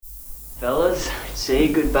Fellas,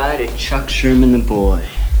 say goodbye to Chuck Sherman the boy.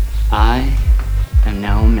 I am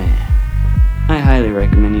now a man. I highly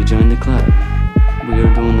recommend you join the club. We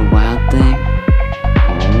are doing the wild thing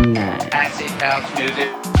all night. Acid house music.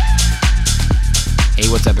 Hey,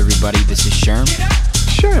 what's up, everybody? This is Sherm.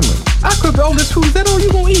 Sherman, I could all this food. Is that all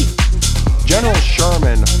you gonna eat? General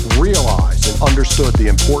Sherman realized and understood the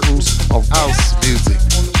importance of House music.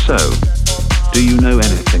 So, do you know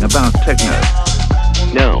anything about techno?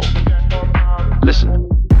 No. Listen.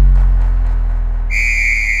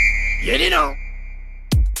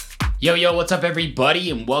 Yo, what's up, everybody?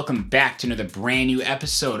 And welcome back to another brand new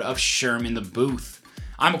episode of Sherm in the Booth.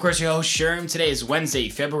 I'm, of course, your host, Sherm. Today is Wednesday,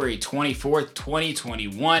 February 24th,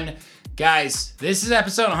 2021. Guys, this is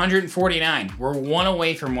episode 149. We're one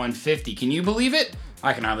away from 150. Can you believe it?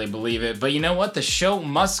 I can hardly believe it. But you know what? The show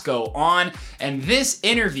must go on. And this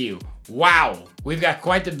interview, wow, we've got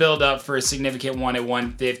quite the build up for a significant one at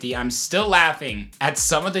 150. I'm still laughing at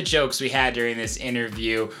some of the jokes we had during this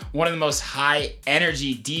interview. One of the most high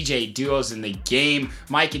energy DJ duos in the game,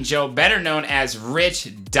 Mike and Joe, better known as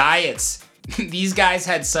Rich Diets. These guys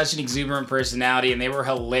had such an exuberant personality, and they were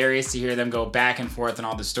hilarious to hear them go back and forth on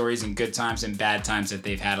all the stories and good times and bad times that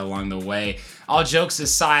they've had along the way. All jokes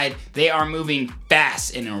aside, they are moving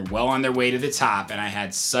fast and are well on their way to the top, and I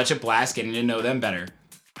had such a blast getting to know them better.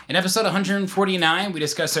 In episode 149, we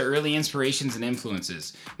discuss their early inspirations and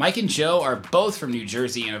influences. Mike and Joe are both from New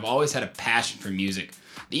Jersey and have always had a passion for music.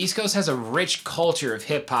 The East Coast has a rich culture of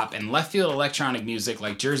hip-hop and left-field electronic music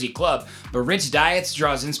like Jersey Club, but Rich Diets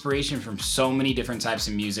draws inspiration from so many different types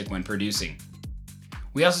of music when producing.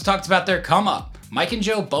 We also talked about their come-up. Mike and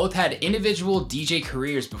Joe both had individual DJ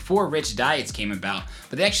careers before Rich Diets came about,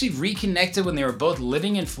 but they actually reconnected when they were both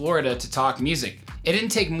living in Florida to talk music. It didn't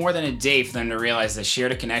take more than a day for them to realize they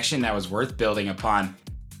shared a connection that was worth building upon.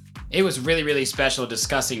 It was really special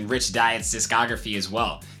discussing Rich Diets' discography as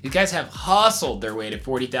well. These guys have hustled their way to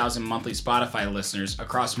 40,000 monthly Spotify listeners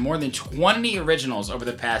across more than 20 originals over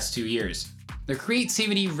the past 2 years. Their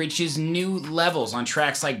creativity reaches new levels on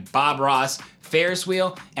tracks like Bob Ross, Ferris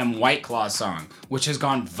Wheel, and White Claw Song, which has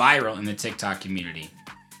gone viral in the TikTok community.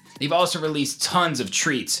 They've also released tons of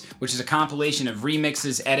Treats, which is a compilation of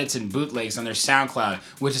remixes, edits, and bootlegs on their SoundCloud,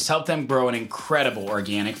 which has helped them grow an incredible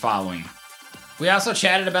organic following. We also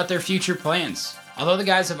chatted about their future plans. Although the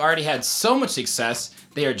guys have already had so much success,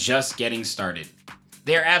 they are just getting started.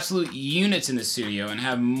 They are absolute units in the studio and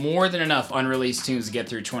have more than enough unreleased tunes to get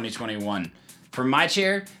through 2021. From my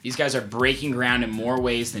chair, these guys are breaking ground in more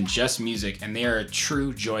ways than just music, and they are a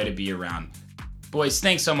true joy to be around. Boys,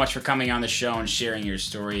 thanks so much for coming on the show and sharing your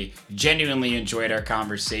story. Genuinely enjoyed our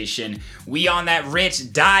conversation. We on that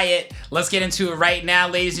Rich Diet. Let's get into it right now,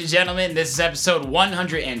 ladies and gentlemen. This is episode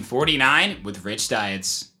 149 with Rich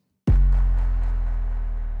Diets.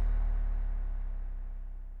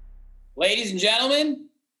 Ladies and gentlemen,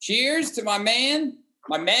 cheers to my men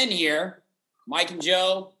here, Mike and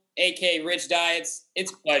Joe, aka Rich Diets.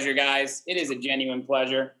 It's a pleasure, guys. It is a genuine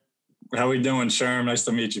pleasure. How we doing, Sherm? Nice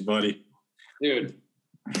to meet you, buddy. Dude,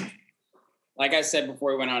 like I said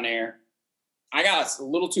before we went on air, I got a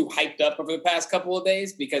little too hyped up over the past couple of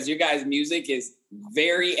days because your guys' music is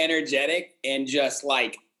very energetic and just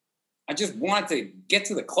like, I just wanted to get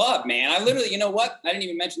to the club, man. I literally, you know what? I didn't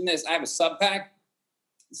even mention this. I have a sub pack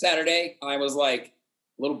Saturday. I was like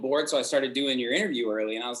a little bored, so I started doing your interview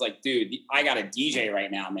early, and I was like, dude, I got a DJ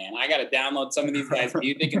right now, man. I got to download some of these guys'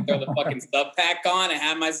 music and throw the fucking sub pack on and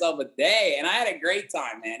have myself a day. And I had a great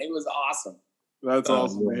time, man. It was awesome. That's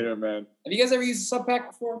awesome to hear, man. Have you guys ever used a sub pack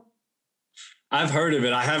before? I've heard of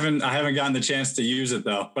it. I haven't gotten the chance to use it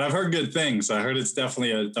though, but I've heard good things. I heard it's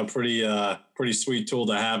definitely a pretty sweet tool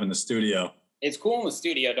to have in the studio. It's cool in the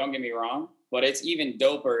studio, don't get me wrong, but it's even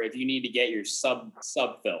doper if you need to get your sub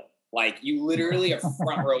fill. Like you literally are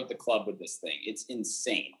front row at the club with this thing. It's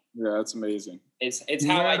insane. Yeah, that's amazing. It's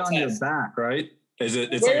how I on test. Your back, right? Is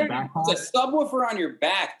it? It's like a back. It's a subwoofer on your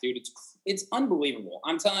back, dude. It's unbelievable.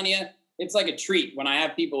 I'm telling you. It's like a treat when I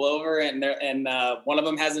have people over and one of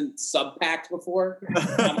them hasn't sub-packed before.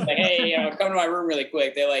 I'm like, hey, come to my room really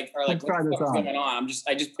quick. They are like, what the fuck is going on?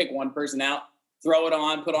 I just pick one person out, throw it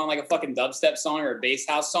on, put on like a fucking dubstep song or a bass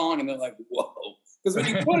house song, and they're like, whoa. Because when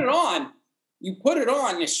you put it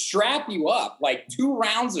on, you strap you up, like 2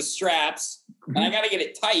 rounds of straps, and I got to get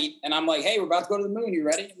it tight. And I'm like, hey, we're about to go to the moon. You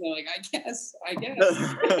ready? And they're like, I guess.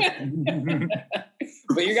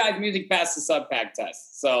 But your guys' music passed the sub-pack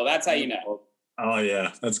test, so that's how you know. Oh,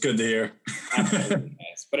 yeah. That's good to hear. Absolutely,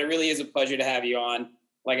 nice. But it really is a pleasure to have you on.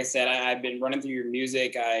 Like I said, I've been running through your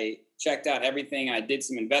music. I checked out everything. I did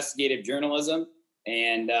some investigative journalism.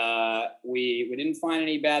 and we didn't find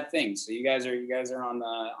any bad things. So you guys are on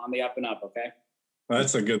the up and up. Okay.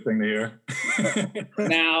 That's a good thing to hear.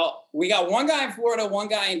 Now we got one guy in Florida, one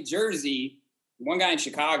guy in Jersey, one guy in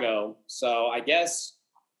Chicago. So I guess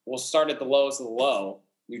we'll start at the lowest of the low.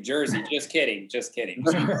 New Jersey. Just kidding. Thanks,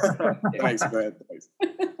 man. Thanks.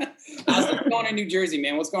 How's it going in New Jersey,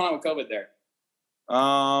 man? What's going on with COVID there?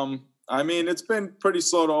 I mean, it's been pretty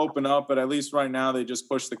slow to open up, but at least right now they just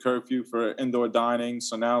pushed the curfew for indoor dining.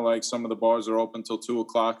 So now, like, some of the bars are open till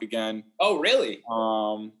 2:00 again. Oh, really?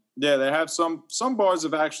 Yeah, they have some bars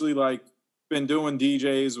have actually like been doing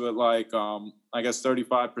DJs with like I guess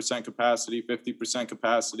 35% capacity, 50%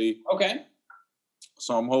 capacity. Okay.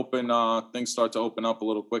 So I'm hoping things start to open up a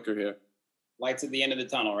little quicker here. Lights at the end of the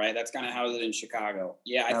tunnel, right? That's kind of how it is in Chicago.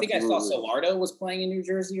 Yeah, I think Absolutely. I saw Solardo was playing in New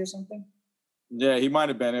Jersey or something. Yeah, he might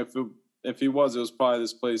have been. If he was, it was probably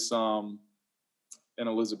this place in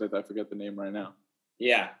Elizabeth. I forget the name right now.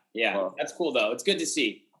 Yeah. That's cool though. It's good to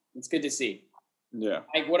see. Yeah.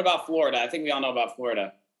 Like, what about Florida? I think we all know about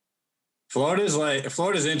Florida. Florida's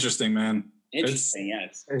interesting, man. Interesting,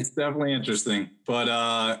 It's definitely interesting. But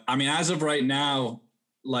I mean, as of right now,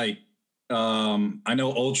 like I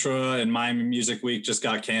know Ultra and Miami Music Week just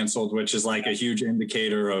got canceled, which is like a huge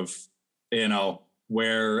indicator of, you know,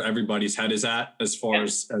 where everybody's head is at as far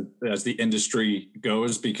as the industry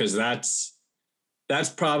goes, because that's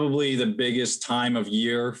probably the biggest time of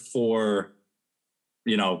year for,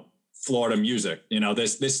 you know, Florida music, you know,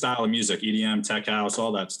 this style of music, EDM, tech house,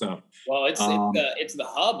 all that stuff. Well, it's the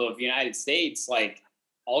hub of the United States, like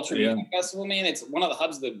Ultra Music Festival, man. It's one of the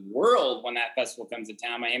hubs of the world when that festival comes to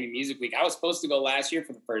town, Miami Music Week. I was supposed to go last year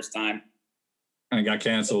for the first time. And it got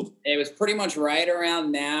canceled. It was pretty much right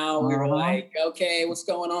around now. We were like, okay, what's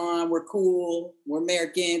going on? We're cool. We're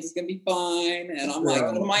Americans. It's going to be fine. And I'm like,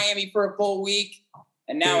 go to Miami for a full week.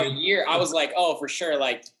 And now a year, I was like, oh, for sure.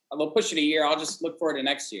 Like, they'll push it a year. I'll just look forward to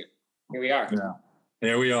next year. Here we are. Yeah,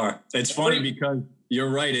 here we are. It's funny because you're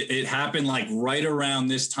right. It happened like right around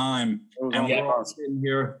this time. And we're all sitting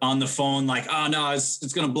here on the phone like, oh, no,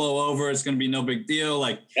 it's going to blow over. It's going to be no big deal.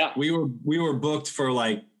 Like we were booked for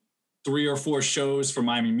like 3 or 4 shows for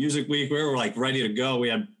Miami Music Week. We were like ready to go. We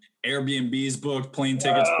had Airbnbs booked, plane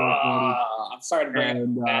tickets booked. I'm sorry to bring up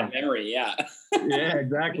a bad memory. Yeah. Yeah,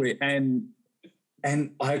 exactly.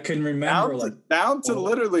 And I couldn't remember. Down to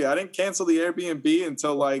literally, I didn't cancel the Airbnb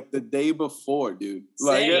until like the day before, dude.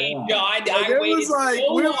 Like, I was like,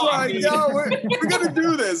 we were like, yo, we're gonna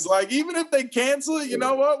do this. Like, even if they cancel it, you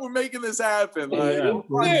know what? We're making this happen. Like,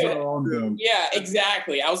 yeah,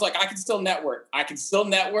 exactly. I was like, I can still network. I can go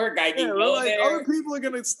there. Other people are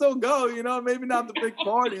gonna still go. You know, maybe not the big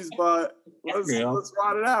parties, but let's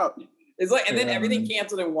ride it out. It's like, and then everything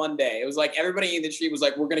canceled in one day. It was like everybody in the industry was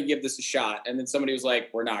like, we're going to give this a shot. And then somebody was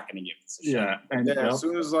like, we're not going to give this a shot. And as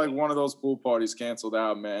soon as like one of those pool parties canceled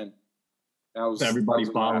out, man, everybody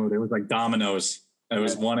followed. It was like dominoes. It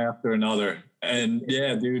was one after another. And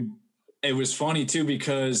yeah, dude, it was funny too,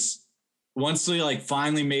 because once we like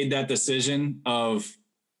finally made that decision of,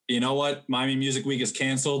 you know what, Miami Music Week is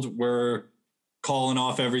canceled. We're calling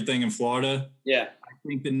off everything in Florida. Yeah. I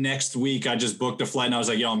think the next week I just booked a flight and I was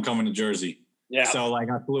like, yo, I'm coming to Jersey. Yeah. So like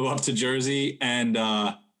I flew up to Jersey and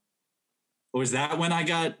was that when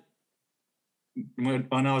I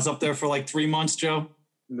was up there for like 3 months, Joe?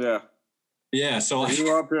 Yeah. Yeah. So you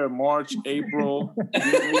were up here in March, April,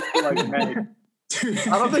 like May.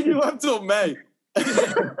 I don't think you left till May.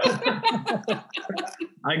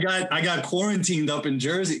 I got quarantined up in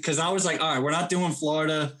Jersey because I was like, all right, we're not doing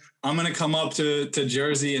Florida. I'm going to come up to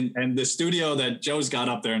Jersey and the studio that Joe's got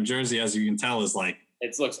up there in Jersey, as you can tell, is like,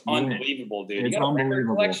 it looks unbelievable, dude. It's you got a record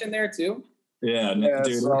unbelievable. collection there too? Yeah,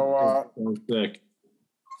 dude. So sick.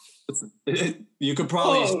 You could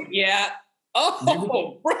probably. Oh, yeah.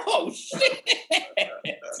 Oh, bro, shit.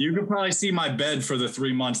 You could probably see my bed for the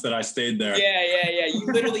 3 months that I stayed there. Yeah. You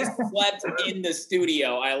literally slept in the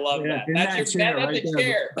studio. I love that. That's your bed, that's the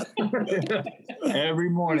chair.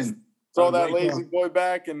 Every morning. Throw that lazy boy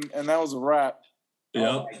back, and that was a wrap. Yep.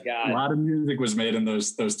 Oh my God. A lot of music was made in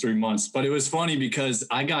those 3 months. But it was funny because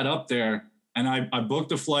I got up there and I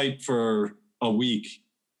booked a flight for a week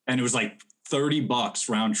and it was like $30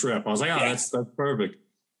 round trip. I was like, oh, that's perfect.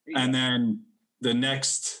 And then the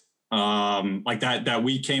next, like that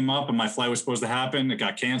week came up and my flight was supposed to happen. It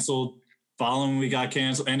got canceled. Following week got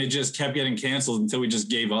canceled, and it just kept getting canceled until we just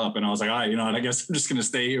gave up. And I was like, all right, you know what? I guess I'm just going to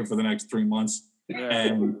stay here for the next 3 months. Yeah.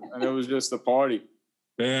 And it was just a party.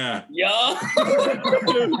 Yeah.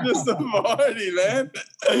 It was just a party, man.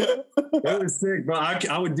 It was sick, but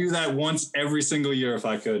I would do that once every single year if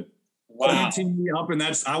I could. quarantine me up, and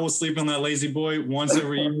I will sleep on that lazy boy once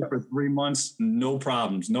every year for 3 months. No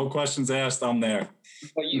problems, no questions asked. I'm there.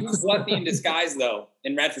 But you was lucky in disguise, though.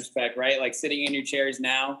 In retrospect, right? Like sitting in your chairs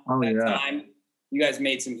now. Time, you guys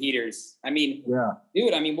made some heaters. I mean,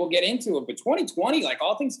 dude. I mean, we'll get into it, but 2020, like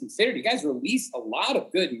all things considered, you guys released a lot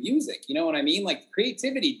of good music. You know what I mean? Like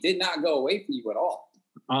creativity did not go away from you at all.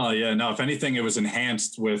 Oh yeah, no. If anything, it was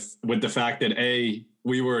enhanced with the fact that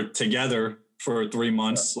we were together for 3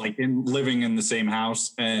 months, like living in the same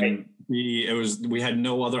house, and we had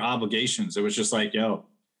no other obligations. It was just like, yo,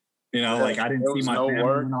 you know, like I didn't see my family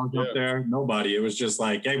when I was up there. Nobody. It was just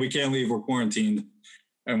like, hey, we can't leave. We're quarantined,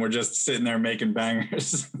 and we're just sitting there making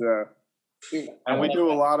bangers. Yeah. And we do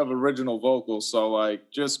a lot of original vocals, so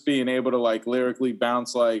like just being able to like lyrically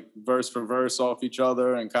bounce like verse for verse off each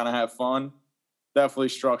other and kind of have fun definitely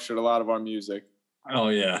structured a lot of our music. Oh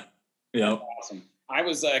yeah, yeah. Awesome. I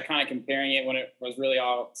was kind of comparing it when it was really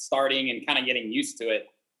all starting and kind of getting used to it.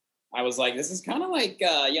 I was like, this is kind of like,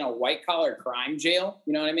 white collar crime jail.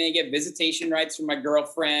 You know what I mean? I get visitation rights from my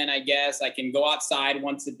girlfriend, I guess. I can go outside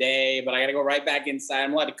once a day, but I got to go right back inside.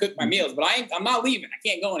 I'm allowed to cook my meals, but I'm not leaving. I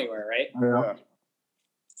can't go anywhere, right?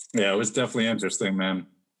 Yeah, it was definitely interesting, man.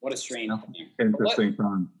 What a strange interesting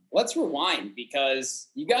time. Let's rewind, because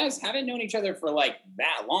you guys haven't known each other for like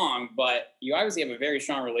that long, but you obviously have a very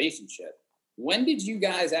strong relationship. When did you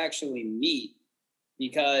guys actually meet?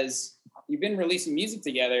 Because you've been releasing music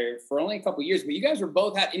together for only a couple of years, but you guys were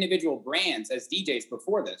both had individual brands as DJs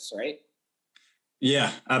before this, right?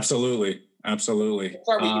 Yeah, absolutely. Absolutely. Let's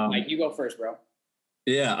start with you, Mike. You go first, bro.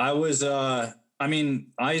 Yeah, I was, I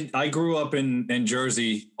grew up in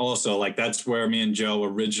Jersey also. Like that's where me and Joe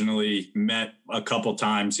originally met a couple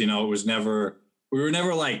times. You know, we were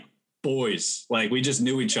never like boys. Like we just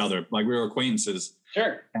knew each other. Like we were acquaintances.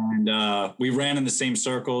 Sure. And we ran in the same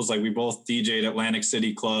circles. Like we both DJ'd Atlantic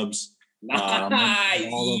City clubs. Nice.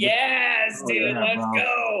 Yes, dude. Let's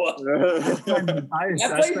go. That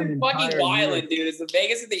place is fucking wild, dude. It's the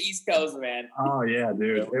Vegas of the East Coast, man. Oh yeah,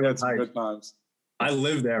 dude. It was good times. I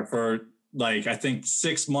lived there for like, I think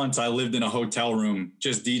 6 months. I lived in a hotel room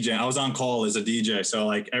just DJing. I was on call as a DJ. So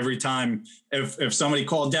like every time if somebody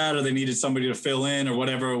called out or they needed somebody to fill in or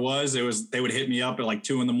whatever it was, they would hit me up at like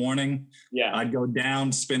 2 a.m. Yeah. I'd go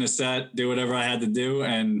down, spin a set, do whatever I had to do.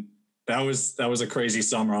 And that was a crazy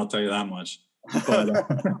summer. I'll tell you that much. But,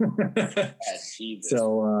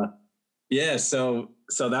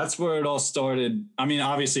 so that's where it all started. I mean,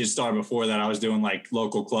 obviously it started before that. I was doing like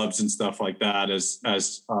local clubs and stuff like that as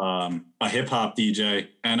a hip hop DJ.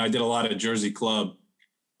 And I did a lot of Jersey club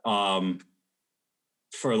for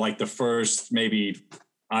like the first, maybe,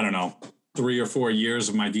 I don't know, 3 or 4 years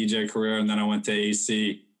of my DJ career. And then I went to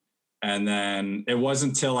AC. And then it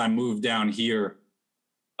wasn't until I moved down here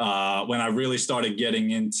when I really started getting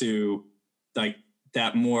into like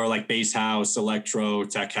that more like bass house, electro,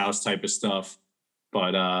 tech house type of stuff.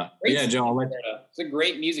 But yeah, Joe, it's a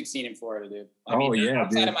great music scene in Florida, dude.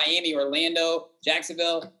 Outside of Miami, Orlando,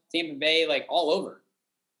 Jacksonville, Tampa Bay, like all over.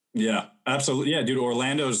 Yeah, absolutely. Yeah, dude,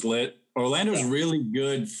 Orlando's lit. Orlando's really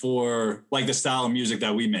good for like the style of music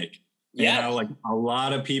that we make. Yeah. You know, like a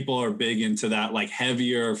lot of people are big into that like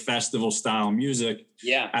heavier festival style music.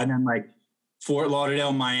 Yeah. And then like Fort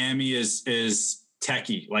Lauderdale, Miami is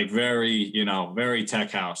techie, like very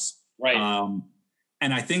tech house. Right.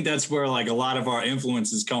 And I think that's where like a lot of our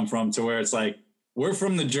influences come from, to where it's like, we're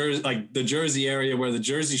from the Jersey area where the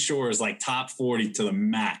Jersey Shore is like top 40 to the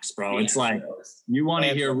max, bro. Yeah, it's like, you want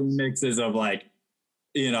to hear remixes of like,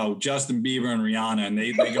 you know, Justin Bieber and Rihanna, and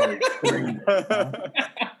they go crazy.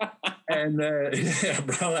 And yeah,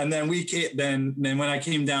 bro. And then then when I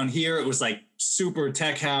came down here, it was like super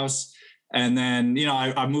tech house. And then, you know,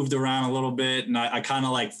 I moved around a little bit, and I kind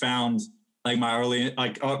of like found like my early,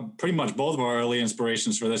 like pretty much both of our early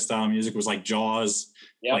inspirations for this style of music was like Jaws,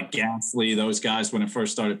 like Ghastly, those guys when it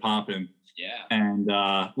first started popping. Yeah. And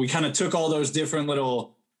we kind of took all those different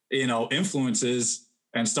little, you know, influences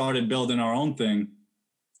and started building our own thing.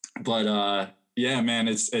 But yeah, man,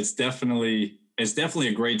 it's definitely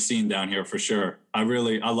a great scene down here for sure. I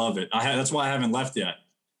love it. That's why I haven't left yet.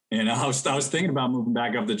 You know, I was thinking about moving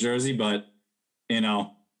back up to Jersey, but you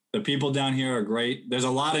know, the people down here are great. There's a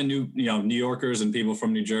lot of New Yorkers and people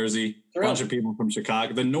from New Jersey, a bunch of people from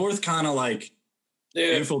Chicago. The North kind of like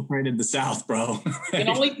infiltrated the South, bro. You can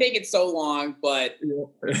only take it so long, but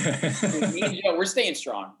me and Joe, we're staying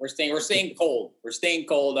strong. We're staying cold. We're staying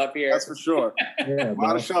cold up here. That's for sure. Yeah, a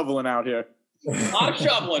lot of shoveling out here. A lot of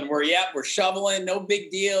shoveling. We're shoveling. No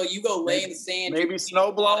big deal. You go lay in the sand. Maybe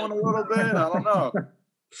snow blowing a little bit. I don't know.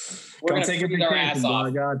 We're gonna freeze our ass off.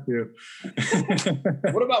 I got to.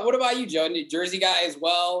 What about you, Joe? New Jersey guy as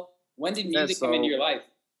well. When did music come into your life?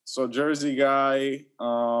 So Jersey guy.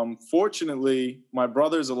 Fortunately, my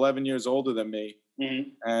brother's 11 years older than me.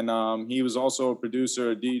 And he was also a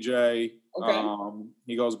producer, a DJ. Okay.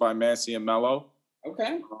 He goes by Massey and Mello.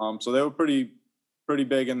 Okay. So they were pretty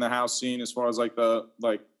big in the house scene as far as like the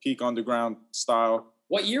peak underground style.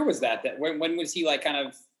 What year was that? When was he like kind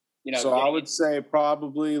of, you know? So I would say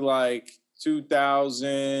probably like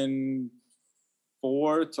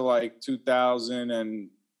 2004 to like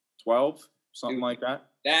 2012, something like that.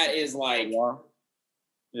 That is like,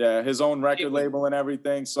 yeah, his own record label and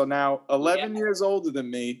everything. So now 11 years older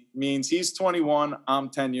than me means he's 21. I'm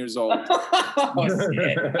 10 years old.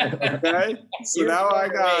 Okay. So now I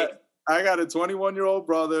got a 21-year-old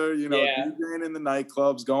brother, you know, DJing in the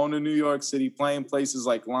nightclubs, going to New York City, playing places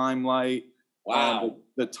like Limelight,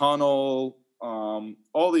 the Tunnel,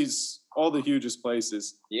 all the hugest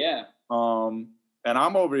places. Yeah. And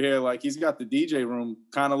I'm over here like he's got the DJ room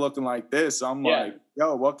kind of looking like this. I'm like,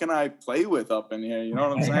 yo, what can I play with up in here? You know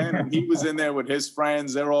what I'm saying? And he was in there with his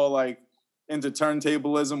friends. They're all like into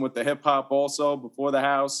turntablism with the hip hop also before the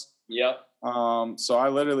house. Yep. So I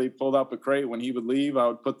literally pulled up a crate when he would leave. I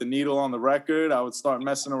would put the needle on the record. I would start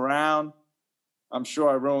messing around. I'm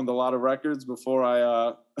sure I ruined a lot of records before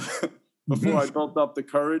I built up the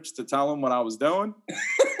courage to tell him what I was doing.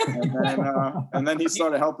 And then he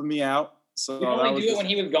started helping me out. So you only do it when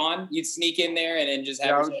he was gone. You'd sneak in there and then just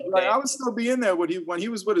have. I would still be in there when he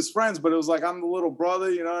was with his friends, but it was like I'm the little brother,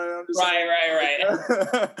 you know. I'm just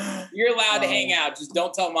right. You're allowed to hang out. Just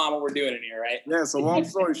don't tell mom what we're doing in here, right? Yeah. So long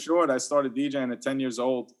story short, I started DJing at 10 years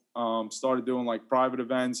old. Started doing like private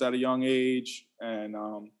events at a young age, and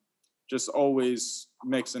just always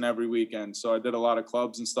mixing every weekend. So I did a lot of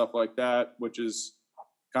clubs and stuff like that, which is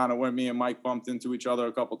kind of where me and Mike bumped into each other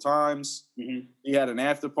a couple times. Mm-hmm. He had an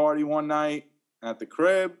after party one night at the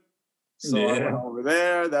crib. So I went over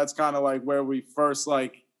there. That's kind of like where we first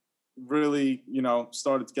like really, you know,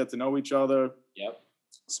 started to get to know each other. Yep.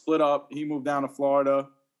 Split up. He moved down to Florida.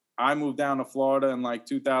 I moved down to Florida in like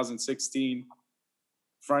 2016.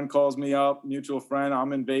 Friend calls me up, mutual friend.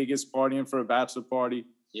 I'm in Vegas partying for a bachelor party.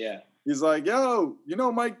 Yeah. He's like, yo, you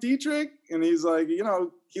know Mike Dietrich? And he's like, you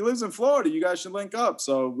know, he lives in Florida. You guys should link up.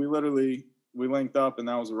 So we linked up, and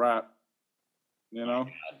that was a wrap. You know,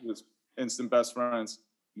 just instant best friends.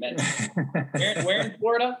 Where in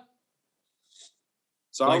Florida?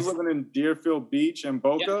 So I was living in Deerfield Beach and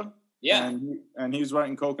Boca. Yeah. And he's right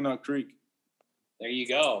in Coconut Creek. There you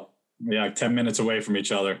go. Yeah, 10 minutes away from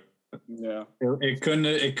each other. Yeah. It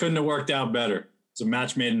couldn't have worked out better. It's a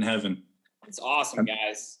match made in heaven. It's awesome,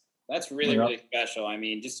 guys. That's really, really special. I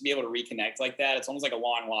mean, just to be able to reconnect like that, it's almost like a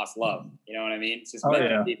long lost love. You know what I mean? It's just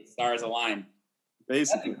the stars align.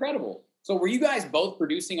 Basically. That's incredible. So were you guys both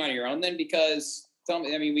producing on your own then? Because I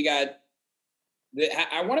mean, we got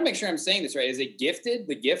I want to make sure I'm saying this right. Is it Gifted?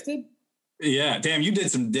 The Gifted? Yeah. Damn, you did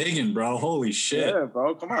some digging, bro. Holy shit. Yeah,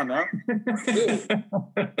 bro. Come on now.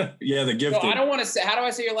 Yeah, the Gifted. So I don't want to say, how do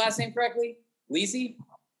I say your last name correctly? Lisi?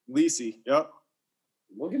 Lisi. Yep.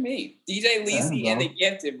 Look at me. DJ Lisi and the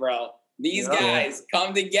Gifted, bro. These guys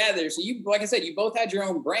come together. So you, like I said, you both had your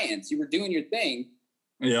own brands. You were doing your thing.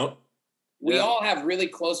 Yep. We all have really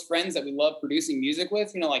close friends that we love producing music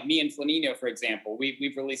with. You know, like me and Flanino, for example.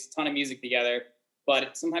 We've released a ton of music together,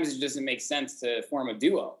 but sometimes it doesn't make sense to form a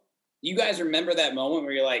duo. You guys remember that moment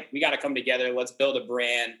where you're like, we got to come together. Let's build a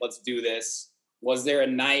brand. Let's do this. Was there a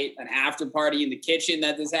night, an after party in the kitchen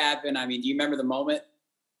that this happened? I mean, do you remember the moment?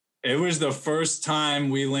 It was the first time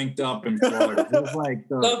we linked up in Florida. It was like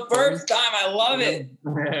the first time. I love it.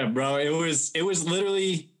 Yeah, bro. It was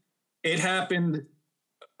literally, it happened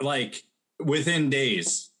like within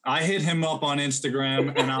days. I hit him up on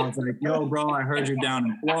Instagram and I was like, yo, bro, I heard you're down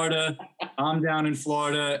in Florida. I'm down in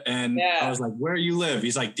Florida. And I was like, where you live?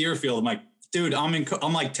 He's like, Deerfield. I'm like, dude, I'm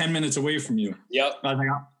like 10 minutes away from you. Yep. I was like,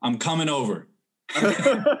 I'm coming over.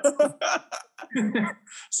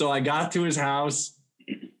 So I got to his house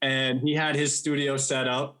and he had his studio set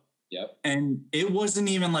up. Yep. And it wasn't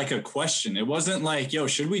even like a question. It wasn't like, yo,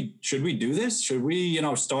 should we do this? Should we, you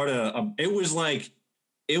know, start it was like,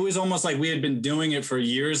 it was almost like we had been doing it for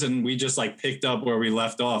years and we just like picked up where we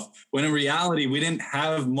left off. When in reality, we didn't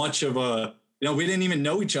have much of a, you know, we didn't even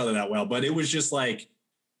know each other that well, but it was just like,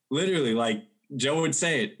 literally like Joe would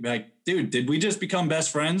say it, like, dude, did we just become best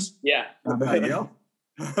friends? Yeah. Like, yo.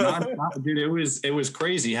 Dude, it was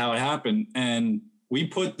crazy how it happened. And we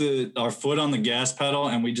put our foot on the gas pedal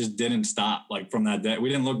and we just didn't stop. Like from that day, we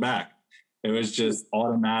didn't look back. It was just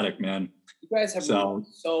automatic, man. You guys have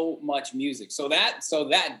so much music. So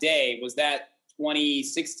that day, was that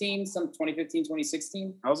 2016, 2015,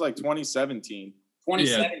 2016? I was like 2017.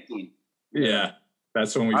 2017. Yeah.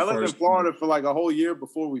 That's when we I lived in first Florida for like a whole year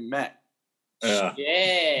before we met. Yeah.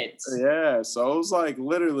 Shit. Yeah, so it was like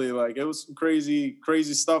literally like it was some crazy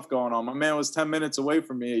stuff going on. My man was 10 minutes away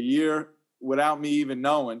from me a year without me even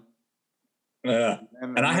knowing. Yeah.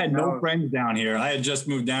 And I had no friends down here. I had just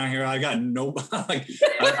moved down here. I got no like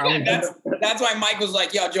that's why Mike was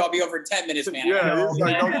like, yo, Joe, I'll be over in 10 minutes, man. Yeah, it's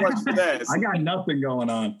like no question asked. I got nothing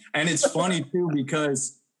going on. And it's funny too,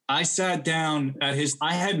 because I sat down at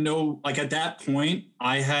I had no, like at that point,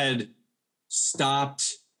 I had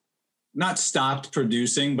not stopped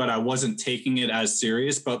producing, but I wasn't taking it as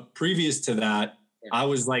serious. But previous to that, I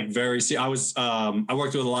was like I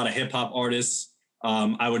worked with a lot of hip hop artists.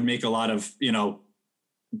 I would make a lot of,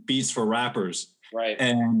 beats for rappers. Right.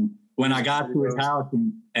 And when I got to his house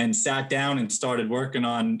and sat down and started working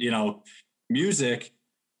on, music,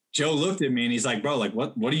 Joe looked at me and he's like, bro, like,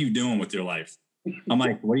 what are you doing with your life? I'm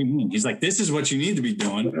like, what do you mean? He's like, this is what you need to be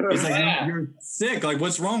doing. He's like, you're sick. Like,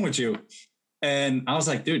 what's wrong with you? And I was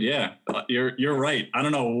like, dude, yeah, you're right. I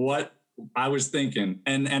don't know what I was thinking.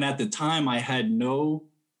 And at the time I had no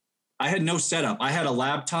setup. I had a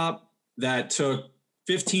laptop that took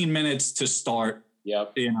 15 minutes to start,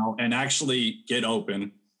 and actually get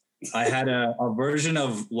open. I had a version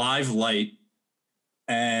of Live Light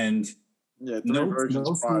and no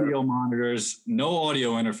studio monitors, no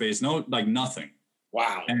audio interface, nothing.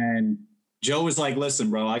 Wow. And Joe was like, listen,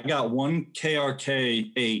 bro, I got one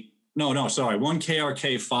KRK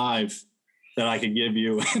 5 that I could give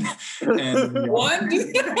you. and One?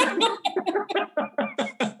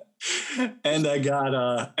 And I got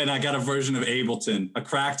a version of Ableton, a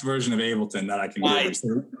cracked version of Ableton that I can give you.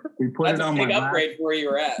 So we put it on my big upgrade for where you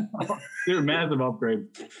were at. Dude, massive upgrade.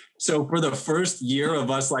 So for the first year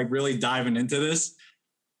of us like really diving into this,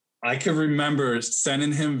 I could remember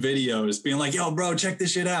sending him videos being like, yo, bro, check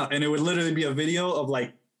this shit out. And it would literally be a video of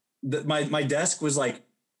like my desk was like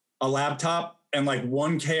a laptop and like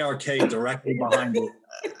one KRK directly behind it.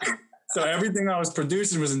 So everything I was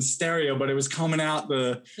producing was in stereo, but it was coming out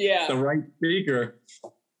the right speaker.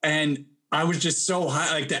 And I was just so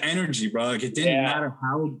high, like the energy, bro. Like it didn't matter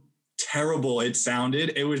how terrible it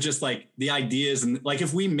sounded. It was just like the ideas. And like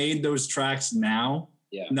if we made those tracks now,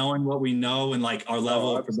 knowing what we know and like our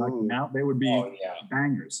level of production now, they would be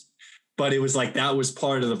bangers. But it was like that was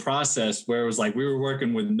part of the process where it was like we were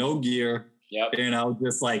working with no gear.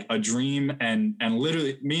 Just like a dream and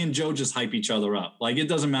literally me and Joe just hype each other up. Like it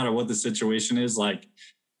doesn't matter what the situation is. Like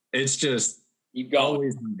it's just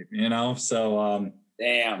always, so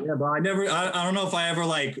damn. Yeah, but I don't know if I ever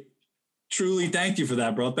like truly thank you for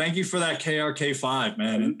that, bro. Thank you for that KRK 5,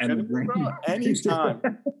 man. And anytime.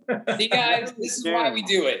 See, guys, this is why we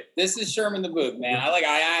do it. This is Sherman the Booth, man.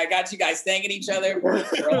 I got you guys thanking each other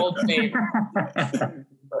for your old favor.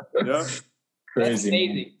 Crazy. That's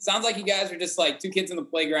amazing. Sounds like you guys are just like two kids in the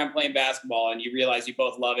playground playing basketball and you realize you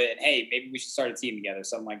both love it. And hey, maybe we should start a team together,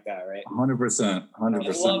 something like that, right? 100%. I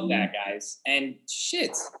love that, guys. And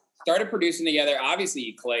shit, started producing together. Obviously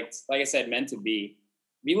you clicked. Like I said, meant to be.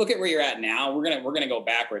 If you look at where you're at now, we're gonna go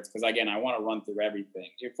backwards because again, I want to run through everything.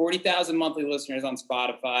 You're 40,000 monthly listeners on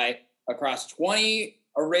Spotify across 20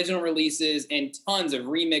 original releases and tons of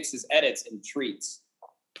remixes, edits, and treats.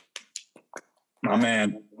 My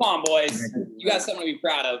man. Come on, boys. You got something to be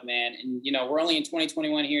proud of, man. And, we're only in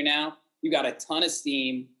 2021 here now. You got a ton of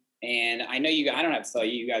steam. And I know I don't have to tell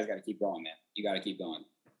you, you guys got to keep going, man. You got to keep going.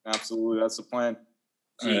 Absolutely. That's the plan.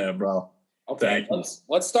 Yeah, bro. Okay.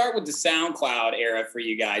 Let's start with the SoundCloud era for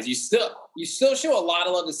you guys. You still show a lot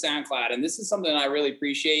of love to SoundCloud. And this is something I really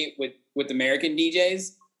appreciate with American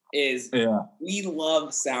DJs. We love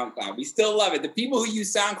SoundCloud. We still love it. The people who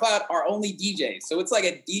use SoundCloud are only DJs. So it's like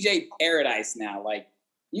a DJ paradise now. Like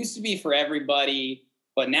used to be for everybody,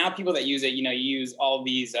 but now people that use it, you use all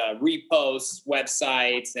these reposts,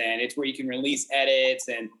 websites, and it's where you can release edits.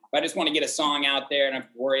 And if I just want to get a song out there and I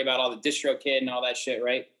have to worry about all the DistroKid and all that shit,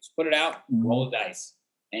 right? Just put it out, roll the dice.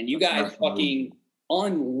 And you guys fucking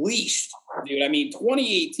unleashed, dude. I mean,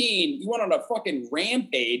 2018, you went on a fucking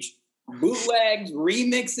rampage. Bootlegs,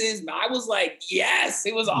 remixes. I was like, yes,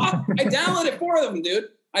 it was awesome. I downloaded 4 of them, dude.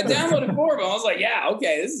 I was like, yeah,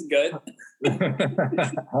 okay, this is good.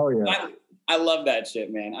 Oh yeah. I love that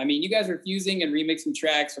shit, man. I mean, you guys are fusing and remixing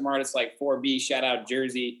tracks from artists like 4B, shout out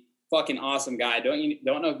Jersey. Fucking awesome guy. Don't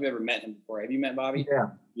know if you've ever met him before. Have you met Bobby? Yeah.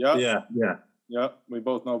 Yep. We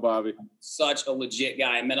both know Bobby. Such a legit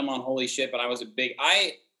guy. I met him on Holy Shit, but I was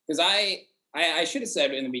I should have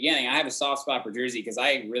said in the beginning, I have a soft spot for Jersey because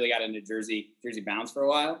I really got into Jersey Bounce for a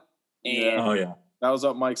while. And that was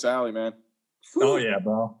up Mike's alley, man. Oh yeah,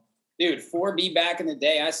 bro. Dude, 4B back in the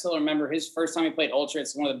day, I still remember his first time he played Ultra.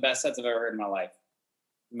 It's one of the best sets I've ever heard in my life.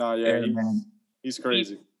 No, yeah, He's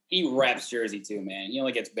crazy. He reps Jersey too, man. He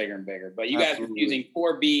only gets bigger and bigger. But you guys are Absolutely. using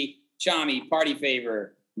 4B, Chami, Party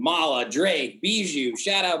Favor, Mala, Drake, Bijou.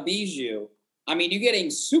 Shout out Bijou. I mean, you're getting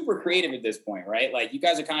super creative at this point, right? Like, you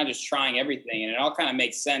guys are kind of just trying everything. And it all kind of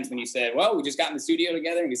makes sense when you said, well, we just got in the studio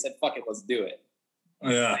together and we said, fuck it, let's do it.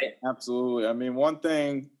 Yeah. Right? Absolutely. I mean, one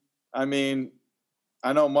thing, I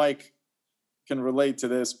know Mike can relate to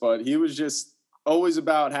this, but he was just always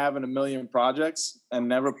about having a million projects and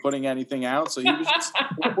never putting anything out. So he was just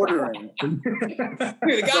ordering. Dude,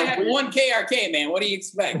 the guy had one KRK, man. What do you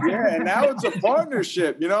expect? Yeah, and now it's a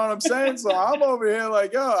partnership. You know what I'm saying? So I'm over here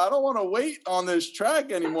like, yo, I don't want to wait on this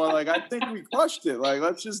track anymore. Like, I think we crushed it. Like,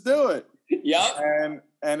 let's just do it. Yep.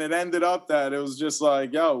 And it ended up that it was just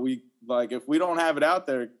like, yo, if we don't have it out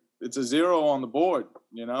there, it's a 0 on the board,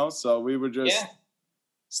 you know? So we were just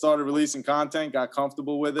started releasing content, got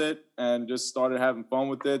comfortable with it, and just started having fun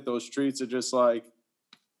with it. Those treats are just like,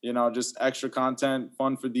 you know, just extra content,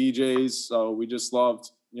 fun for DJs. So we just loved,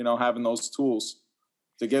 you know, having those tools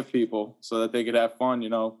to give people so that they could have fun, you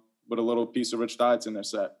know, with a little piece of Rich Diets in their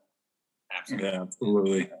set. Absolutely. Yeah,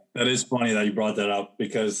 absolutely. That is funny that you brought that up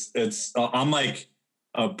because I'm like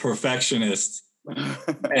a perfectionist.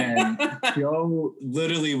 And Joe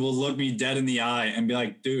literally will look me dead in the eye and be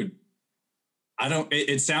like, dude,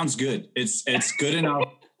 it sounds good. It's good enough.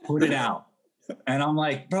 Put it out. And I'm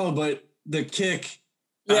like, bro, but the kick,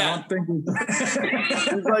 I don't think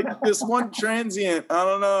it's like this one transient. I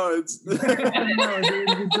don't know. It's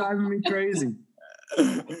it's driving me crazy.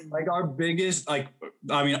 Like our biggest,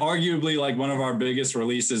 arguably like one of our biggest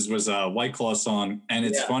releases was a White Claw song. And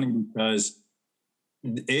it's funny because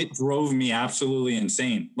it drove me absolutely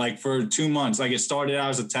insane. Like for 2 months, like it started out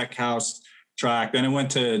as a tech house track, then it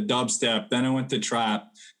went to dubstep, then it went to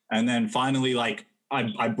trap. And then finally, like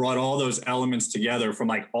I brought all those elements together from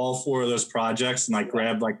like all 4 of those projects and like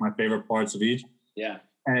grabbed like my favorite parts of each. Yeah.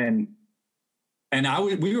 And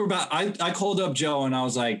I called up Joe and I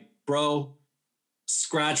was like, bro,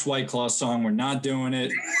 scratch White Claw song. We're not doing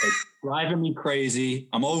it. It's driving me crazy.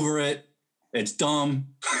 I'm over it. It's dumb.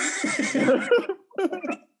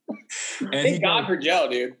 Thank God for Joe,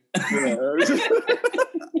 dude.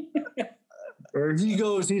 Or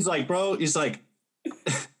he's like, bro, he's like,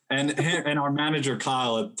 and our manager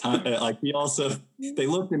Kyle at the time, like they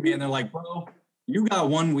looked at me and they're like, bro, you got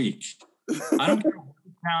 1 week. I don't care what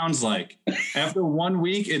it sounds like. After 1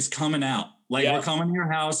 week, it's coming out. Like we're coming to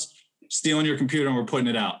your house, stealing your computer, and we're putting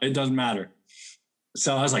it out. It doesn't matter.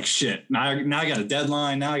 So I was like, shit. Now I got a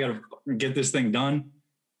deadline. Now I got to get this thing done.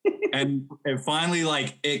 And finally,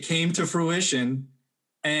 like it came to fruition,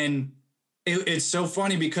 and it's so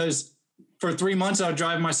funny because for 3 months I was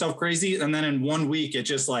driving myself crazy, and then in 1 week it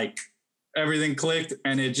just like everything clicked,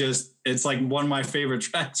 and it's like one of my favorite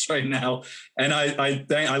tracks right now. And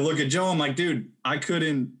I look at Joe, I'm like, dude,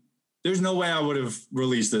 there's no way I would have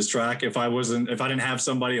released this track if I didn't have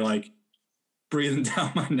somebody like breathing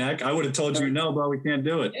down my neck. I would have told you, no, bro, we can't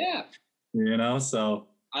do it. Yeah. You know, so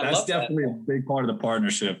that's definitely a big part of the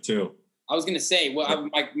partnership too. I was going to say, well,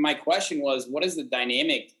 my question was, what is the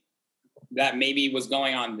dynamic that maybe was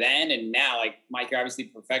going on then and now? Like, Mike, you're obviously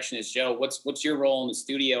a perfectionist. Joe, what's your role in the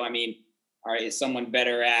studio? I mean, is someone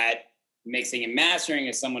better at mixing and mastering?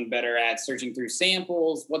 Is someone better at searching through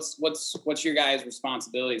samples? What's your guys'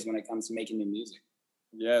 responsibilities when it comes to making new music?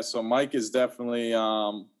 Yeah, so Mike is definitely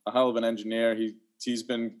a hell of an engineer. He's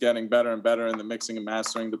been getting better and better in the mixing and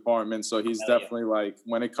mastering department. So he's definitely like,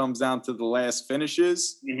 when it comes down to the last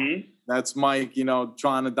finishes, that's Mike, you know,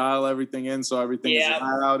 trying to dial everything in so everything is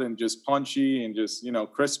loud and just punchy and just, you know,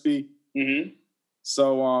 crispy.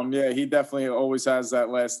 So he definitely always has that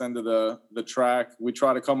last end of the track. We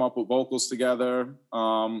try to come up with vocals together.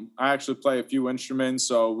 I actually play a few instruments,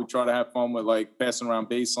 so we try to have fun with like passing around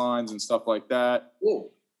bass lines and stuff like that.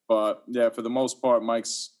 Ooh. But yeah, for the most part,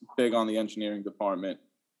 Mike's big on the engineering department.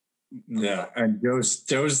 Yeah, and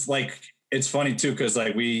Joe's like, it's funny too, because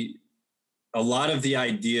like a lot of the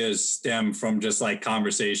ideas stem from just like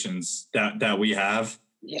conversations that we have.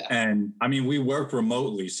 Yeah. And I mean, we work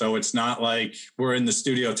remotely, so it's not like we're in the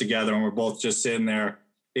studio together and we're both just sitting there,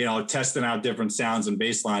 you know, testing out different sounds and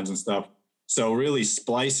bass lines and stuff. So really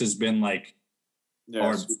Splice has been like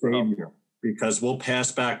our savior, because we'll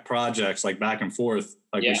pass back projects like back and forth.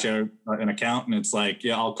 Like we share an account, and it's like,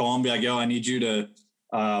 I'll call and be like, yo, I need you to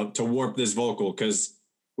warp this vocal because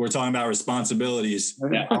we're talking about responsibilities.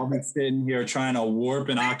 Yeah. I'll be sitting here trying to warp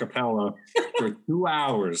an acapella for 2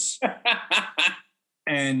 hours.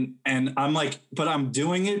 And I'm like, but I'm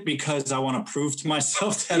doing it because I want to prove to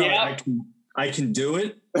myself that I can do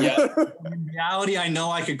it. Yeah. In reality, I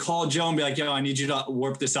know I could call Joe and be like, yo, I need you to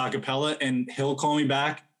warp this acapella, and he'll call me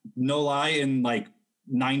back no lie, in like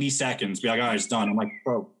 90 seconds, be like, all right, it's done. I'm like,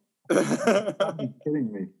 bro, you're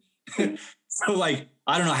kidding me. So like,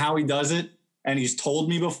 I don't know how he does it. And he's told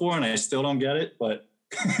me before and I still don't get it, but.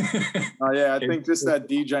 Oh yeah, I think just that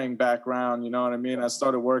DJing background, you know what I mean? I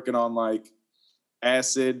started working on like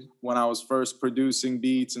Acid when I was first producing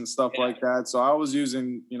beats and stuff like that. So I was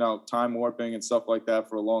using, you know, time warping and stuff like that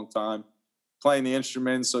for a long time, playing the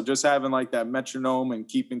instruments. So just having like that metronome and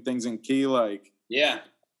keeping things in key, like, yeah,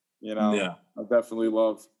 you know, I definitely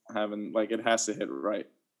love having, like, it has to hit right.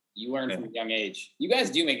 You learn from a young age. You guys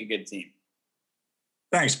do make a good team.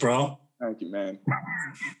 Thanks, bro. Thank you, man.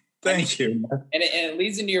 Thank you. And it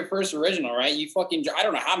leads into your first original, right? You fucking, I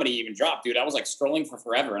don't know how many you even dropped, dude. I was like scrolling for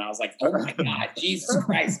forever and I was like, oh my God, Jesus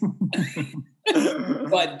Christ.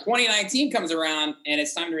 But 2019 comes around and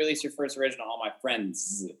it's time to release your first original, All My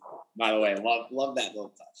Friends. By the way, love that little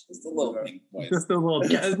touch. Just a little thing. Boys. Just a little,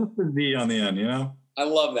 just a D on the end, you know? I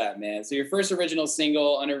love that, man. So your first original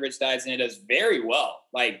single, Under Rich Diets, and it does very well.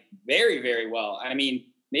 Like very, very well. I mean,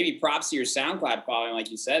 maybe props to your SoundCloud following, like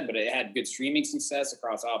you said, but it had good streaming success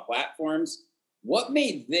across all platforms. What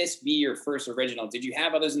made this be your first original? Did you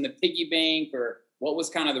have others in the piggy bank, or what was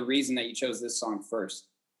kind of the reason that you chose this song first?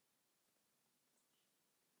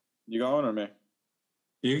 You going or me?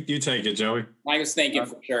 You take it, Joey. I was thinking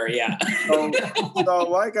for sure, yeah. So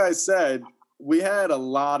like I said, we had a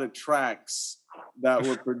lot of tracks that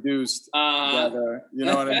were produced together. You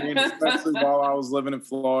know what I mean? Especially while I was living in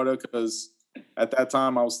Florida, because at that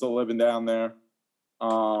time, I was still living down there.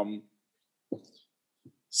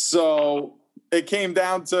 So it came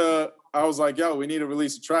down to, I was like, yo, we need to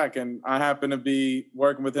release a track. And I happened to be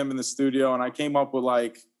working with him in the studio, and I came up with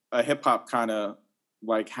like a hip hop kind of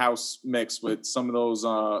like house mix with some of those,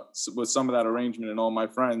 with some of that arrangement and All My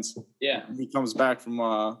Friends. Yeah. He comes back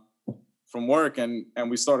from work and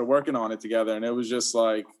we started working on it together. And it was just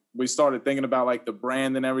like, we started thinking about like the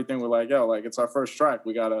brand and everything. We're like, yo, like it's our first track.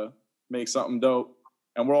 We got to make something dope.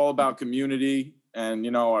 And we're all about community and, you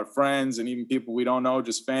know, our friends and even people we don't know,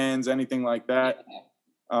 just fans, anything like that.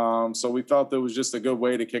 So we felt it was just a good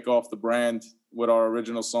way to kick off the brand with our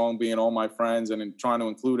original song being All My Friends and trying to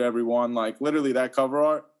include everyone. Like literally that cover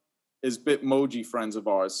art is Bitmoji friends of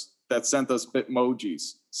ours that sent us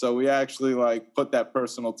Bitmojis. So we actually like put that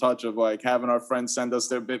personal touch of like having our friends send us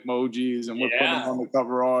their Bitmojis and we're putting them on the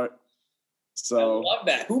cover art. So I love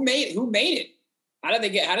that. Who made it? How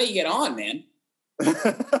did you get on, man?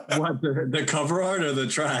 What, the cover art or the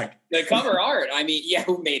track? The cover art. I mean, yeah,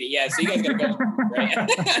 who made it? Yeah, so you guys gotta go. Right?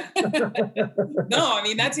 No, I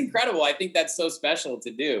mean, that's incredible. I think that's so special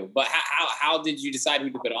to do. But how did you decide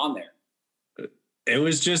who to put on there? It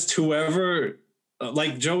was just whoever,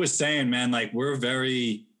 like Joe was saying, man, like we're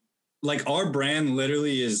very, like our brand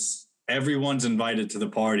literally is everyone's invited to the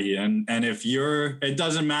party. And if it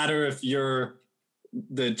doesn't matter if you're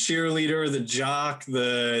the cheerleader, the jock,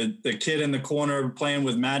 the kid in the corner playing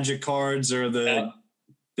with magic cards, or the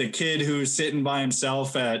kid who's sitting by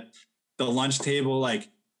himself at the lunch table, like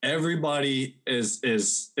everybody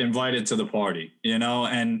is invited to the party, you know?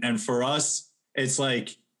 And for us, it's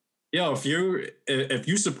like, yo, if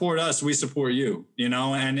you support us, we support you, you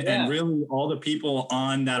know? And really all the people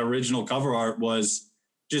on that original cover art was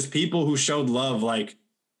just people who showed love, like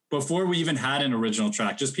before we even had an original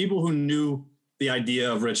track, just people who knew the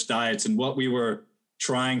idea of Rich Diets and what we were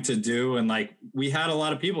trying to do. And like, we had a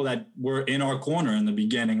lot of people that were in our corner in the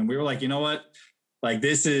beginning, and we were like, you know what? Like,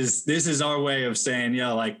 this is our way of saying,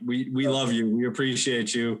 yeah, like we love you. We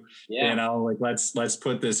appreciate you. Yeah. You know, like, let's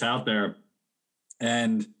put this out there.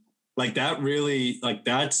 And like, that really, like,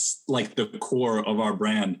 that's like the core of our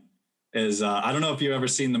brand is, I don't know if you've ever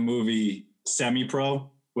seen the movie Semi-Pro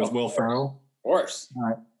with Will Ferrell. Of course.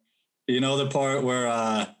 You know, the part where,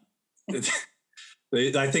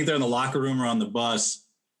 I think they're in the locker room or on the bus,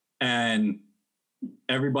 and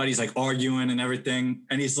everybody's like arguing and everything.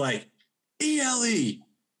 And he's like, ELE,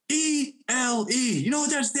 ELE. You know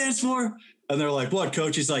what that stands for? And they're like, what,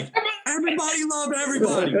 coach? He's like, everybody love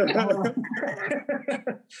everybody.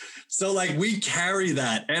 So like we carry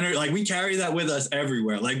that, and like we carry that with us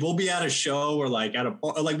everywhere. Like we'll be at a show or like at a,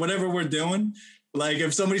 like whatever we're doing. Like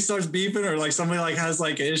if somebody starts beeping or like somebody like has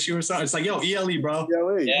like an issue or something, it's like, yo, ELE, bro.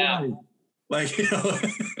 ELE. Yeah. Like, you know,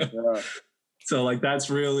 yeah. So like, that's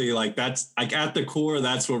really like, that's like at the core,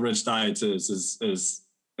 that's what Rich Diets is,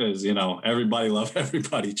 you know, everybody love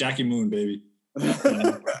everybody. Jackie Moon, baby.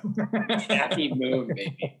 Jackie Moon,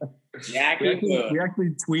 baby. Jackie Moon. We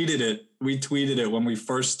actually tweeted it. We tweeted it when we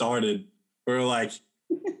first started. We were like,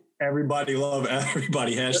 everybody love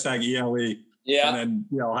everybody, hashtag ELE. Yeah. And then,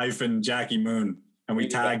 you know, hyphen Jackie Moon. And we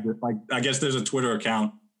tagged it. Like, I guess there's a Twitter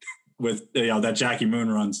account with that Jackie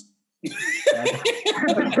Moon runs.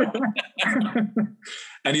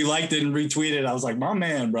 And he liked it and retweeted. I was like, my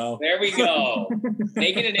man, bro. There we go.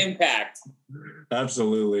 Making an impact.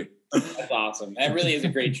 Absolutely. That's awesome. That really is a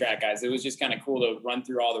great track, guys. It was just kind of cool to run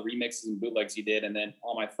through all the remixes and bootlegs you did. And then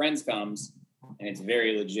All My Friends comes, and it's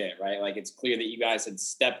very legit, right? Like, it's clear that you guys had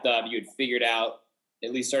stepped up. You had figured out,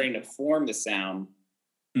 at least starting to form the sound.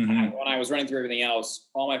 Mm-hmm. When I was running through everything else,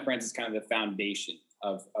 All My Friends is kind of the foundation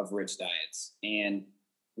of Rich Diets. And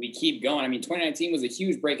we keep going. I mean, 2019 was a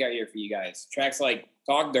huge breakout year for you guys. Tracks like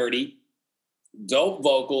Talk Dirty, dope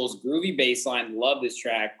vocals, groovy bass line. Love this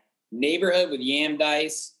track. Neighborhood with Yam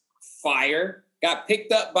Dice, fire. Got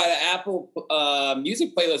picked up by the Apple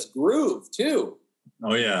Music playlist Groove, too.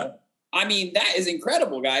 Oh, yeah. I mean, that is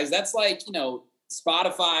incredible, guys. That's like,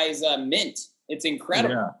 Spotify's Mint. It's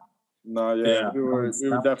incredible. Yeah. No, yeah. We were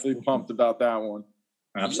definitely pumped about that one.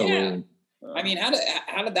 Absolutely. Yeah. I mean, how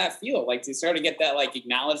did that feel? Like, to sort of get that like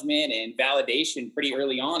acknowledgement and validation pretty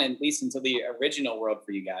early on, at least into the original world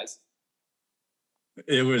for you guys.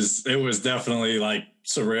 It was definitely like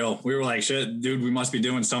surreal. We were like, shit, dude, we must be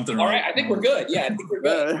doing something right. All right, I think we're good. Yeah, I think we're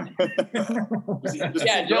good.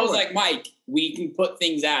 Yeah, Joe's like, Mike, we can put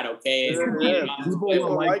things out, okay? People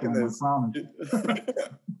are liking this.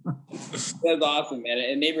 That's awesome, man.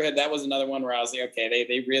 And Neighborhood, that was another one where I was like, okay,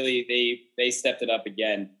 they really stepped it up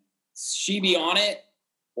again. She Be On It.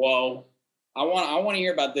 Whoa. I want to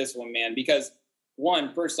hear about this one, man, because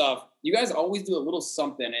first off, you guys always do a little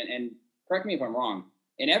something, and correct me if I'm wrong.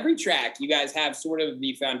 In every track, you guys have sort of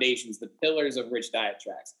the foundations, the pillars of Rich Diet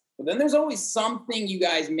tracks. But then there's always something you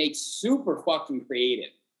guys make super fucking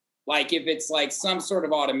creative. Like if it's like some sort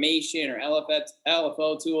of automation or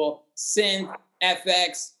LFO tool, synth,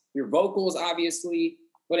 FX, your vocals, obviously.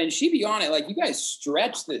 But in She Be On It, like you guys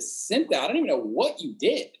stretched this synth out. I don't even know what you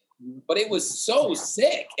did, but it was so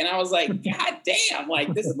sick. And I was like, God damn,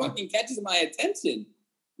 like this fucking catches my attention.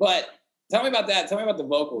 But tell me about that. Tell me about the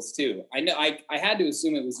vocals too. I know I had to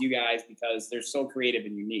assume it was you guys because they're so creative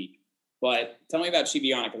and unique. But tell me about She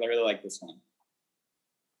Be On It because I really like this one.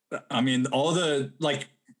 I mean, all the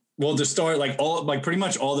to start, pretty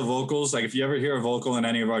much all the vocals. Like if you ever hear a vocal in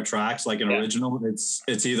any of our tracks, like an original,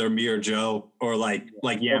 it's either me or Joe or like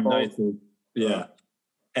Yam Dice. Yeah,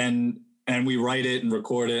 and we write it and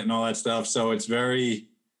record it and all that stuff. So it's very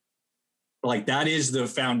like that is the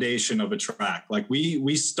foundation of a track. Like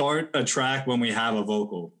we start a track when we have a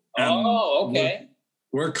vocal. Oh, okay.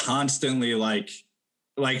 We're constantly like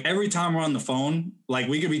every time we're on the phone, like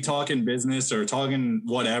we could be talking business or talking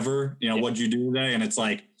whatever, what'd you do today? And it's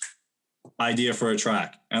like idea for a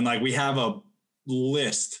track. And like we have a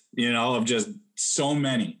list, of just so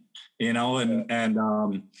many,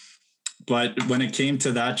 but when it came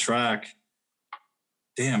to that track,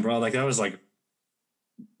 damn, bro, like that was like,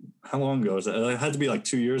 how long ago was that? It had to be like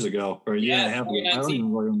 2 years ago or a year and a half ago. I don't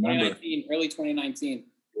even remember. Early 2019.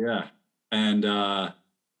 Yeah. And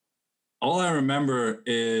all I remember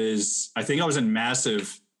is I think I was in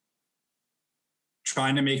Massive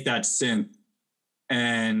trying to make that synth.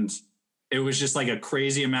 And it was just like a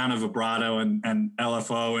crazy amount of vibrato and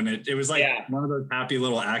LFO. And it was like one of those happy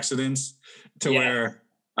little accidents to where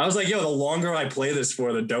I was like, yo, the longer I play this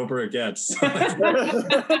for, the doper it gets.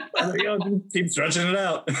 I was like, yo, keep stretching it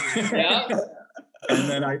out. Yeah. And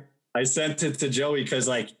then I sent it to Joey because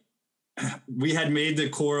like we had made the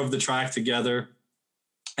core of the track together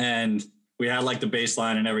and we had like the bass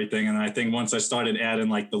line and everything. And I think once I started adding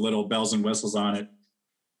like the little bells and whistles on it,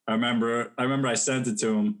 I remember I sent it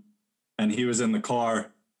to him and he was in the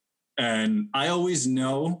car. And I always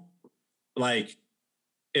know like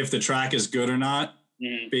if the track is good or not.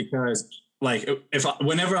 Because like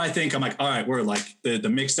whenever I think I'm like, all right, we're like the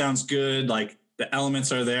mix sounds good, like the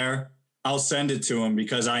elements are there, I'll send it to him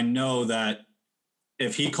because I know that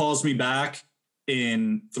if he calls me back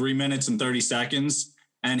in 3 minutes and 30 seconds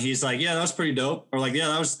and he's like, yeah, that was pretty dope, or like, yeah,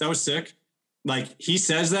 that was sick. Like he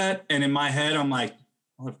says that, and in my head, I'm like,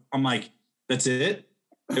 that's it.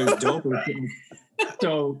 It was dope.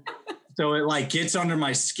 So it like gets under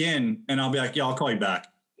my skin, and I'll be like, yeah, I'll call you back.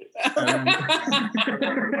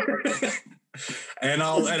 And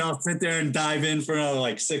I'll sit there and dive in for another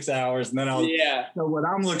like 6 hours, and then so what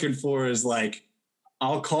I'm looking for is like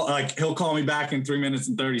he'll call me back in 3 minutes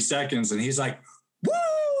and 30 seconds, and he's like, woo!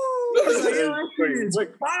 He's like, yeah, it's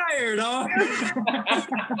fired, huh?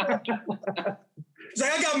 He's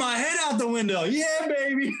like, I got my head out the window. Yeah,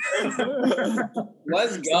 baby.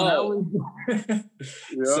 Let's go.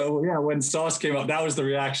 So yeah, when Sauce came up, that was the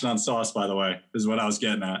reaction on Sauce, by the way, is what I was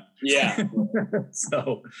getting at. Yeah.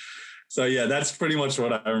 So yeah, that's pretty much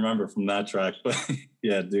what I remember from that track. But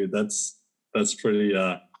yeah, dude, that's pretty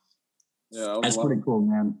Yeah, that's pretty cool,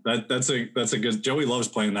 man. That's a good. Joey loves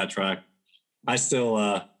playing that track. I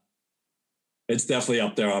still, it's definitely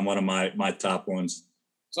up there on one of my top ones.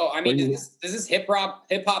 So I mean, does this hip hop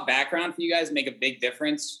background for you guys make a big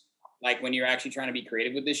difference? Like when you're actually trying to be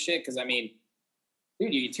creative with this shit? Because I mean,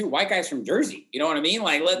 dude, you two white guys from Jersey. You know what I mean?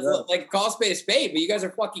 Like let's like call a spade a spade, but you guys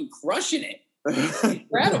are fucking crushing it.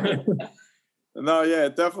 Incredible. No, yeah,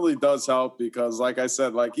 it definitely does help because, like I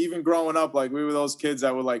said, like even growing up, like we were those kids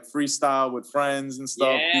that would like freestyle with friends and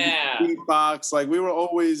stuff. Yeah. Beatbox, like we were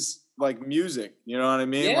always like music. You know what I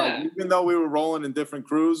mean? Yeah. Like even though we were rolling in different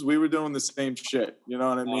crews, we were doing the same shit. You know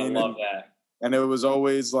what I mean? I love that. And it was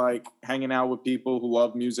always like hanging out with people who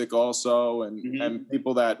love music also, and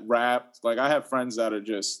people that rapped. Like I have friends that are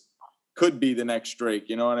just could be the next Drake.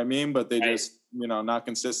 You know what I mean? But they just not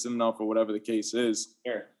consistent enough or whatever the case is.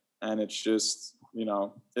 Sure. And it's just,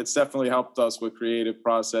 it's definitely helped us with creative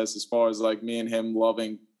process as far as like me and him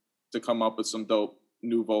loving to come up with some dope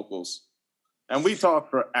new vocals. And we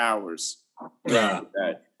talk for hours. Yeah.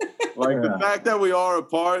 Like the fact that we are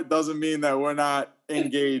apart doesn't mean that we're not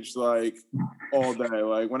engaged like all day.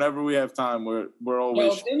 Like whenever we have time, we're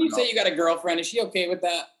always. Yo, didn't you say you got a girlfriend? Is she okay with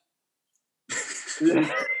that?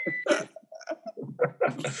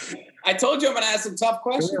 I told you I'm gonna ask some tough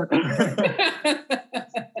questions.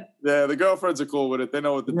 Yeah, the girlfriends are cool with it. They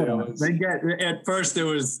know what the deal is. They get at first it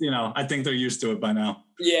was, I think they're used to it by now.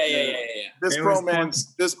 Yeah. This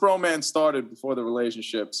bromance started before the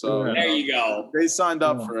relationship, so there you go. They signed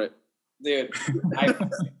up for it, dude.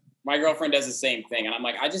 My girlfriend does the same thing, and I'm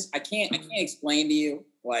like, I can't explain to you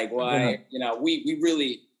like why. We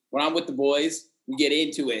really, when I'm with the boys, we get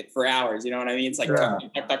into it for hours. You know what I mean? It's like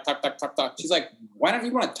talk. She's like, why don't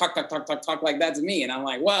you want to talk like that to me? And I'm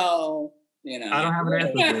like, well. I don't have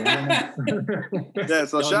an answer. Yeah,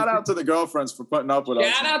 so shout out to the girlfriends for putting up with us.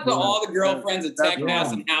 Shout out to all the girlfriends at Tech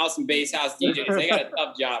House and House and Bass House DJs. They got a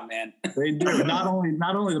tough job, man. They do. Not only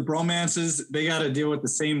the bromances, they got to deal with the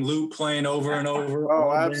same loop playing over and over.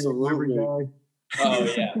 Oh, absolutely. Oh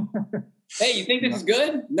yeah. Hey, you think this is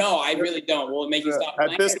good? No, I really don't. Will it make you stop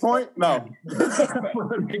playing? At this point, no.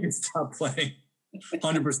 Make it stop playing.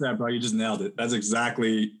 100%, bro. You just nailed it. That's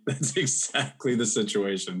exactly the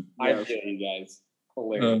situation. I feel you guys.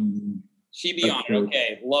 Hilarious. She be on it.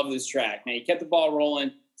 Okay, love this track. Now you kept the ball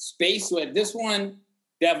rolling. Space Swift. This one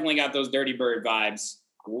definitely got those Dirty Bird vibes.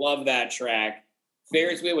 Love that track.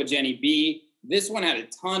 Ferris Wheel with Jenny B. This one had a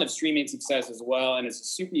ton of streaming success as well, and it's a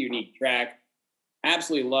super unique track.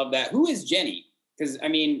 Absolutely love that. Who is Jenny? Because I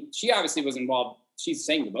mean, she obviously was involved. She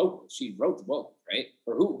sang the vocals. She wrote the vocals, right?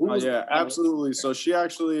 Or who was absolutely. So she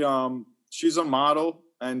actually, she's a model,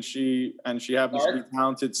 and she happens to be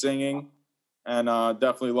talented singing, and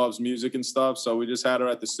definitely loves music and stuff. So we just had her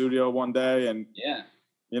at the studio one day, and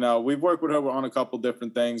we've worked with her on a couple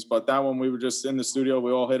different things, but that one we were just in the studio.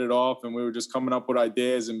 We all hit it off, and we were just coming up with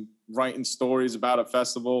ideas and writing stories about a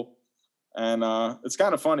festival. And it's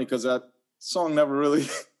kind of funny because that song never really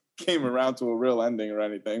came around to a real ending or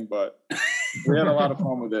anything, but we had a lot of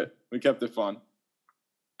fun with it. We kept it fun.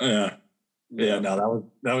 Yeah. No,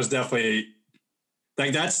 that was definitely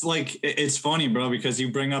like, that's like, it's funny, bro, because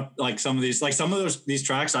you bring up like some of these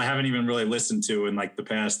tracks I haven't even really listened to in like the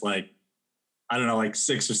past, like, I don't know, like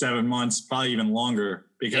 6 or 7 months, probably even longer,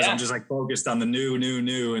 because I'm just like focused on the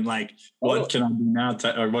new and like, what can I do now?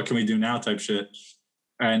 Or what can we do now type shit.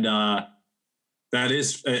 And that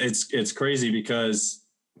is, it's crazy because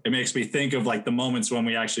it makes me think of like the moments when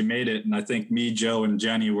we actually made it. And I think me, Joe, and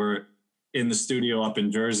Jenny were in the studio up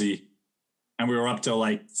in Jersey, and we were up till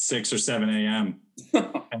like 6 or 7 a.m.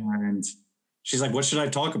 And she's like, what should I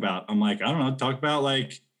talk about? I'm like, I don't know, talk about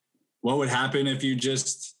like what would happen if you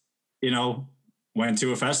just, went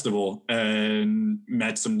to a festival and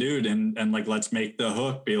met some dude and like, let's make the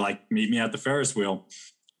hook be like, meet me at the Ferris wheel.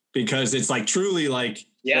 Because it's like truly like,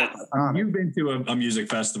 you've been to a music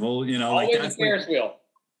festival, always like that's the Ferris wheel.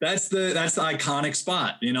 That's the iconic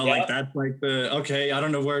spot, like that's like okay, I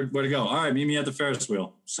don't know where to go. All right, meet me at the Ferris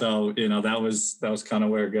wheel. So, that was kind of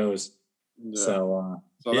where it goes. Yeah. So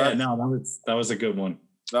that was a good one.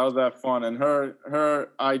 That was that fun. And her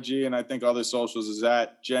IG and I think other socials is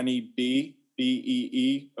at Jenny B,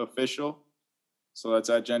 BEE official. So that's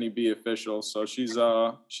at Jenny B official. So she's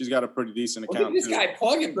got a pretty decent account. Look at this guy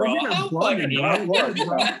plugging, bro. Can we flash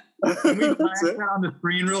that on the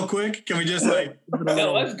screen real quick? Can we just like?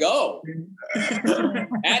 Let's go.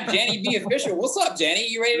 At Jenny B official. What's up, Jenny?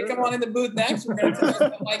 You ready to come on in the booth next? We're gonna tell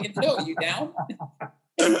you like and chill. You down?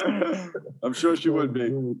 I'm sure she would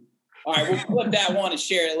be. All right, we'll flip that one and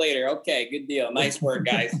share it later. Okay, good deal. Nice work,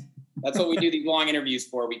 guys. That's what we do these long interviews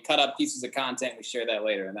for. We cut up pieces of content. We share that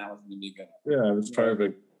later, and that was going to be good. Yeah, it was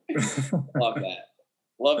perfect. Love that.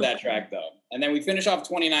 Love that track though. And then we finish off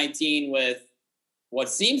 2019 with what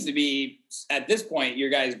seems to be, at this point, your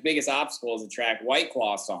guys' biggest obstacle is the track White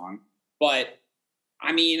Claw song. But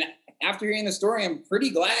I mean, after hearing the story, I'm pretty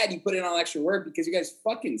glad you put in all extra work because you guys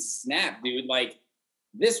fucking snap, dude. Like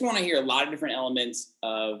this one, I hear a lot of different elements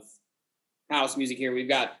of house music here. We've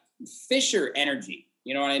got Fisher energy.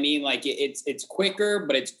 You know what I mean? Like it's quicker,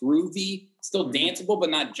 but it's groovy, still danceable, but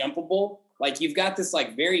not jumpable. Like you've got this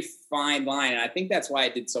like very fine line. And I think that's why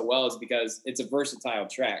it did so well is because it's a versatile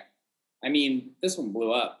track. I mean, this one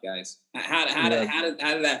blew up, guys. How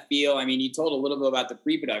did that feel? I mean, you told a little bit about the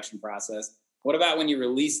pre-production process. What about when you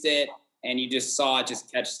released it and you just saw it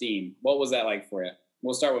just catch steam? What was that like for you?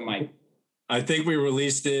 We'll start with Mike. I think we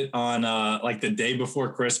released it on like the day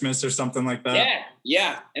before Christmas or something like that.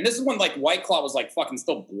 Yeah. And this is when like White Claw was like fucking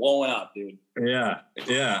still blowing up, dude.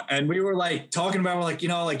 Yeah. And we were like talking about, like, you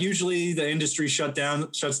know, like usually the industry shuts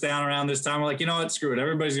down around this time. We're like, you know what, screw it.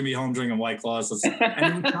 Everybody's gonna be home drinking White Claws. And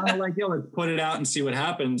it was kind of like, yo, let's put it out and see what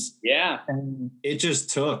happens. Yeah. And it just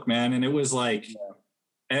took, man. And it was like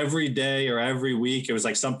every day or every week, it was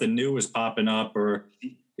like something new was popping up or,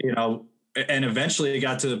 you know, and eventually it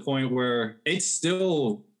got to the point where it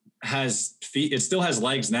still has feet. It still has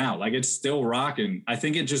legs now. Like it's still rocking. I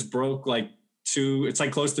think it just broke it's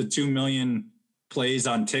like close to 2 million plays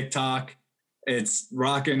on TikTok. It's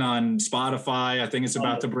rocking on Spotify. I think it's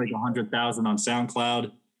about to break 100,000 on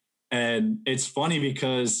SoundCloud. And it's funny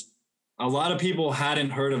because a lot of people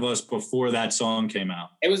hadn't heard of us before that song came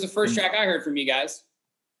out. It was the first track I heard from you guys.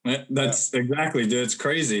 That's exactly, dude. It's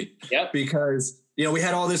crazy. Yep. Because, you know, we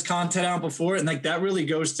had all this content out before, and like that really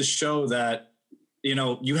goes to show that, you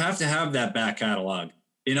know, you have to have that back catalog.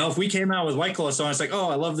 You know, if we came out with White Claw song, it's like, oh,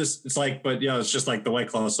 I love this. It's like, but yeah, it's just like the White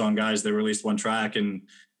Claw song guys. They released one track, and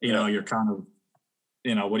you know, you're kind of,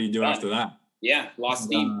 you know, what do you do after that? Yeah, lost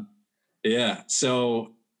steam. Yeah,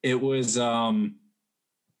 so it was,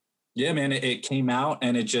 yeah, man. It came out,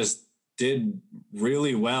 and it just did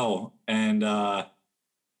really well, and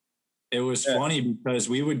it was funny because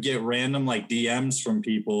we would get random like DMs from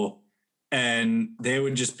people and they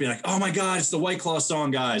would just be like, oh my God, it's the White Claw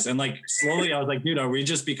song guys. And like slowly I was like, dude, are we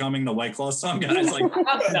just becoming the White Claw song guys? Like,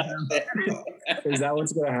 is that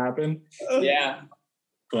what's going to happen? Yeah.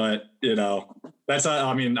 But you know,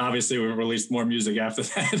 I mean, obviously we released more music after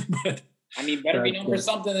that, but I mean, better be known for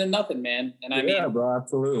something than nothing, man. And I mean, bro,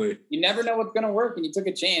 absolutely. You never know what's going to work and you took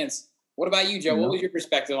a chance. What about you, Joe? What was your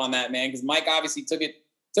perspective on that, man? Because Mike obviously took it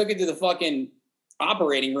to the fucking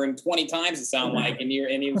operating room 20 times, it sounded like, and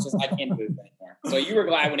he was just, I can't do this anymore. So you were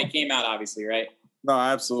glad when it came out, obviously, right? No,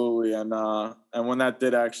 absolutely. And when that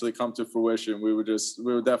did actually come to fruition, we were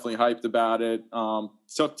definitely hyped about it.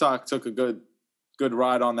 TikTok took a good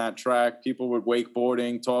ride on that track. People were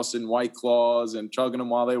wakeboarding, tossing White Claws and chugging them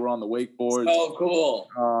while they were on the wakeboards. So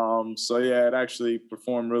cool. So yeah, it actually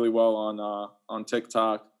performed really well on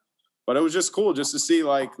TikTok. But it was just cool just to see,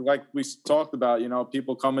 like we talked about, you know,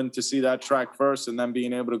 people coming to see that track first and then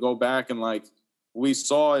being able to go back and, like, we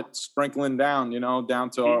saw it sprinkling down, you know, down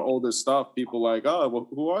to our older stuff. People like, oh, well,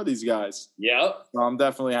 who are these guys? Yep. So I'm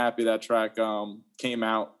definitely happy that track came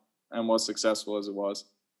out and was successful as it was.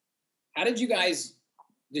 How did you guys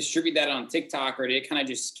distribute that on TikTok, or did it kind of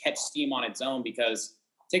just catch steam on its own? Because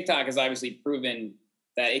TikTok has obviously proven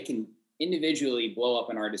that it can individually blow up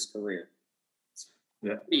an artist's career.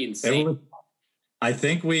 Yeah, pretty insane. I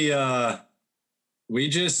think it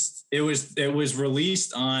was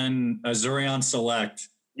released on Azurion Select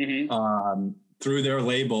through their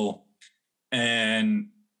label, and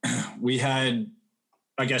we had,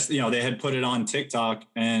 I guess, you know, they had put it on TikTok,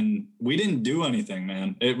 and we didn't do anything,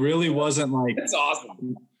 man. It really wasn't like, that's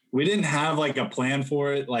awesome. We didn't have like a plan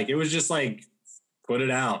for it. Like it was just like, put it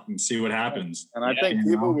out and see what happens. And I think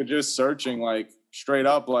people were just searching like straight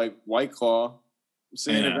up like White Claw,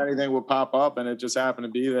 seeing if anything would pop up, and it just happened to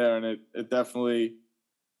be there, and it definitely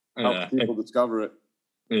helped people discover it.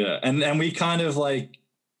 Yeah, and we kind of like,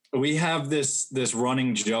 we have this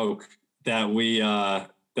running joke that we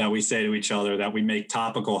say to each other, that we make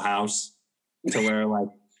topical house, to where like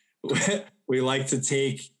we like to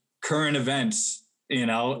take current events, you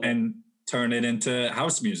know, and turn it into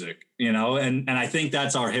house music, you know, and I think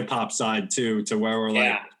that's our hip hop side too, to where we're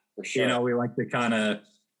like, for sure. You know, we like to kind of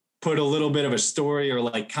put a little bit of a story, or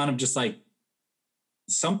like kind of just like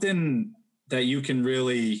something that you can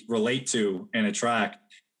really relate to in a track.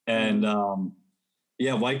 And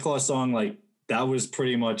White Claw song, like that was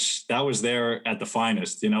there at the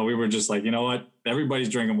finest. You know, we were just like, you know what, everybody's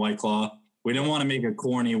drinking White Claw. We didn't want to make it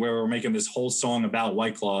corny where we're making this whole song about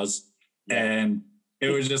White Claws. And it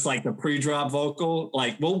was just like the pre-drop vocal,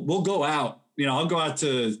 like we'll go out, I'll go out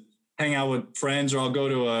to hang out with friends, or I'll go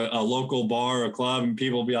to a local bar or club, and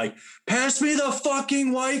people will be like, pass me the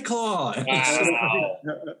fucking White Claw. Wow.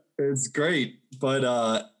 It's great.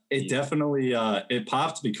 But it definitely, it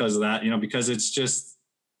popped because of that, because it's just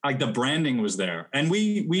like the branding was there. And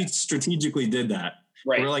we strategically did that.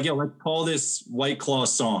 Right. We're like, let's call this White Claw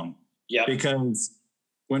song. Yeah. Because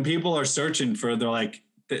when people are searching for, they're like,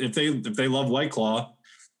 if they love White Claw,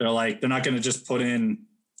 they're like, they're not going to just put in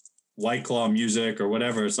White Claw music or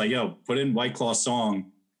whatever. It's like, put in White Claw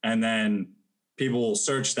song. And then people will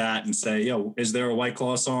search that and say, is there a White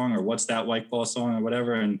Claw song, or what's that White Claw song, or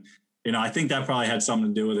whatever. And, I think that probably had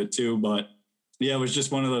something to do with it too. But yeah, it was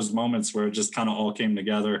just one of those moments where it just kind of all came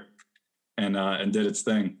together and did its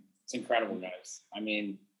thing. It's incredible, guys. I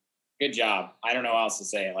mean, good job. I don't know how else to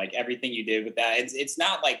say it. Like, everything you did with that, it's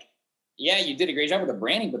not like, you did a great job with the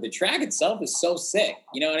branding, but the track itself is so sick.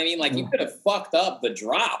 You know what I mean? Like, you could have fucked up the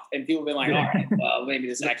drop and people have been like, all right, well, maybe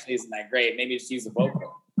this actually isn't that great. Maybe just use the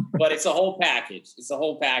vocal. But it's a whole package. It's a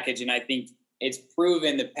whole package. And I think it's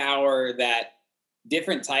proven the power that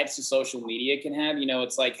different types of social media can have.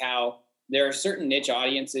 It's like how there are certain niche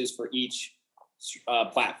audiences for each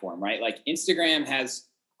platform, right? Like, Instagram has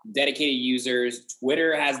dedicated users,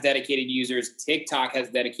 Twitter has dedicated users, TikTok has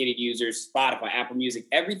dedicated users, Spotify, Apple Music,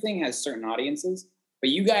 everything has certain audiences. But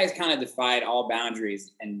you guys kind of defied all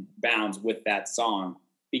boundaries and bounds with that song,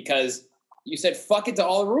 because you said fuck it to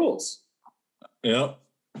all the rules. Yep.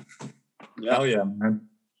 Hell yeah, man.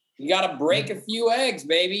 You got to break a few eggs,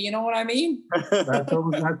 baby. You know what I mean? That's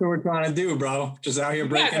what we're trying to do, bro. Just out here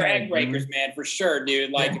breaking egg breakers, man, for sure,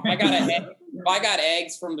 dude. Like, if I got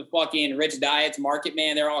eggs from the fucking Rich Diets market,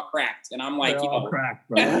 man, they're all cracked. And I'm like, they're all cracked,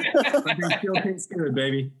 bro. But they still taste good,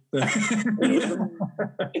 baby.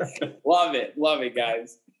 Love it,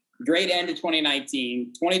 guys. Great end to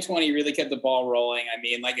 2019. 2020 really kept the ball rolling. I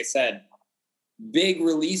mean, like I said, big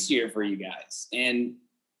release year for you guys. And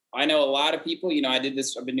I know a lot of people, I've been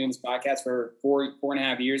doing this podcast for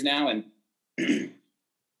 4.5 years now. And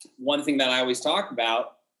one thing that I always talk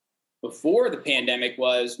about before the pandemic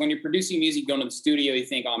was, when you're producing music, going to the studio, you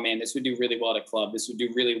think, oh man, this would do really well at a club. This would do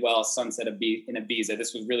really well Sunset in Ibiza.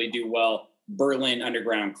 This would really do well Berlin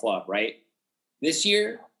Underground Club, right? This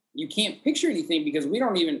year, you can't picture anything, because we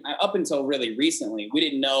don't even, up until really recently, we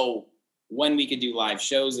didn't know when we could do live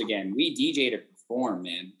shows again. We DJ'd to perform,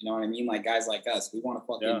 man. You know what I mean? Like, guys like us, we want to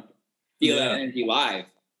fucking feel that energy live.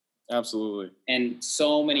 Absolutely. And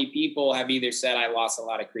so many people have either said, I lost a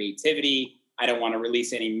lot of creativity, I don't want to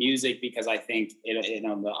release any music because I think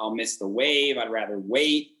I'll miss the wave, I'd rather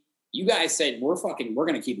wait. You guys said, we're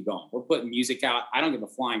going to keep it going. We're putting music out. I don't give a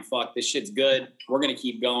flying fuck. This shit's good. We're going to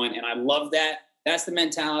keep going. And I love that. That's the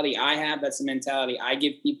mentality I have. That's the mentality I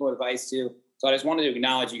give people advice to. So I just wanted to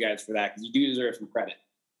acknowledge you guys for that, because you do deserve some credit.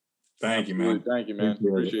 Thank you, man. Thank you, man.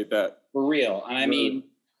 Appreciate that. For real. And I mean,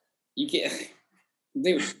 you can't,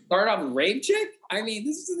 dude, start off with Rave Chick. I mean,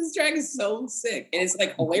 this track is so sick. And it's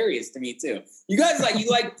like hilarious to me too. You guys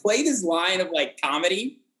play this line of like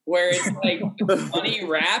comedy where it's like funny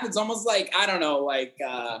rap. It's almost like, I don't know, like,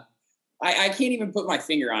 I can't even put my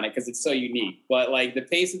finger on it because it's so unique. But like the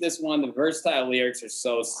pace of this one, the versatile lyrics are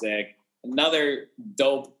so sick. Another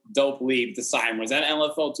dope lead to Simon. Was that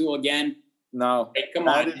LFO 2 again? No. Hey, come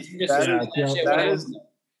on.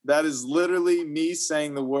 That is literally me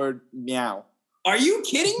saying the word meow. Are you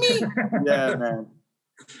kidding me? Yeah, man.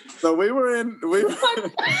 So we were in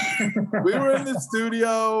the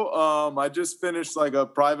studio. I just finished like a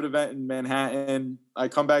private event in Manhattan. I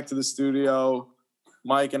come back to the studio.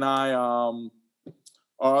 Mike and I, our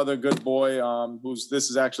other good boy, this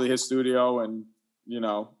is actually his studio, and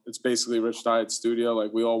it's basically Rich Diet's studio.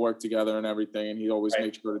 Like, we all work together and everything, and he always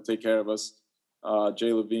makes sure to take care of us.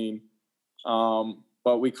 Jay Levine.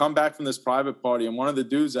 But we come back from this private party, and one of the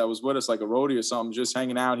dudes that was with us, like a roadie or something, just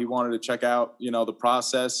hanging out, he wanted to check out, the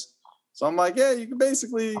process. So I'm like, yeah, you can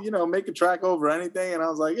basically, make a track over anything. And I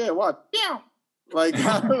was like, yeah, what? Yeah. Like,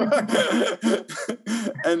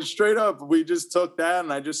 and straight up, we just took that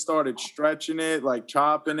and I just started stretching it, like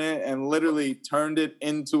chopping it, and literally turned it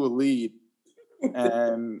into a lead.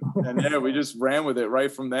 And yeah, we just ran with it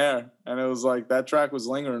right from there. And it was like, that track was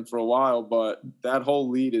lingering for a while, but that whole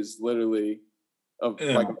lead is literally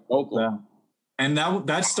like a vocal. Yeah. And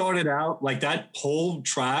that started out, like, that whole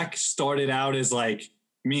track started out as like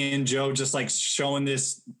me and Joe just like showing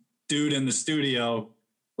this dude in the studio.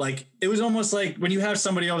 Like, it was almost like when you have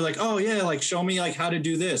somebody over, like, oh yeah, like, show me like how to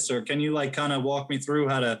do this, or can you like kind of walk me through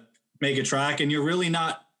how to make a track? And you're really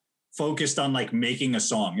not focused on like making a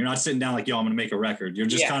song. You're not sitting down like, yo, I'm going to make a record. You're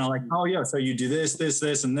just kind of like, oh yeah, so you do this,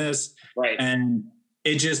 and this. Right. And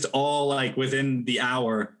it just all like within the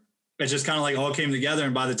hour, it just kind of like all came together.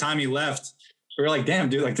 And by the time he left, we were like, damn,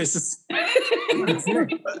 dude, like this is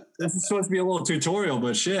supposed to be a little tutorial,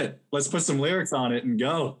 but shit, let's put some lyrics on it and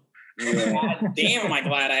go. Yeah. God damn, am I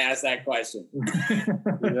glad I asked that question.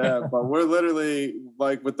 Yeah, but we're literally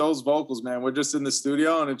like with those vocals, man, we're just in the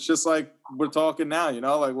studio and it's just like we're talking now, you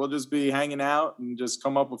know, like we'll just be hanging out and just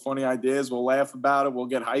come up with funny ideas. We'll laugh about it. We'll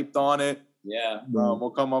get hyped on it. Yeah. We'll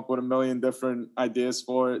come up with a million different ideas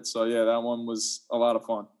for it. So yeah, that one was a lot of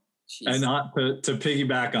fun. Jeez. And not to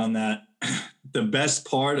piggyback on that, the best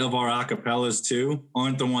part of our acapellas too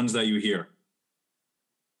aren't the ones that you hear.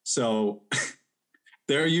 So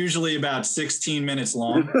they're usually about 16 minutes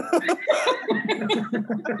long.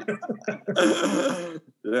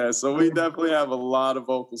 Yeah, so we definitely have a lot of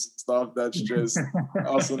vocal stuff that's just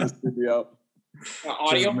us in the studio.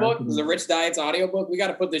 Audiobook? The Rich Diets audiobook? We got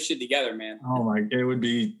to put this shit together, man. Oh my, it would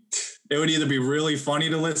either be really funny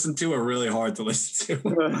to listen to or really hard to listen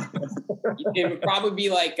to. It would probably be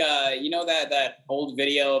like, you know, that old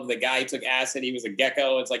video of the guy who took acid. He was a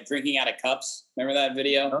gecko. It's like drinking out of cups. Remember that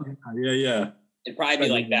video? Yeah. It'd probably be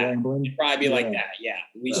like that. It'd probably be like that. Yeah,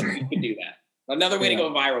 we could do that. Another way to go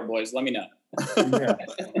viral, boys. Let me know.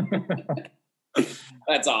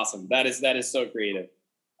 That's awesome. That is so creative.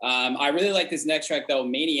 I really like this next track though,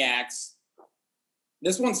 Maniacs.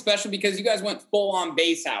 This one's special because you guys went full on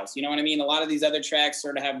bass house. You know what I mean? A lot of these other tracks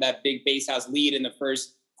sort of have that big bass house lead in the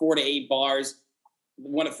first 4 to 8 bars.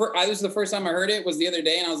 This was the first time I heard it was the other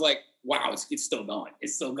day, and I was like, wow, it's still going.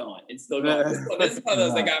 It's still going. It's still going. This is one of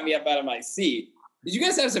those that got me up out of my seat. Did you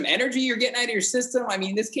guys have some energy you're getting out of your system? I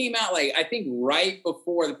mean, this came out like, I think right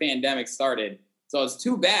before the pandemic started. So it's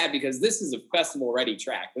too bad because this is a festival ready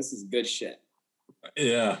track. This is good shit.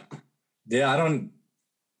 Yeah. I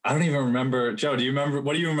don't even remember. Joe, do you remember?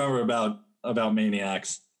 What do you remember about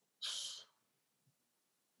Maniacs?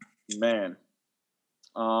 Man.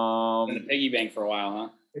 In the piggy bank for a while, huh?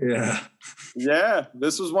 Yeah,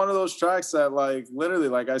 this was one of those tracks that like literally,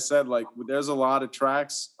 like I said, like there's a lot of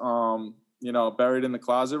tracks you know, buried in the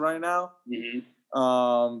closet right now.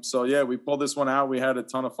 Mm-hmm. So yeah, we pulled this one out. We had a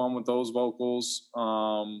ton of fun with those vocals.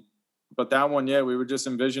 But that one, yeah, we were just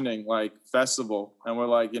envisioning like festival, and we're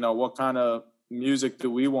like, you know, what kind of music do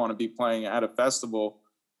we want to be playing at a festival?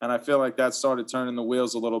 And I feel like that started turning the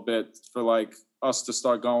wheels a little bit for like us to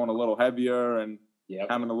start going a little heavier and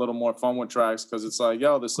having a little more fun with tracks. Cause it's like,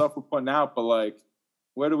 yo, the stuff we're putting out, but like,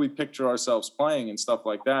 where do we picture ourselves playing and stuff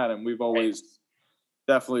like that? And we've always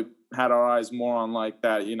definitely had our eyes more on like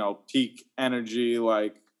that, you know, peak energy.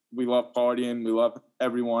 Like we love partying. We love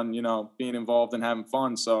everyone, you know, being involved and having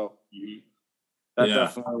fun. So that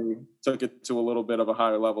definitely took it to a little bit of a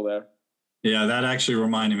higher level there. Yeah, that actually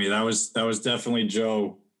reminded me. That was definitely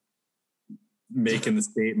Joe making the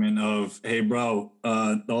statement of, "Hey, bro,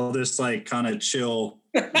 all this like kind of chill,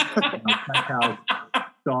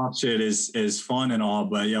 soft shit is fun and all,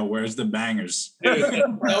 but yeah, where's the bangers?"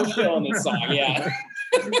 No chill in this song, yeah.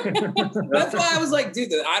 That's why I was like,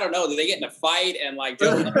 dude, I don't know. Did they get in a fight and like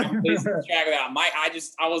just track it out?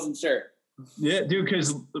 I wasn't sure. Yeah, dude,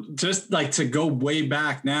 because just like to go way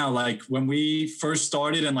back now, like when we first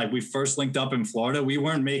started and like we first linked up in Florida, we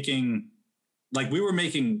were making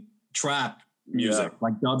trap music,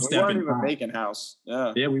 like dubstep. We weren't even making house.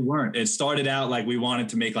 Yeah, we weren't. It started out like we wanted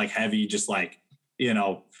to make like heavy, just like, you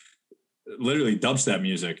know, literally dubstep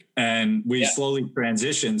music, and we slowly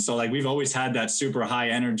transitioned. So like we've always had that super high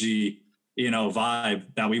energy, you know,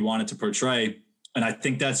 vibe that we wanted to portray. And I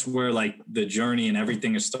think that's where like the journey and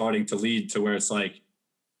everything is starting to lead to where it's like,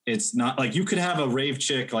 it's not like you could have a rave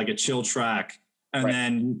chick, like a chill track, and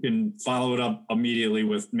then you can follow it up immediately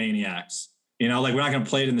with Maniacs, you know, like we're not going to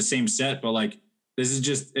play it in the same set, but like, this is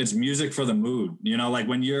just, it's music for the mood, you know, like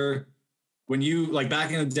when you like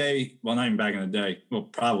back in the day, well, not even back in the day, well,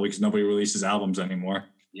 probably because nobody releases albums anymore.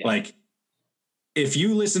 Like if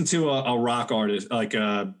you listen to a rock artist, like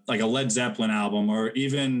a Led Zeppelin album, or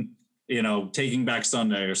even, you know, Taking Back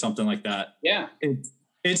Sunday or something like that. Yeah.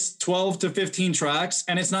 It's 12 to 15 tracks,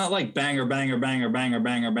 and it's not like banger, banger, banger, banger,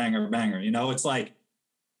 banger, banger, banger. You know, it's like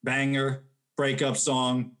banger, breakup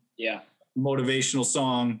song. Yeah. Motivational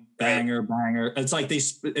song, banger, banger. It's like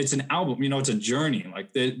it's an album, you know, it's a journey.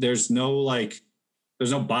 Like there's no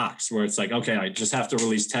box where it's like, okay, I just have to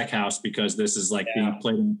release tech house because this is like being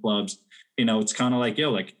played in clubs. You know, it's kind of like,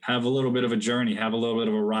 yo, like have a little bit of a journey, have a little bit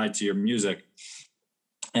of a ride to your music.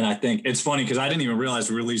 And I think it's funny because I didn't even realize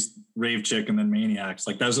we released Rave Chick and then Maniacs.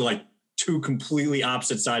 Like those are like two completely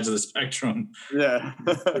opposite sides of the spectrum. Yeah.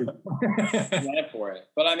 For it.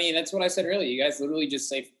 But I mean, that's what I said earlier. You guys literally just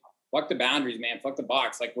say, fuck the boundaries, man. Fuck the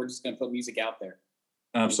box. Like, we're just going to put music out there.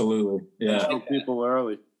 Absolutely. Yeah. People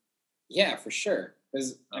early. Yeah, for sure.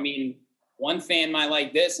 Because, I mean, one fan might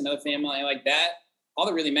like this, another fan might like that. All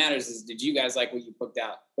that really matters is, did you guys like what you put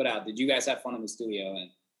out? Did you guys have fun in the studio? And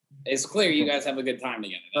it's clear you guys have a good time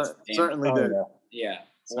together. That's certainly did. Yeah.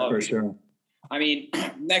 For sure. I mean,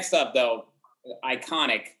 next up, though,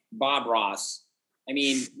 iconic Bob Ross. I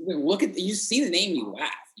mean, look at you see the name, you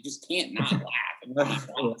laugh. You just can't not laugh at Bob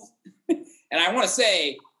Ross. And I want to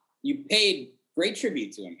say, you paid great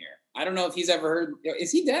tribute to him here. I don't know if he's ever heard.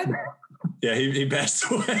 Is he dead? Yeah, he passed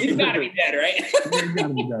away. He's got to be dead, right? He's got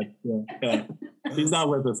to be dead. Yeah. He's not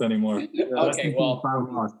with us anymore. Okay, well,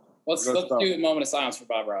 let's do a moment of silence for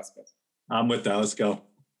Bob Ross. I'm with that. Let's go.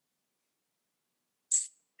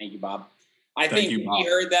 Thank you, Bob. I think he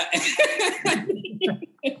heard that.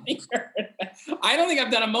 I don't think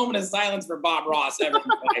I've done a moment of silence for Bob Ross ever in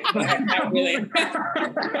my life. Not really.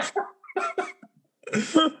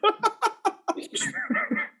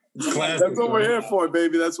 That's what we're here for,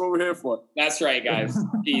 baby. That's what we're here for. That's right, guys.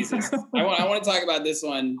 Jesus. I want to talk about this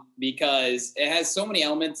one because it has so many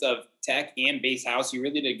elements of tech and bass house. You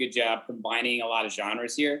really did a good job combining a lot of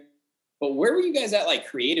genres here. But where were you guys at, like,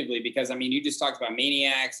 creatively? Because, I mean, you just talked about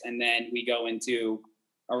Maniacs, and then we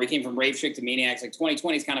came from Rave Chick to Maniacs. Like,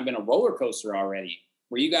 2020 has kind of been a roller coaster already.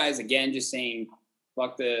 Were you guys, again, just saying,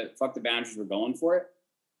 fuck the boundaries, we're going for it?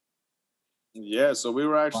 Yeah, so we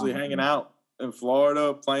were actually hanging out in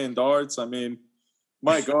Florida playing darts. I mean,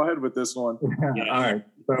 Mike, go ahead with this one. Yeah. All right.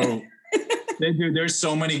 So, dude, there's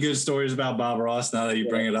so many good stories about Bob Ross now that you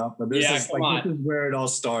bring it up. But this is where it all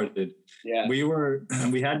started. Yeah. We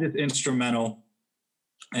had this instrumental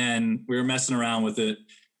and we were messing around with it.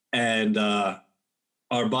 And our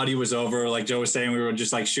buddy was over, like Joe was saying, we were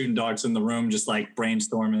just like shooting darts in the room, just like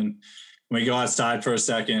brainstorming. We go outside for a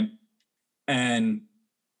second and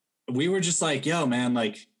we were just like, yo, man,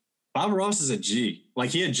 like Bob Ross is a G.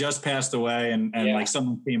 Like he had just passed away and like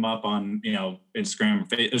someone came up on, Instagram.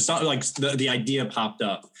 It was something like the idea popped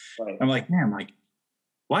up. Right. I'm like, man, like,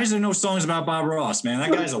 why is there no songs about Bob Ross, man?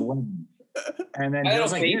 That guy's a legend. And then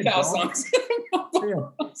Joe's like, songs.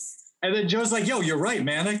 And then Joe's like, yo, you're right,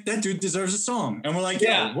 man. That dude deserves a song. And we're like,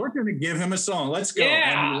 yeah, we're going to give him a song. Let's go.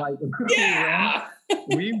 Yeah.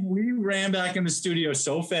 And we ran back in the studio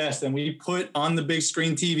so fast and we put on the big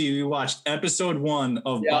screen TV. We watched episode 1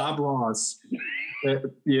 of Bob Ross,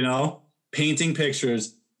 painting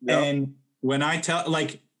pictures. Yep. And when I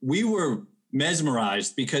we were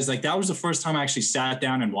mesmerized because like that was the first time I actually sat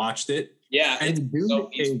down and watched it. Yeah. And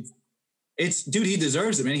dude, he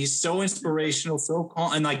deserves it, man. He's so inspirational, so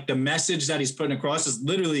calm. And like the message that he's putting across is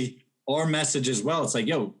literally our message as well. It's like,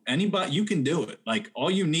 yo, anybody, you can do it. Like all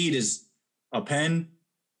you need is a pen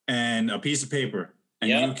and a piece of paper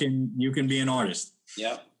and you can be an artist.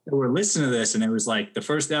 Yeah. So we're listening to this and it was like the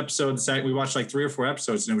first episode, we watched like 3 or 4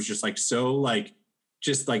 episodes and it was just like, so like,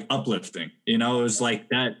 just like uplifting, it was like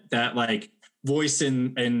that like voice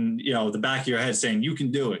in the back of your head saying, you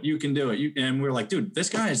can do it. And we're like, dude, this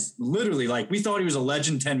guy is literally like, we thought he was a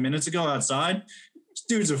legend 10 minutes ago outside. This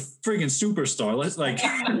dude's a freaking superstar. Let's like,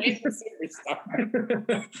 he's a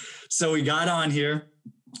superstar. So we got on here,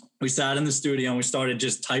 we sat in the studio and we started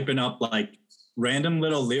just typing up like random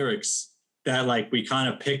little lyrics that like we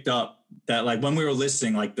kind of picked up that like when we were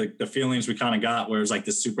listening, like the feelings we kind of got where it was like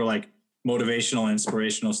this super like motivational,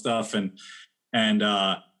 inspirational stuff. And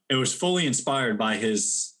it was fully inspired by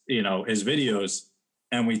his videos,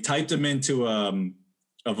 and we typed them into a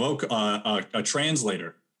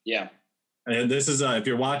translator. Yeah. And this is if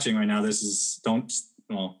you're watching right now, you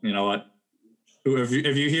know what? If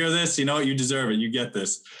you hear this, you know what, you deserve it. You get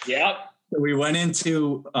this. Yeah. So we went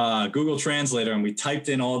into Google Translator and we typed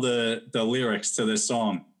in all the lyrics to this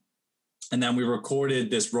song, and then we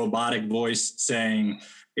recorded this robotic voice saying,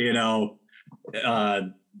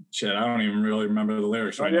 shit, I don't even really remember the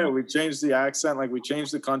lyrics right now. We changed the accent, like we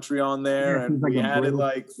changed the country on there, and we had it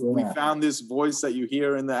like we found this voice that you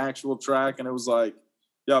hear in the actual track, and it was like,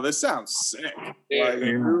 yo, this sounds sick. Like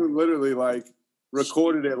we literally like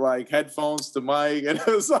recorded it like headphones to mic, and it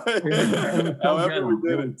was like however we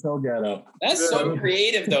did it. So ghetto. That's so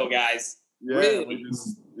creative though, guys. Yeah, really.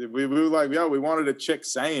 we were like, we wanted a chick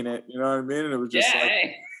saying it, you know what I mean? And it was just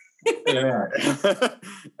and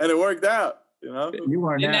it worked out. You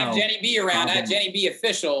are didn't now have Jenny B around. I had Jenny B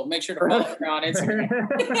official. Make sure to follow her on Instagram.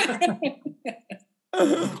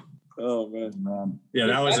 Oh man. Yeah,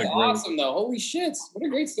 that's awesome though. Holy shit. What a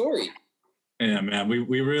great story. Yeah, man.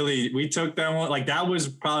 We took that one. Like that was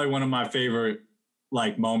probably one of my favorite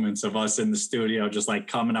like moments of us in the studio, just like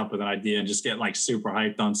coming up with an idea and just getting like super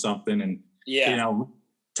hyped on something and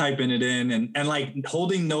typing it in and like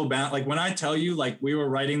holding no bound. Like when I tell you, like we were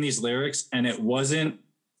writing these lyrics and it wasn't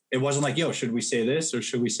it wasn't like, yo, should we say this or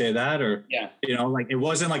should we say that? Or, you know, like it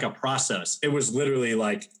wasn't like a process. It was literally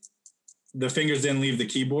like the fingers didn't leave the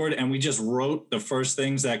keyboard and we just wrote the first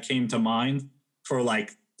things that came to mind for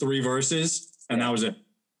like 3 verses. And that was it.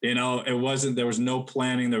 You know, there was no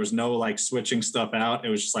planning. There was no like switching stuff out. It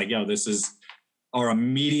was just like, yo, this is our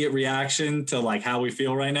immediate reaction to like how we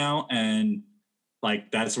feel right now. And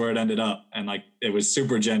like, that's where it ended up. And like, it was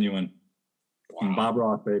super genuine. Wow. Bob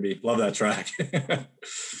Ross, baby. Love that track.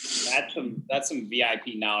 That's some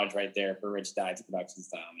VIP knowledge right there for Rich Dye's production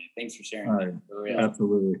style, man. Thanks for sharing that. For real.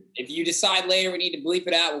 Absolutely. If you decide later we need to bleep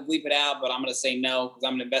it out, we'll bleep it out, but I'm going to say no because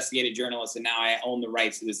I'm an investigative journalist and now I own the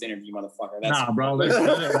rights to this interview, motherfucker. Nah, bro. Let it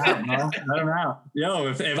out, bro. Let him out. Yo,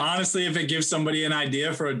 if honestly, if it gives somebody an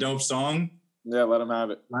idea for a dope song, yeah, let him have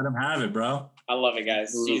it. Let him have it, bro. I love it,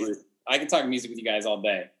 guys. Jesus. I can talk music with you guys all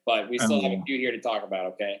day, but we still have a few here to talk about,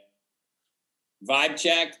 okay? Vibe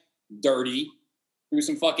check, dirty. Threw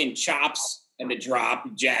some fucking chops in the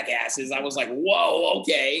drop, jackasses. I was like, whoa,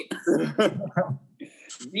 okay.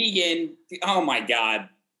 Vegan, oh my God.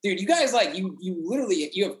 Dude, you guys like, you literally,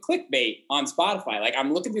 you have clickbait on Spotify. Like,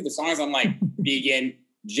 I'm looking through the songs, I'm like, Vegan,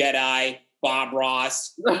 Jedi, Bob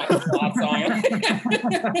Ross.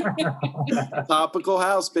 Topical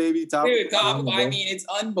house, baby. Topical. I mean, it's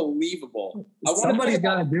unbelievable. Somebody's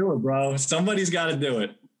got to do it, bro. Somebody's got to do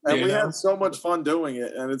it. And we had so much fun doing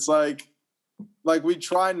it. And it's like we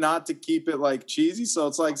try not to keep it like cheesy. So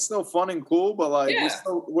it's like still fun and cool, but like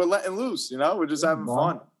we're letting loose, you know, we're just having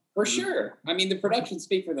fun. For sure. I mean, the productions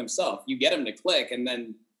speak for themselves. You get them to click and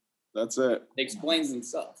then that's it. It explains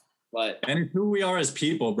themselves. And it's who we are as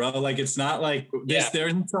people, bro. Like, it's not like this, there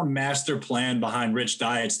isn't some master plan behind Rich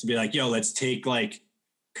Diets to be like, yo, let's take like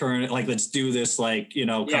current, like, let's do this, like, you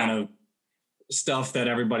know, kind of stuff that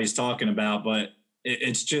everybody's talking about. But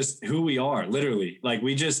it's just who we are, literally. Like,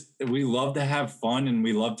 we love to have fun and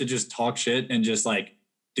we love to just talk shit and just like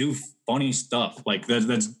do funny stuff. Like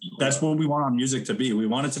that's what we want our music to be. We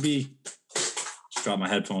want it to be, just drop my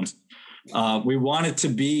headphones. We want it to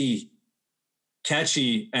be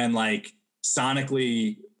catchy and like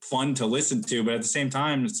sonically fun to listen to, but at the same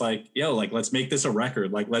time, it's like, yo, like, let's make this a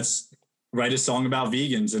record. Like, let's write a song about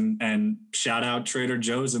vegans and shout out Trader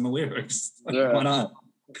Joe's in the lyrics. Yeah. Why not?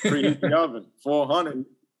 Preheat the oven. 400.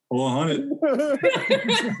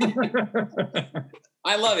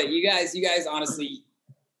 I love it. You guys honestly,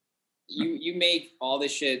 you make all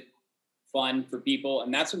this shit fun for people,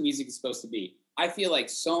 and that's what music is supposed to be. I feel like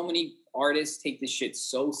so many artists take this shit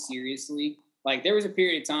so seriously. Like, there was a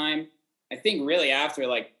period of time, I think really after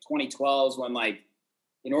like 2012s, when like,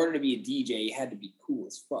 in order to be a DJ, you had to be cool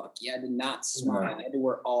as fuck. You had to not smile. You had to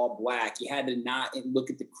wear all black. You had to not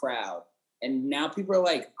look at the crowd. And now people are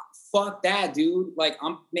like, fuck that, dude. Like,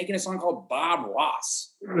 I'm making a song called Bob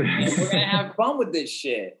Ross. And we're going to have fun with this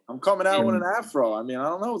shit. I'm coming out with an afro. I mean, I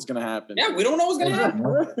don't know what's going to happen. Yeah, we don't know what's going to happen.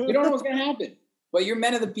 We don't know what's going to happen. But you're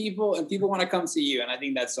men of the people, and people want to come see you. And I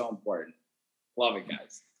think that's so important. Love it,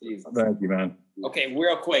 guys. Jesus. Thank you, man. Okay,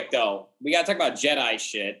 real quick, though. We got to talk about Jedi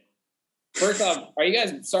shit. First off, are you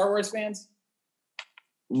guys Star Wars fans?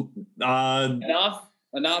 Enough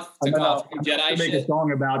to call Jedi shit. Make a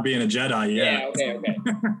song about being a Jedi, yeah. Okay.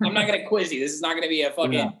 I'm not gonna quiz you. This is not gonna be a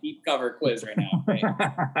fucking deep cover quiz right now. Okay?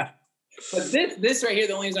 But this right here,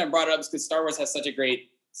 the only reason I brought it up is because Star Wars has such a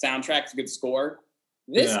great soundtrack, it's a good score.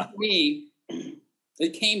 This to me,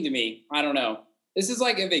 it came to me. I don't know. This is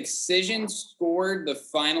like if Excision scored the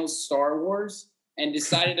final Star Wars and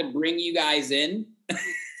decided to bring you guys in.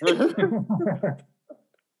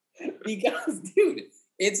 Because, dude,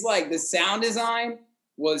 it's like the sound design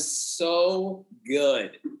was so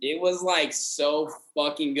good. It was like so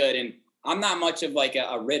fucking good. And I'm not much of like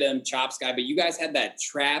a rhythm chops guy, but you guys had that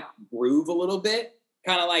trap groove a little bit.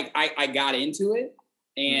 Kind of like I got into it.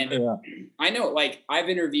 And I know, like, I've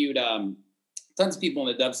interviewed tons of people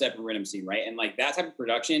in the dubstep and rhythm scene, right? And like that type of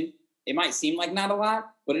production, it might seem like not a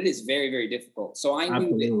lot, but it is very, very difficult. So I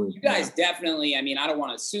knew that you guys definitely, I mean, I don't want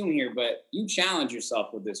to assume here, but you challenge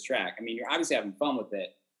yourself with this track. I mean, you're obviously having fun with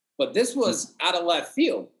it, but this was out of left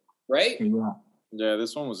field, right? Yeah,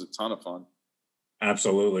 this one was a ton of fun.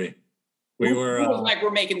 Absolutely. We were like, we're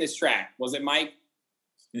making this track. Was it Mike?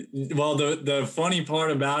 Well, the funny part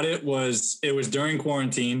about it was during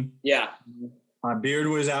quarantine. Yeah. My beard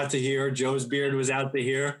was out to here. Joe's beard was out to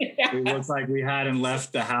here. It looks like we hadn't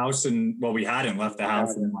left the house in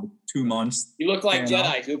like 2 months. You look like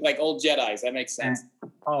Jedis. You look like old Jedis. That makes sense.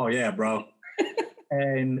 Oh yeah, bro.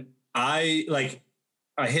 And we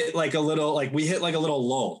hit like a little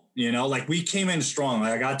lull, you know, like we came in strong.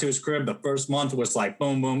 Like I got to his crib. The first month was like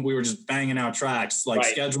boom, boom. We were just banging out tracks, like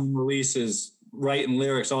scheduling releases, writing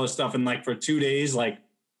lyrics, all this stuff. And like for 2 days, like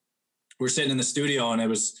we're sitting in the studio and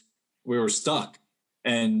we were stuck.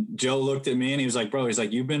 And Joe looked at me and he was like, bro, he's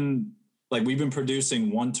like, we've been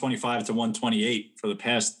producing 125 to 128 for the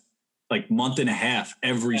past like month and a half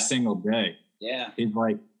every single day. Yeah. He's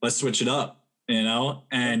like, let's switch it up, you know?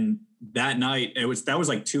 And that night that was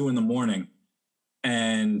like 2 a.m.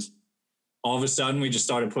 And all of a sudden we just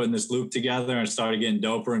started putting this loop together and started getting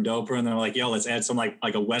doper and doper. And they're like, yo, let's add some like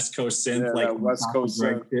a West Coast synth, like West Coast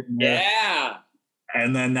synth. Yeah.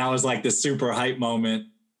 And then that was like the super hype moment.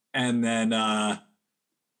 And then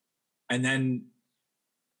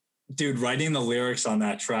dude, writing the lyrics on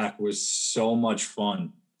that track was so much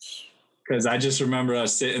fun. Cause I just remember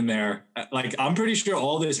us sitting there, like, I'm pretty sure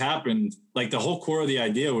all this happened. Like the whole core of the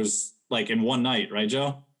idea was like in one night, right,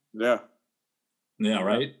 Joe? Yeah. Yeah.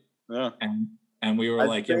 Right. Yeah. And we were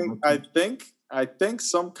I think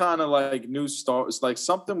some kind of like new stars, like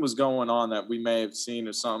something was going on that we may have seen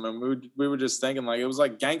or something. And we were just thinking like, it was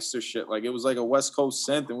like gangster shit. Like it was like a West Coast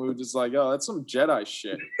synth. And we were just like, yo, that's some Jedi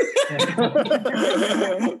shit.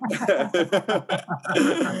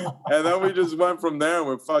 And then we just went from there and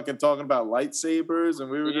we're fucking talking about lightsabers. And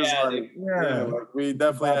we were just like we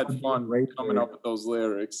definitely had fun coming up with those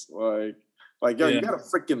lyrics. Like, yo, you got a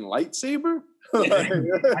freaking lightsaber? I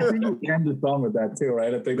think we end the song with that too,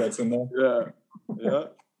 right? I think that's in there. Yeah.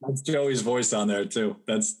 That's Joey's voice on there too.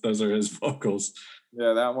 Those are his vocals.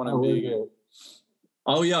 Yeah, that one would be good.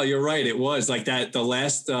 Oh yeah, you're right. It was like that. The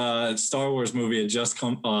last Star Wars movie had just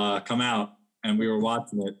come out, and we were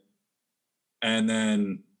watching it, and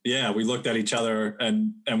then we looked at each other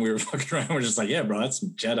and we were fucking around. We're just like, yeah, bro, that's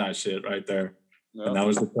some Jedi shit right there. Yep. And that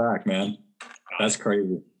was the track, man. That's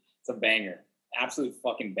crazy. It's a banger, absolute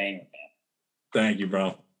fucking banger, man. Thank you,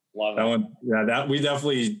 bro. Love that it. one. Yeah, that we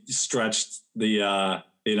definitely stretched the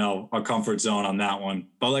our comfort zone on that one.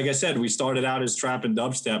 But like I said, we started out as trap and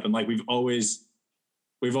dubstep, and like we've always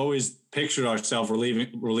pictured ourselves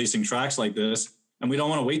releasing tracks like this, and we don't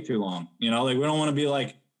want to wait too long. You know, like we don't want to be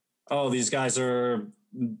like, oh, these guys are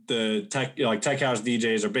the tech house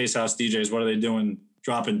DJs or bass house DJs. What are they doing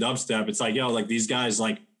dropping dubstep? It's like, yo, like these guys,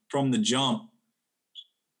 like from the jump,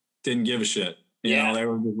 didn't give a shit. You know, they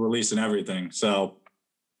were just releasing everything. So,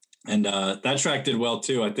 and that track did well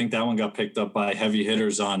too. I think that one got picked up by heavy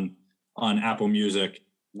hitters on Apple Music.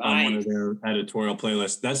 Nice. On one of their editorial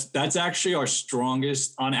playlists. That's actually our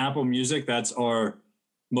strongest on Apple Music. That's our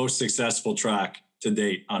most successful track to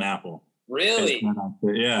date on Apple. Really?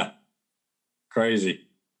 Yeah. Crazy.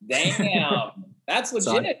 Damn. That's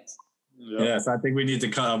legit. So I think we need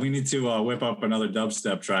to whip up another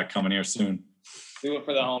dubstep track coming here soon. Do it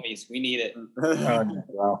for the homies. We need it.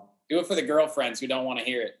 Wow. Do it for the girlfriends who don't want to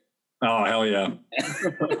hear it. Oh, hell yeah.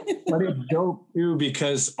 But it's dope too,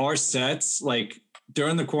 because our sets, like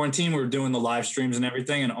during the quarantine, we were doing the live streams and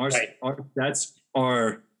everything. And our sets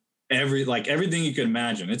are everything you could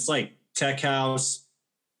imagine. It's like tech house,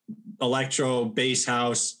 electro, bass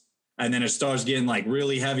house. And then it starts getting like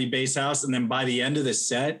really heavy bass house. And then by the end of the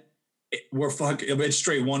set, it's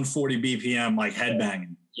straight 140 BPM, like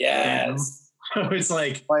headbanging. Yes. You know? So it's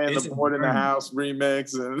like playing the Board in the House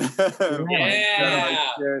remix and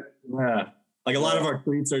like a lot of our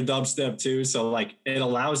tweets are dubstep too. So like it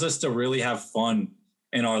allows us to really have fun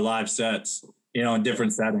in our live sets, you know, in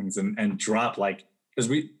different settings and drop because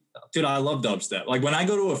I love dubstep. Like when I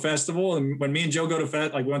go to a festival and when me and Joe go to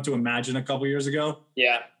like we went to Imagine a couple years ago.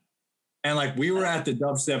 Yeah. And like we were at the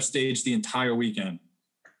dubstep stage the entire weekend.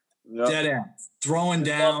 Yep. Dead ass, throwing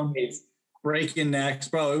down, breaking necks,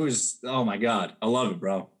 bro. It was, oh my God. I love it,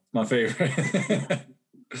 bro. My favorite.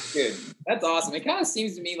 Dude, that's awesome. It kind of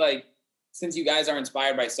seems to me like since you guys are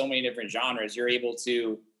inspired by so many different genres, you're able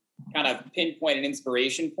to kind of pinpoint an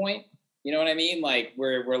inspiration point. You know what I mean? Like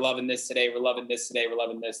we're loving this today. We're loving this today. We're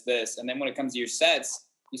loving this. And then when it comes to your sets,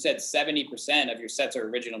 you said 70% of your sets are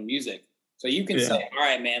original music. So you can say, all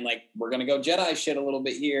right, man, like we're going to go Jedi shit a little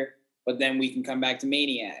bit here, but then we can come back to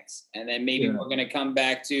Maniacs. And then maybe we're going to come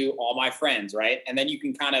back to All My Friends, right? And then you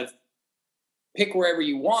can kind of pick wherever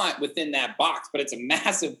you want within that box, but it's a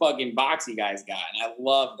massive fucking box you guys got. And I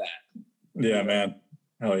love that. Yeah, man.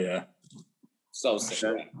 Oh, yeah. So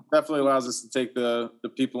sick. Definitely allows us to take the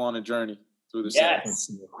people on a journey through the set.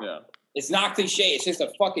 Yeah. It's not cliche. It's just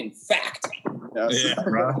a fucking fact. Yes. Yeah,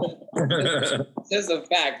 bro. It's just a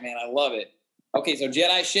fact, man. I love it. Okay, so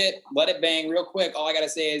Jedi shit, let it bang real quick. All I gotta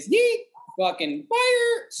say is yeet, fucking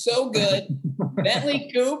fire. So good. Bentley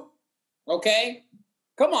Coupe. Okay.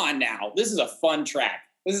 Come on now. This is a fun track.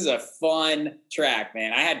 This is a fun track,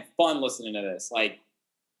 man. I had fun listening to this. Like,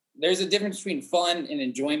 there's a difference between fun and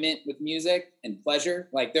enjoyment with music and pleasure.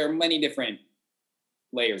 Like, there are many different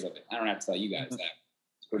layers of it. I don't have to tell you guys that.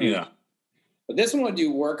 It's pretty good. But this one would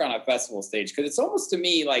do work on a festival stage because it's almost to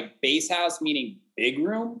me like bass house meaning big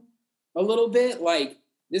room a little bit. Like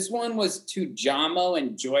this one was to Jamo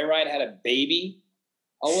and Joyride had a baby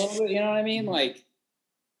a little bit. You know what I mean? Like,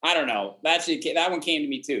 I don't know. That one came to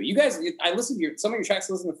me too. You guys, I listened to some of your tracks.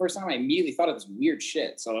 Listened the first time, I immediately thought it was weird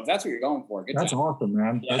shit. So if that's what you're going for, that's awesome,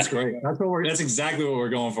 man. Yeah. That's great. That's exactly what we're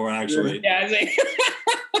going for, actually. Yeah.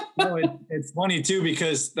 No, it's funny too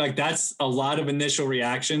because like that's a lot of initial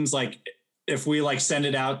reactions. Like if we like send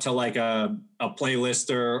it out to like a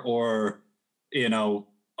playlister or you know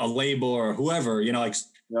a label or whoever, you know, like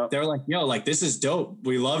they're like, yo, like this is dope.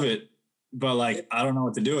 We love it. But like, I don't know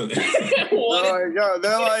what to do with it.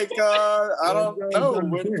 They're like, I don't know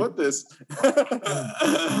where to put this.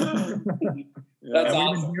 That's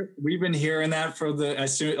awesome. We've been hearing that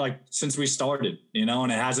since we started, you know,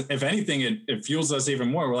 and it hasn't. If anything, it fuels us even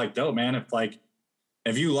more. We're like, dope, man.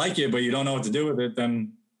 If you like it, but you don't know what to do with it,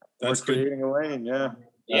 then that's creating a lane. Yeah.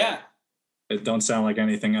 Yeah. It don't sound like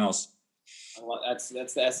anything else. That's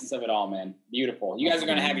the essence of it all, man. Beautiful. You guys are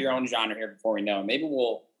gonna have your own genre here before we know it.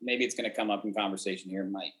 Maybe it's going to come up in conversation here. It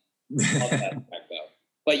might.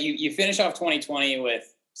 But you finish off 2020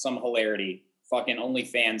 with some hilarity. Fucking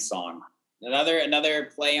OnlyFans song. Another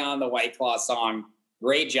play on the White Claw song.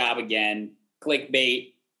 Great job again.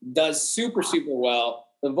 Clickbait. Does super, super well.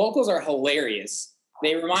 The vocals are hilarious.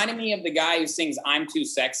 They reminded me of the guy who sings I'm Too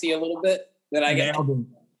Sexy a little bit.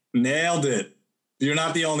 Nailed it. You're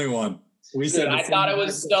not the only one. I thought it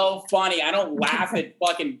was so funny. I don't laugh at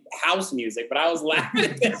fucking house music, but I was laughing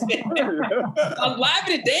at this. I was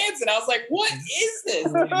laughing at dancing. I was like, what is this?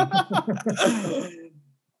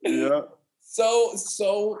 Yeah.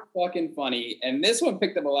 So fucking funny. And this one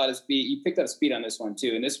picked up a lot of speed. You picked up speed on this one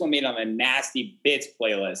too. And this one made on the Nasty Bits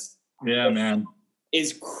playlist. Yeah, man.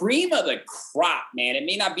 Is cream of the crop, man. It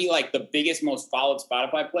may not be like the biggest, most followed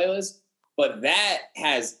Spotify playlist, but that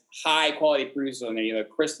has high quality producers on there, you know,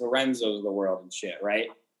 Chris Lorenzo's of the world and shit, right?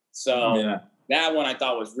 So that one I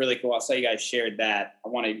thought was really cool. I saw you guys shared that. I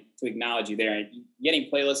wanted to acknowledge you there. Getting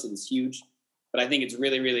playlisted is huge, but I think it's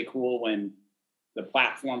really, really cool when the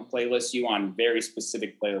platform playlists you on very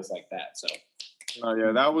specific playlists like that. So,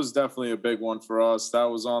 that was definitely a big one for us. That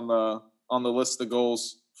was on the list of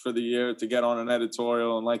goals for the year to get on an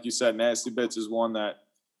editorial. And like you said, Nasty Bits is one that,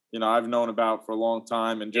 you know, I've known about for a long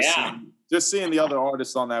time, and just seeing the other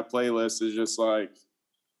artists on that playlist is just like,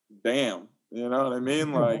 damn, you know what I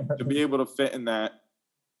mean? Like to be able to fit in that,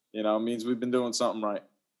 you know, means we've been doing something right.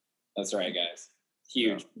 That's right, guys.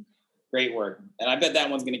 Huge. Yeah. Great work. And I bet that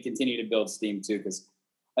one's going to continue to build steam too, because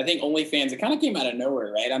I think OnlyFans, it kind of came out of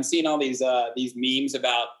nowhere, right? I'm seeing all these memes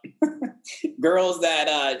about girls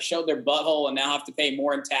that showed their butthole and now have to pay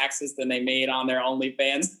more in taxes than they made on their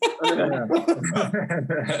OnlyFans.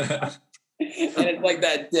 And it's like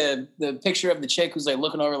that the picture of the chick who's like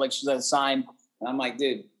looking over like she's at a sign. And I'm like,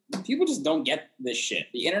 dude, people just don't get this shit.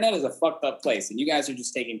 The internet is a fucked up place, and you guys are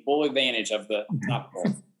just taking full advantage of the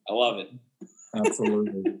topical. I love it.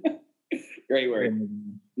 Absolutely. Great work.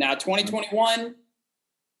 Now, 2021.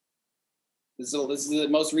 This is the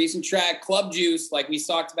most recent track, Club Juice, like we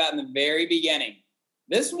talked about in the very beginning.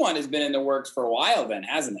 This one has been in the works for a while then,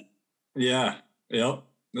 hasn't it? Yeah. Yep.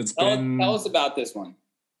 Tell us about this one.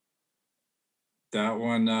 That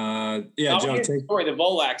one, Joe, take the story, the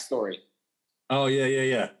Volak story. Oh,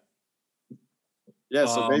 yeah. Yeah,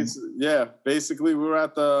 so basically we were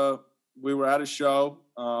at a show,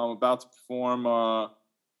 about to perform,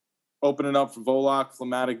 opening up for Volak,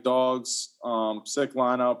 Phlegmatic Dogs, sick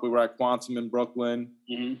lineup. We were at Quantum in Brooklyn.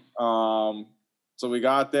 Mm-hmm. So we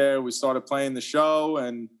got there, we started playing the show,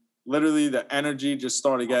 and literally the energy just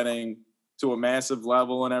started getting to a massive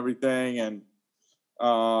level and everything. And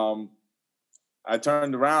I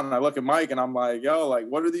turned around and I look at Mike and I'm like, yo, like,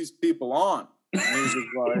 what are these people on? And he's just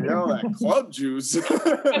like, yo, that Club Juice.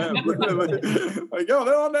 Like, yo,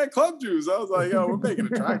 they're on that Club Juice. I was like, yo, we're making a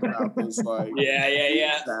track about this. Like, yeah.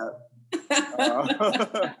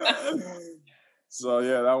 So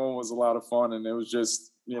yeah, that one was a lot of fun, and it was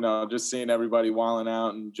just, you know, just seeing everybody wilding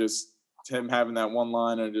out and just him having that one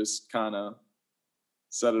liner just kind of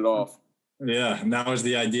set it off. Yeah, and that was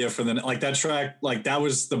the idea for that track. Like that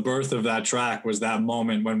was the birth of that track, was that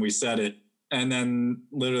moment when we said it, and then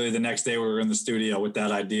literally the next day we were in the studio with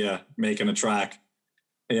that idea, making a track,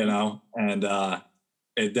 you know, and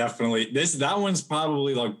it definitely that one's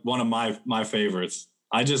probably like one of my favorites.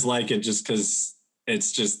 I just like it just because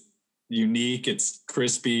it's just unique. It's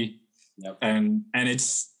crispy, yep. and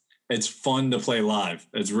it's fun to play live.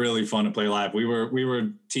 It's really fun to play live. We were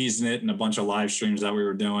teasing it in a bunch of live streams that we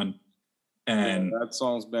were doing, and that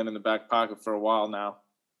song's been in the back pocket for a while now.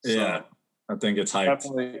 So. Yeah, I think it's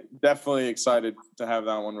hyped. Definitely excited to have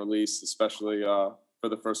that one released, especially for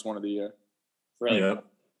the first one of the year. Really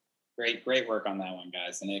great work on that one,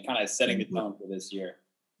 guys, and it kind of setting the tone for this year.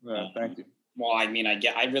 Yeah, thank you. Well, I mean,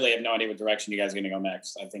 I really have no idea what direction you guys are going to go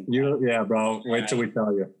next. I think bro. Wait till we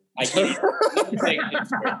tell you. I can't.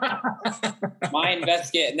 My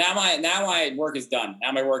investigate now. My work is done.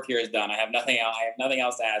 Now my work here is done. I have nothing else. I have nothing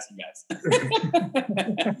else to ask you guys.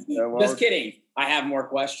 Just kidding. I have more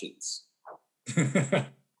questions. All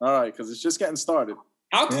right, because it's just getting started.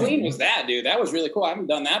 How clean was that, dude? That was really cool. I haven't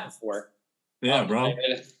done that before. Yeah, bro.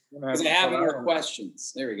 Because I have more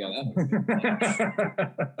questions. There we go.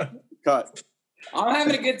 Cut. I'm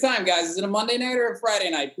having a good time, guys. Is it a Monday night or a Friday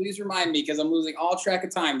night? Please remind me because I'm losing all track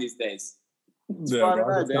of time these days.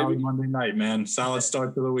 Monday night, man. Solid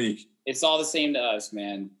start to the week. It's all the same to us,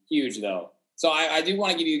 man. Huge, though. So I do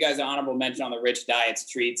want to give you guys an honorable mention on the Rich Diets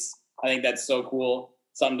Treats. I think that's so cool.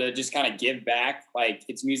 Something to just kind of give back. Like,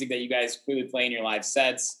 it's music that you guys clearly play in your live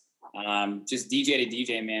sets. Just DJ to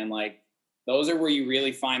DJ, man. Like, those are where you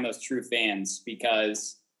really find those true fans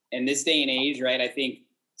because in this day and age, right, I think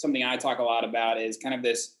something I talk a lot about is kind of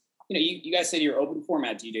this, you guys said you're open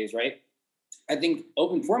format DJs, right? I think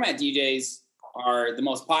open format DJs are the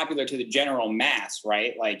most popular to the general mass,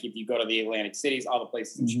 right? Like if you go to the Atlantic cities, all the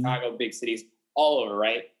places in Chicago, big cities, all over,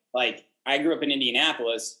 right? Like I grew up in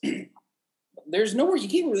Indianapolis. There's nowhere, you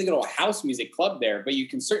can't really go to a house music club there, but you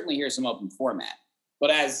can certainly hear some open format. But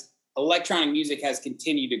as electronic music has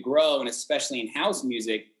continued to grow, and especially in house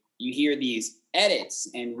music, you hear these edits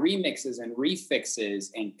and remixes and refixes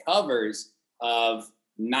and covers of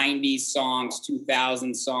 90s songs,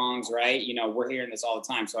 2000 songs, right? We're hearing this all the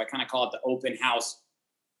time. So I kind of call it the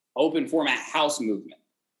open format house movement.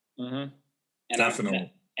 Mm-hmm. And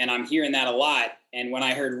definitely. I'm hearing that a lot. And when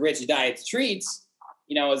I heard Rich Diets Treats,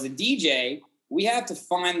 as a DJ, we have to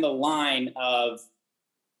find the line of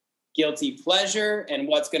guilty pleasure and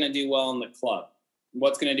what's going to do well in the club,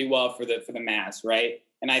 what's going to do well for the mass, right?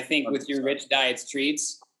 And I think with your Rich Diets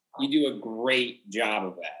Treats, you do a great job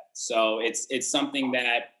of that. So it's something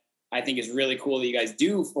that I think is really cool that you guys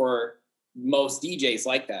do for most DJs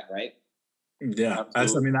like that, right? Yeah,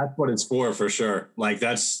 that's what it's for sure. Like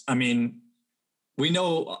we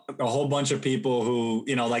know a whole bunch of people who,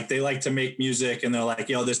 they like to make music and they're like,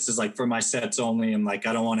 yo, this is like for my sets only. And like,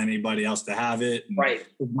 I don't want anybody else to have it. Right.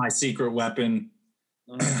 It's my secret weapon.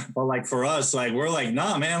 But like for us, like, we're like,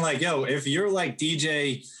 nah, man, like, yo, if you're like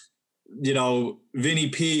DJ, Vinny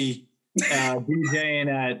P, DJing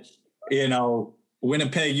at,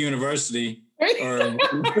 Winnipeg University, or I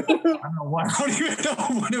don't even know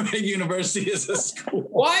Winnipeg University is a school.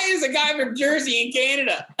 Why is a guy from Jersey in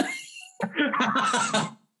Canada?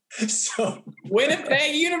 So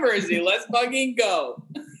Winnipeg University, let's fucking go.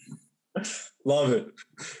 Love it.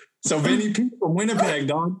 So Vinny P from Winnipeg,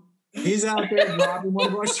 dog. He's out there dropping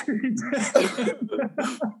one of our streets.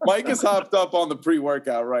 Mike is hopped up on the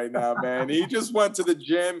pre-workout right now, man. He just went to the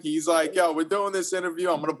gym. He's like, yo, we're doing this interview.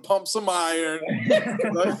 I'm going to pump some iron.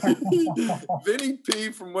 Vinny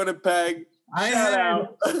P from Winnipeg. I had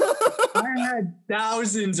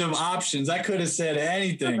thousands of options. I could have said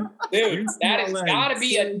anything. Dude, that has got to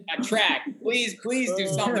be a track. Please do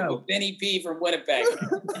something with Vinny P from Winnipeg.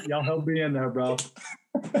 Y'all help me in there, bro.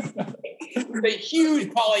 He's a huge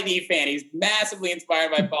Pauly D fan. He's massively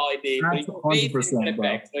inspired by Pauly D. But he's based in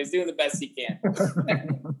Winnipeg, so he's doing the best he can.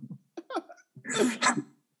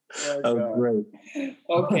 That was great. Okay,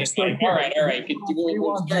 all right.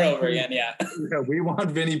 We'll start over again, yeah. We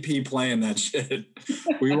want Vinny P playing that shit.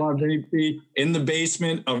 We want Vinny P in the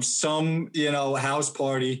basement of some, house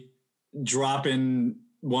party dropping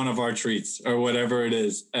one of our treats or whatever it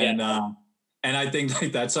is. And I think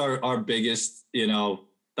like that's our biggest,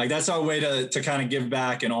 like that's our way to kind of give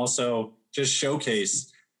back and also just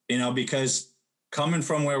showcase, because coming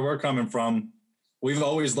from where we're coming from, we've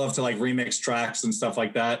always loved to like remix tracks and stuff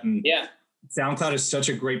like that. And SoundCloud is such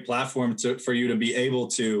a great platform for you to be able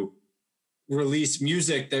to release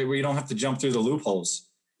music where you don't have to jump through the loopholes.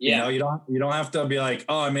 Yeah. You don't have to be like,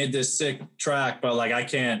 oh, I made this sick track, but like, I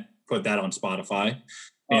can't put that on Spotify,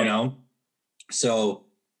 you know? So,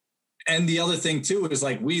 and the other thing too, is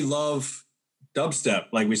like, we love dubstep,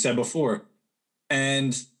 like we said before.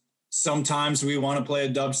 And sometimes we want to play a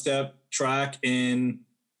dubstep track in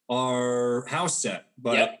our house set,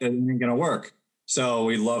 but it isn't going to work. So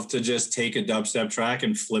we love to just take a dubstep track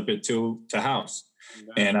and flip it to house,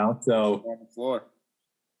 so on the floor.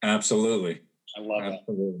 Absolutely. I love it.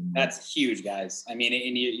 That's huge, guys. I mean,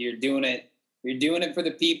 and you're doing it for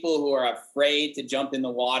the people who are afraid to jump in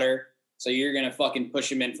the water. So you're going to fucking push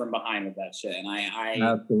them in from behind with that shit. And I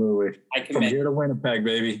absolutely. I commend from here to Winnipeg,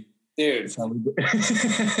 baby. Dude,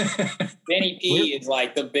 Benny P is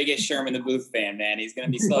like the biggest Sherman the Booth fan, man. He's gonna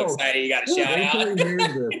be so excited. He got a shout out.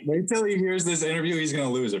 Wait till he hears this interview. He's gonna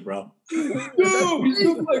lose it, bro. Dude, he's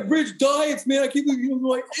looking like Rich Diets, man. I keep looking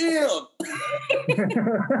like him. Oh,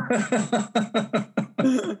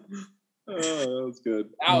 that was good.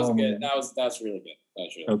 That was good. That's really good.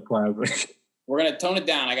 That's really good. Classic. We're gonna tone it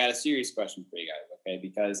down. I got a serious question for you guys, okay?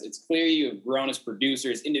 Because it's clear you have grown as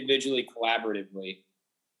producers individually, collaboratively,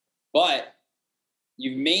 but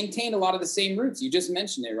you've maintained a lot of the same roots. You just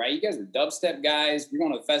mentioned it, right? You guys are dubstep guys. You're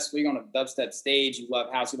going to a festival. You're going to a dubstep stage. You love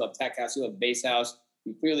house. You love tech house. You love bass house.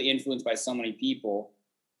 You're clearly influenced by so many people.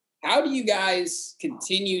 How do you guys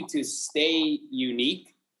continue to stay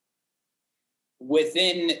unique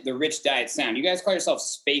within the Rich Diet sound? You guys call yourself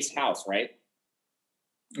Space House, right?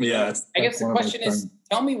 Yeah. I guess the question is,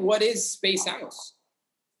 tell me, what is Space House?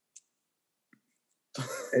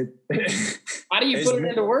 How do you put it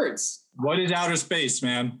into words? What is outer space,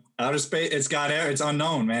 man? Outer space, it's got air, it's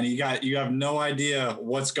unknown, man. You have no idea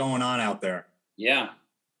what's going on out there. Yeah.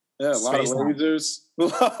 Yeah, a lot of lasers.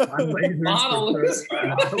 There's a lot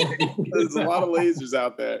of lasers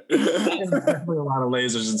out there. There's definitely a lot of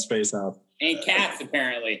lasers in Space House. And cats,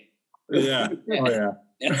 apparently. Yeah. Oh, yeah.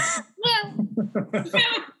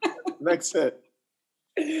 Next hit.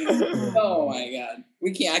 Oh my God.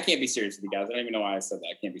 I can't be serious with you guys. I don't even know why I said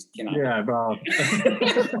that. Cannot. Yeah, bro.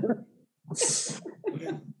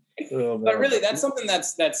 But really, that's something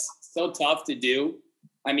that's so tough to do.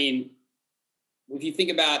 I mean, if you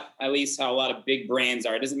think about at least how a lot of big brands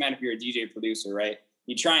are, it doesn't matter if you're a DJ producer, right?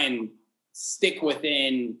 You try and stick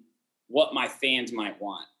within what my fans might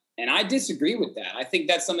want. And I disagree with that. I think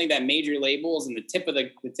that's something that major labels and the tip of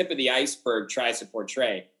the iceberg tries to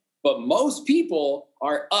portray. But most people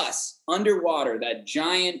are us underwater, that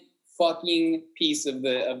giant fucking piece of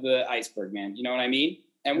the iceberg, man. You know what I mean?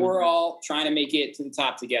 And we're all trying to make it to the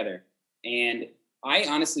top together. And I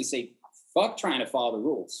honestly say, fuck trying to follow the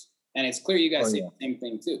rules. And it's clear you guys say the same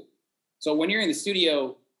thing too. So when you're in the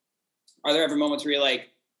studio, are there ever moments where you're like,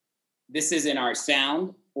 this isn't our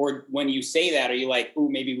sound? Or when you say that, are you like, ooh,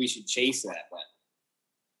 maybe we should chase that then?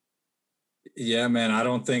 Yeah, man. I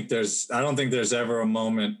don't think there's ever a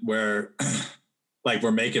moment where like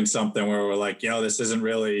we're making something where we're like, yo, this isn't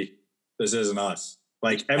us.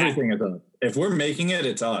 Like everything is us. If we're making it,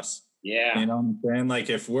 it's us. Yeah. You know what I'm saying? Like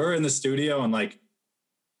if we're in the studio and like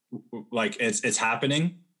it's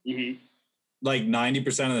happening, like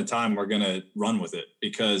 90% of the time we're going to run with it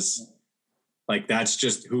because like, that's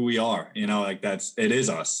just who we are, you know, like it is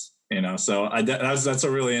us, you know? So that's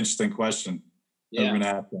a really interesting question. Yeah. I'm going to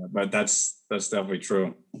ask that, but that's definitely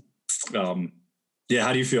true. Yeah.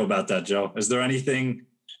 How do you feel about that, Joe? Is there anything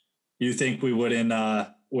you think we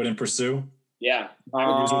wouldn't pursue? Yeah.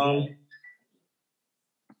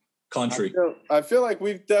 Country. I feel like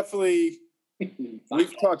we've definitely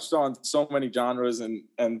we've touched on so many genres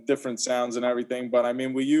and different sounds and everything, but I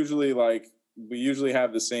mean we usually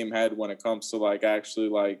have the same head when it comes to like actually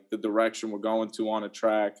like the direction we're going to on a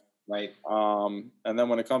track. Right. And then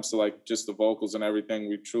when it comes to like just the vocals and everything,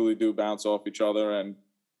 we truly do bounce off each other. And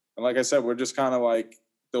like I said, we're just kind of like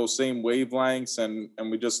those same wavelengths and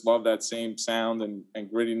we just love that same sound and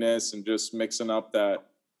grittiness and just mixing up that,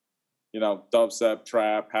 you know, dubstep,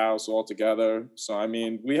 trap, house all together. So, I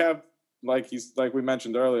mean, we have like we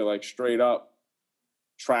mentioned earlier, like straight up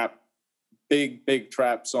trap, big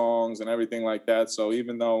trap songs and everything like that. So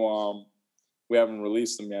even though we haven't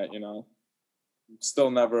released them yet, you know,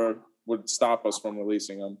 still never would stop us from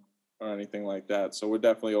releasing them or anything like that. So we're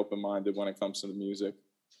definitely open-minded when it comes to the music.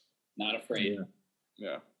 Not afraid.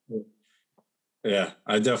 Yeah.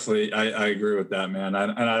 I definitely, I agree with that, man.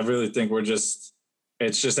 And I really think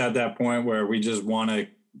it's just at that point where we just want to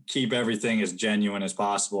keep everything as genuine as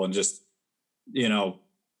possible and just, you know,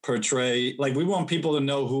 portray, like we want people to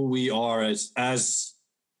know who we are as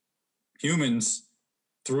humans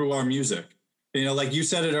through our music. You know, like you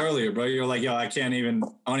said it earlier, bro. You're like, yo, I don't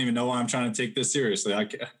even know why I'm trying to take this seriously. I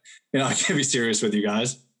can't be serious with you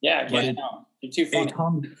guys. Yeah, I can't. You're too funny.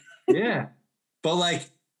 Yeah. But like,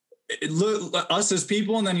 look, us as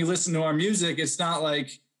people, and then you listen to our music, it's not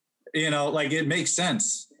like, you know, like it makes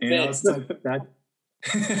sense. You know, it's like that.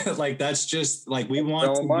 Like, that's just like, we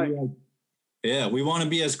want we want to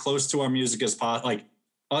be as close to our music as possible. Like,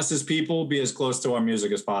 us as people be as close to our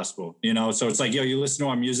music as possible, you know? So it's like, yo, you listen to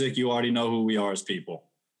our music, you already know who we are as people,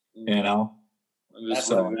 you know? That's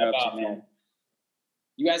what it's about, man.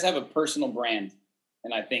 You guys have a personal brand.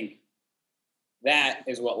 And I think that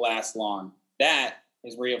is what lasts long. That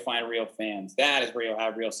is where you'll find real fans. That is where you'll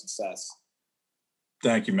have real success.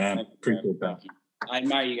 Thank you, man. Appreciate that. I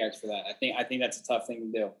admire you guys for that. I think that's a tough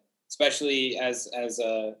thing to do. especially as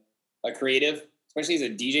a creative, especially as a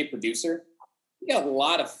DJ producer, you got a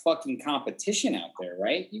lot of fucking competition out there,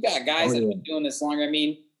 right? You got guys that have been doing this longer. I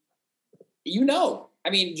mean,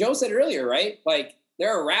 Joe said earlier, right? Like,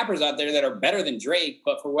 there are rappers out there that are better than Drake,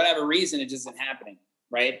 but for whatever reason, it just isn't happening,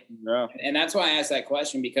 right? Yeah. And that's why I asked that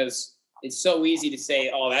question, because it's so easy to say,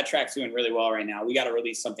 oh, that track's doing really well right now. We got to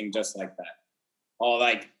release something just like that. Oh,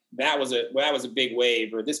 like that was a big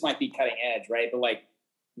wave, or this might be cutting edge, right? But like,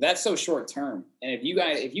 that's so short term. And if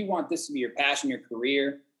you want this to be your passion, your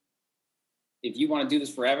career, if you want to do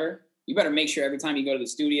this forever, you better make sure every time you go to the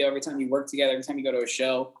studio, every time you work together, every time you go to a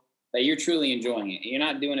show, that you're truly enjoying it. And you're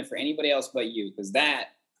not doing it for anybody else but you, because that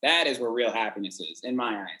is where real happiness is, in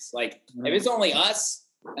my eyes. Like, if it's only us,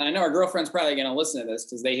 and I know our girlfriend's probably going to listen to this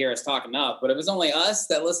because they hear us talking up, but if it's only us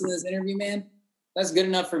that listen to this interview, man, that's good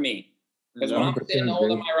enough for me. Because when I'm sitting old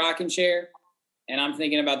in my rocking chair and I'm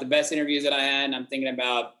thinking about the best interviews that I had, and I'm thinking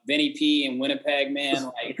about Vinny P in Winnipeg, man,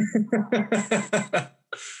 like,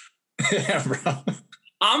 yeah, bro.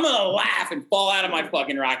 I'm going to laugh and fall out of my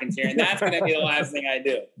fucking rocking chair, and that's going to be the last thing I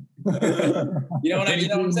do. You know what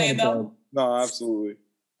I'm saying, though? No, absolutely.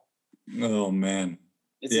 Oh, man.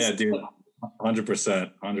 It's dude.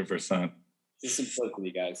 100%. Just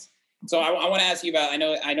simplicity, guys. So I want to ask you about, I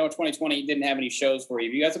know 2020 didn't have any shows for you.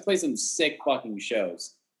 But you guys have played some sick fucking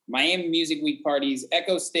shows. Miami Music Week parties,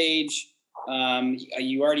 Echo Stage.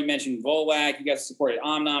 You already mentioned Volak. You guys supported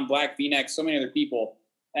Omnom, Black V-Neck, so many other people.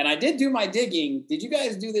 And I did do my digging. Did you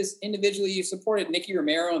guys do this individually? You supported Nicky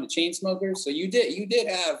Romero and the Chainsmokers. So you did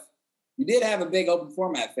have a big open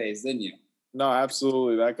format phase, didn't you? No,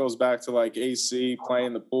 absolutely. That goes back to like AC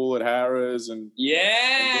playing the pool at Harrah's and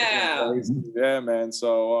yeah, man.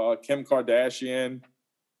 So Kim Kardashian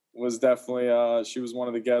was definitely she was one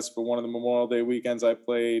of the guests for one of the Memorial Day weekends I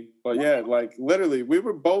played. But yeah, like literally, we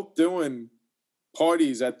were both doing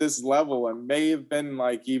parties at this level and may have been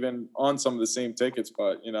like even on some of the same tickets,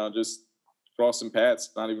 but just crossing paths,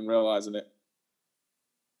 not even realizing it.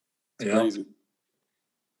 It's crazy.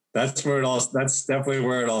 That's definitely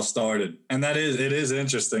where it all started. And it is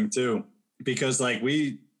interesting too, because like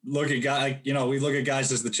we look at guys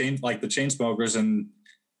as the Chainsmokers and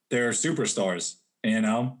they're superstars,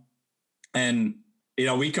 and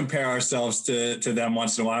we compare ourselves to them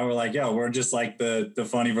once in a while. We're like, we're just like the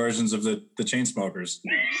funny versions of the Chainsmokers,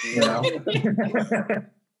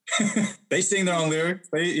 They sing their own lyrics,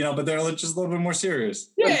 but they're just a little bit more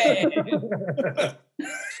serious. Yeah.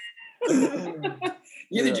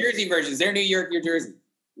 You're the Jersey versions. They're New York, you're Jersey.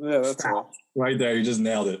 Yeah, that's right there. You just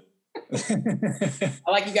nailed it.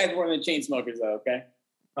 I like you guys more than the Chainsmokers, though. Okay.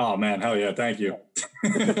 Oh man, hell yeah! Thank you.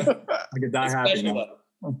 I could die happy now.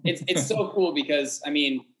 It's so cool because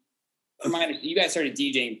you guys started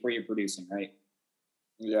DJing before you're producing, right?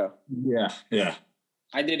 Yeah.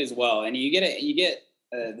 I did as well, and you get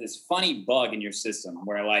this funny bug in your system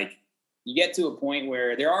where like you get to a point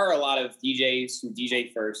where there are a lot of DJs who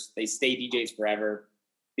DJ first. They stay DJs forever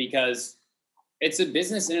because it's a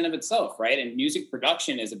business in and of itself, right? And music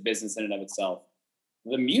production is a business in and of itself.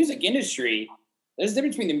 The music industry, there's a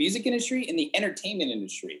difference between the music industry and the entertainment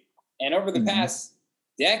industry. And over the past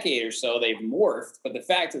decade or so, they've morphed. But the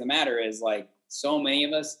fact of the matter is, like, so many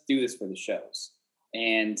of us do this for the shows.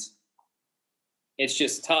 And it's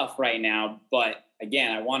just tough right now. But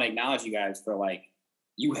again, I want to acknowledge you guys for like,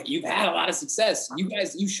 you've had a lot of success. You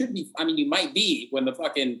guys, you should be, you might be when the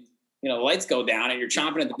fucking, lights go down and you're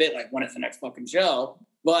chomping at the bit, like, when is the next fucking show?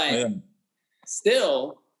 But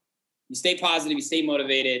still, you stay positive, you stay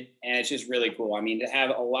motivated, and it's just really cool. To have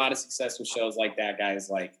a lot of success with shows like that, guys,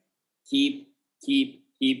 like, keep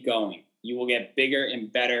going. You will get bigger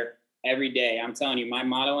and better every day. I'm telling you, my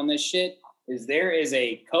motto on this shit is there is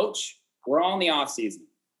a coach. We're all in the off season,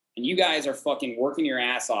 and you guys are fucking working your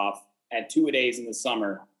ass off at 2-a-days in the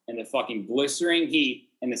summer in the fucking blistering heat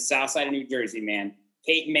in the south side of New Jersey, man.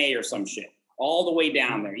 Cape May or some shit. All the way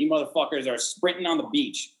down there. You motherfuckers are sprinting on the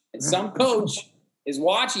beach. And some coach is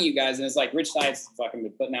watching you guys, and it's like, Rich Sides fucking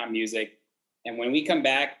been putting out music. And when we come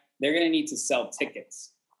back, they're going to need to sell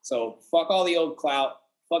tickets. So fuck all the old clout.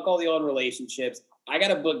 Fuck all the old relationships. I got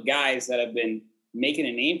to book guys that have been making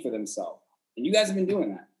a name for themselves. And you guys have been doing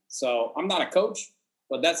that. So I'm not a coach,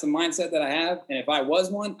 but that's the mindset that I have. And if I was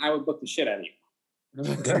one, I would book the shit out of you.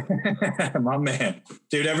 My man,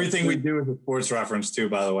 dude, everything we do is a sports reference too,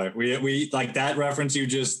 by the way. We like that reference you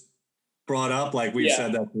just brought up, like we've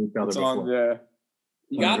said that to each other before.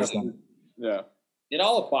 You got to. Yeah. It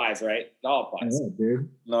all applies, right? It all applies. Yeah, dude.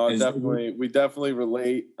 No, we definitely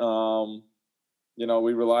relate.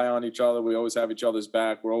 We rely on each other. We always have each other's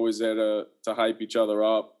back. We're always there to hype each other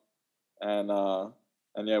up. And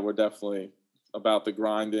yeah, we're definitely about the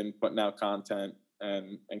grinding, putting out content,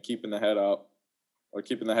 and keeping the head up or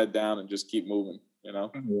keeping the head down and just keep moving, you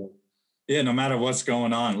know? Yeah, no matter what's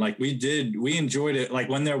going on. Like we enjoyed it. Like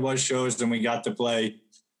when there was shows and we got to play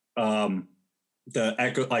the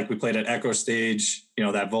Echo, like we played at Echo Stage, you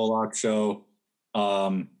know, that Volok show.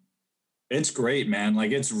 It's great, man.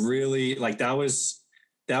 Like it's really like that was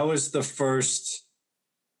the first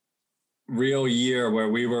real year where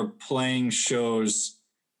we were playing shows,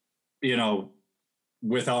 you know,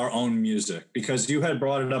 with our own music, because you had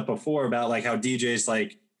brought it up before about like how DJs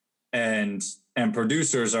like and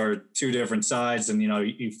producers are two different sides. And, you know,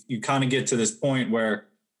 you kind of get to this point where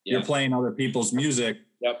you're playing other people's music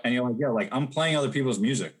and you're like, yeah, like I'm playing other people's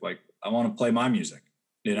music. Like I want to play my music,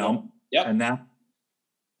 you know? And that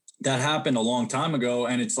happened a long time ago.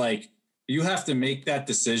 And it's like, you have to make that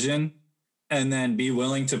decision and then be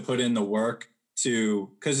willing to put in the work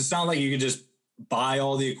cause it's not like you can just buy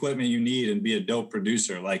all the equipment you need and be a dope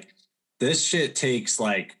producer. Like this shit takes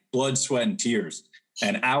like blood, sweat, and tears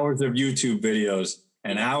and hours of YouTube videos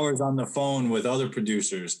and hours on the phone with other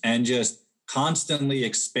producers and just constantly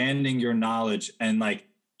expanding your knowledge and like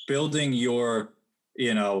building your,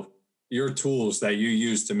 you know, your tools that you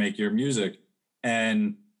use to make your music.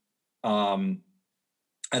 And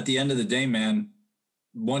at the end of the day, man,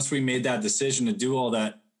 once we made that decision to do all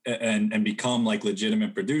that and become like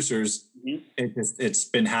legitimate producers, it's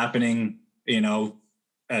been happening, you know,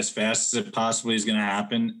 as fast as it possibly is going to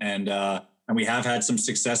happen. And we have had some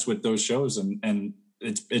success with those shows and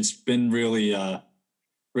it's been really,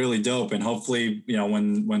 really dope. And hopefully, you know,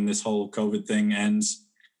 when this whole COVID thing ends,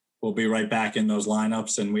 we'll be right back in those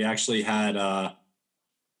lineups. And we actually had,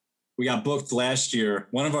 we got booked last year.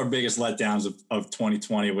 One of our biggest letdowns of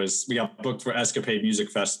 2020 was we got booked for Escapade Music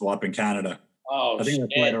Festival up in Canada. Oh, I think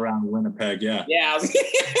that's right around Winnipeg. Yeah. Yeah.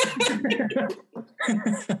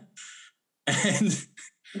 And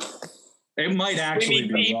it might actually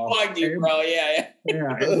be. Plugged you, bro. Yeah.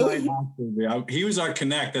 Yeah, it might actually be. He was our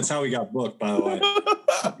connect. That's how we got booked, by the way.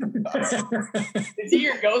 Is he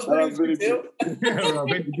your ghost producer too? Yeah,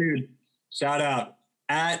 dude. Shout out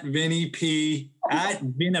at Vinny P at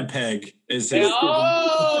Winnipeg is his.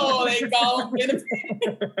 Oh, they call him Winnipeg.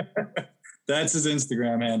 That's his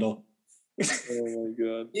Instagram handle. Oh my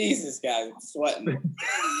God. Jesus, guys, I'm sweating.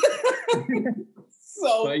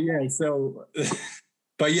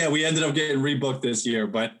 But yeah, we ended up getting rebooked this year.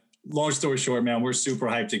 But long story short, man, we're super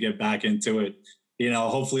hyped to get back into it. You know,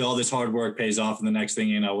 hopefully all this hard work pays off, and the next thing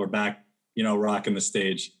you know, we're back, you know, rocking the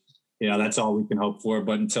stage. You know, that's all we can hope for.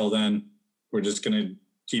 But until then, we're just gonna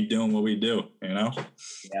keep doing what we do, you know?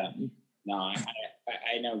 Yeah. No, I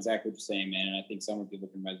know exactly what you're saying, man. And I think so many people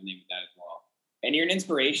can resonate with that as well. And you're an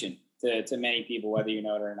inspiration to many people, whether you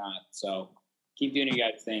know it or not. So keep doing your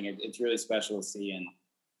guys' thing. It's really special to see. And,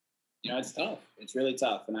 you know, it's tough. It's really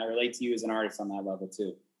tough. And I relate to you as an artist on that level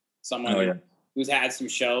too. Someone who's had some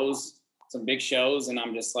shows, some big shows. And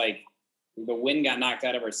I'm just like, the wind got knocked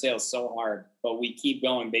out of our sails so hard, but we keep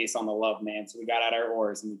going based on the love, man. So we got out our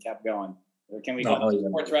oars and we kept going. Can we go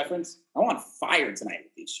sports reference? I'm on fire tonight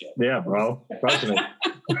with these shit. Yeah, bro. Crushing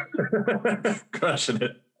it. Crushing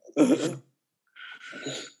it.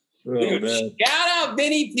 Dude, shout out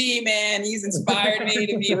Vinny P, man. He's inspired me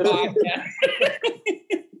to be a podcast.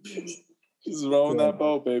 Just rowing that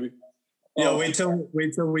boat, baby. Yo, wait till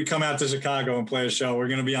we come out to Chicago and play a show. We're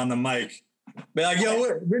gonna be on the mic. Be like,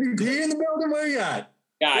 yo, Vinny P in the building? Where you at?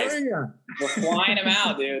 Guys, we're flying him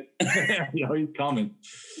out, dude. Yo, he's coming.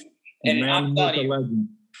 And man, I'm telling you,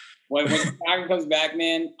 when Chicago comes back,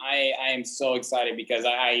 man, I am so excited because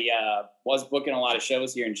I was booking a lot of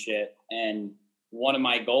shows here and shit. And one of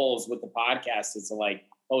my goals with the podcast is to like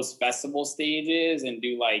host festival stages and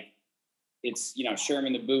do like, it's, you know,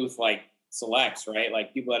 Sherman the Booth, like selects, right?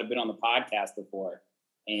 Like people that have been on the podcast before.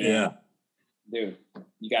 And dude,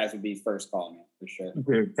 you guys would be first calling me for sure.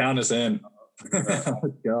 Dude, count us in. Let's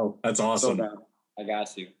go. That's awesome. So I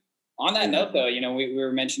got you. On that note, though, you know, we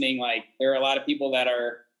were mentioning like there are a lot of people that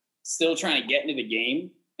are still trying to get into the game.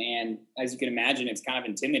 And as you can imagine, it's kind of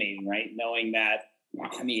intimidating, right? Knowing that,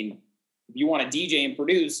 I mean, if you want to DJ and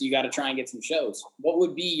produce, you got to try and get some shows. What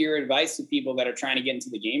would be your advice to people that are trying to get into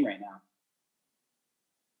the game right now?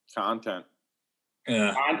 Content.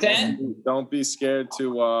 Yeah. Content? Don't be scared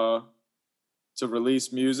to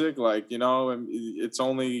release music. Like, you know, you're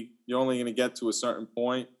only going to get to a certain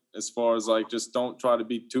point. As far as like, just don't try to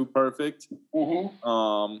be too perfect.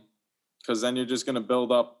 Because then you're just going to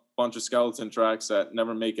build up a bunch of skeleton tracks that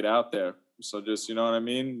never make it out there. So just, you know what I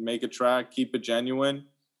mean? Make a track, keep it genuine.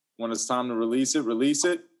 When it's time to release it,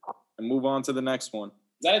 and move on to the next one. Is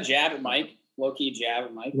that a jab at Mike? Low-key jab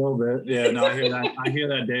at Mike? A little bit. Yeah, no, I hear that. I hear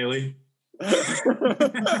that daily.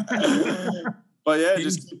 But yeah,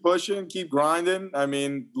 just keep pushing, keep grinding. I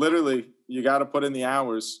mean, literally, you got to put in the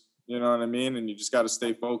hours. You know what I mean? And you just got to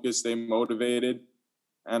stay focused, stay motivated.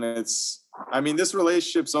 And this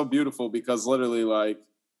relationship's so beautiful because literally, like,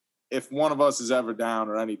 if one of us is ever down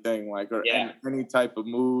or anything, like, or any type of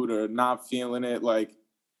mood or not feeling it, like,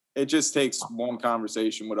 it just takes one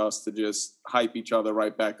conversation with us to just hype each other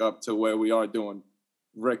right back up to where we are doing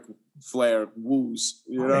Ric Flair woos.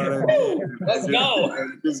 You know what I mean? Let's go.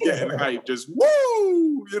 Just getting hyped, just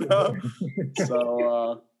woo, you know?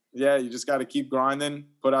 So, yeah, you just got to keep grinding,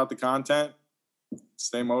 put out the content,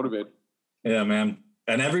 stay motivated. Yeah, man.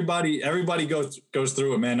 And everybody goes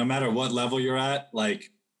through it, man, no matter what level you're at.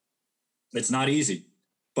 Like, it's not easy.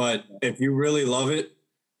 But if you really love it,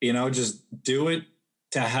 you know, just do it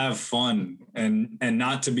to have fun and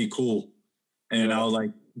not to be cool. You know,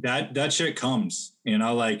 like that shit comes, you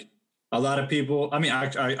know, like a lot of people, I mean,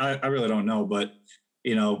 I really don't know, but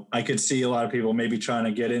you know, I could see a lot of people maybe trying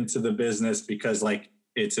to get into the business because like,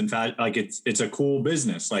 it's in fact, like it's a cool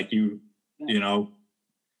business. Like you know,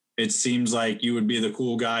 it seems like you would be the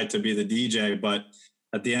cool guy to be the DJ, but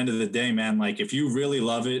at the end of the day, man, like if you really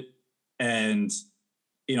love it and,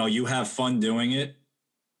 you know, you have fun doing it,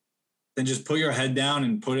 then just put your head down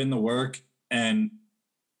and put in the work and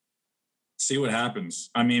see what happens.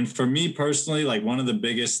 I mean, for me personally, like one of the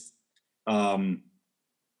biggest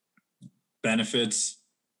benefits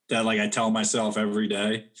that like I tell myself every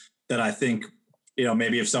day that I think, you know,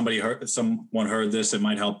 maybe if someone heard this, it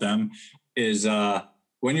might help them is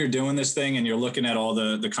when you're doing this thing and you're looking at all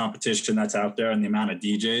the competition that's out there and the amount of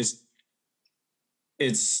DJs,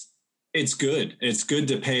 it's good. It's good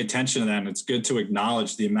to pay attention to that. And it's good to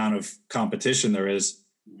acknowledge the amount of competition there is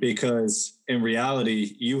because in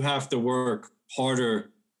reality, you have to work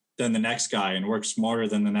harder than the next guy and work smarter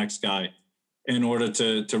than the next guy in order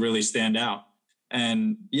to really stand out.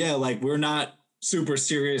 And yeah, like we're not super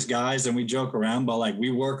serious guys and we joke around, but like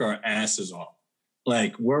we work our asses off.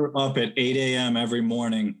 Like we're up at 8 a.m. every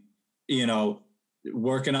morning, you know,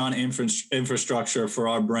 working on infrastructure for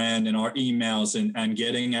our brand and our emails and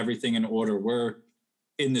getting everything in order. We're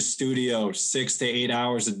in the studio 6 to 8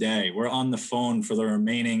 hours a day. We're on the phone for the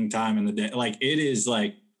remaining time in the day. Like it is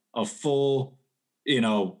like a full, you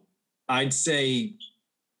know, I'd say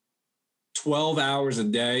 12 hours a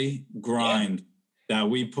day grind that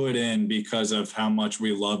we put in because of how much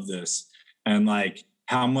we love this and like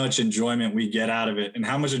how much enjoyment we get out of it and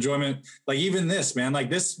how much enjoyment, like even this, man, like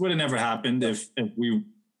this would have never happened if we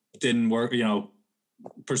didn't work, you know,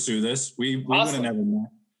 pursue this. We would have never met.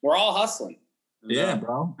 We're all hustling. Yeah,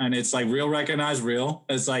 bro. And it's like real recognize real.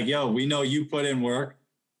 It's like, yo, we know you put in work.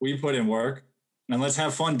 We put in work and let's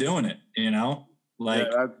have fun doing it, you know? Like,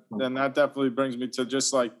 then that definitely brings me to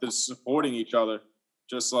just like the supporting each other.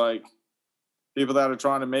 Just like people that are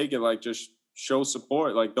trying to make it, like just show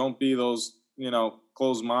support. Like don't be those, you know,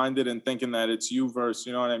 closed-minded and thinking that it's you versus,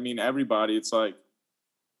 you know what I mean? Everybody, it's like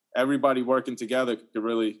everybody working together could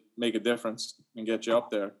really make a difference and get you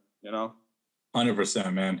up there, you know?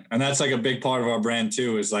 100%, man. And that's like a big part of our brand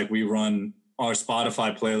too, is like we run our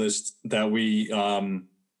Spotify playlist that we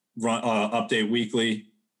update weekly.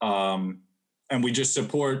 And we just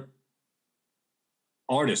support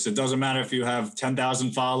artists. It doesn't matter if you have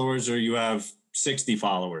 10,000 followers or you have 60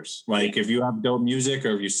 followers. Like if you have dope music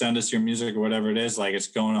or if you send us your music or whatever it is, like it's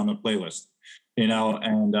going on the playlist, you know?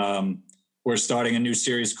 And we're starting a new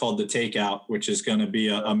series called The Takeout, which is going to be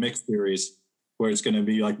a mix series where it's going to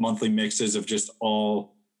be like monthly mixes of just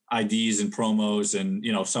all IDs and promos and,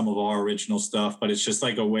 you know, some of our original stuff, but it's just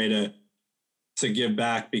like a way to give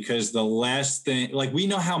back because the last thing, like we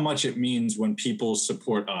know how much it means when people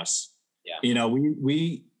support us. Yeah. You know,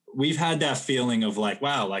 we've had that feeling of like,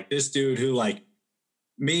 wow, like this dude who like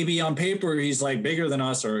maybe on paper he's like bigger than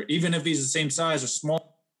us, or even if he's the same size or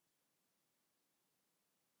small.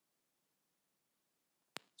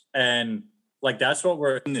 And like, that's what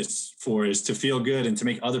we're in this for, is to feel good and to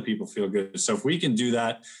make other people feel good. So if we can do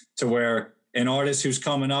that to where an artist who's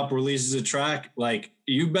coming up releases a track, like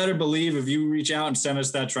you better believe if you reach out and send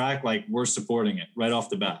us that track, like we're supporting it right off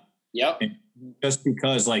the bat. Yep. And just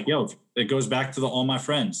because like, yo, it goes back to all my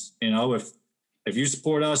friends, you know, if you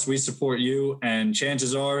support us, we support you. And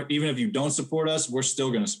chances are, even if you don't support us, we're still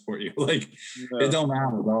going to support you. Like it don't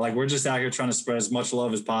matter, bro. Like we're just out here trying to spread as much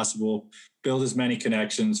love as possible, build as many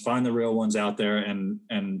connections, find the real ones out there and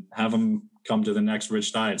have them come to the next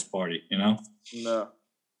Rich Diets party, you know? No.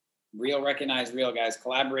 Real, recognize real, guys.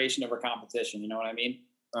 Collaboration over competition. You know what I mean?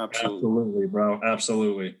 Absolutely, bro.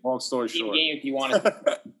 Absolutely. Long story team short. Game if you want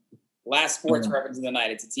it. Last sports reference of the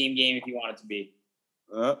night. It's a team game if you want it to be.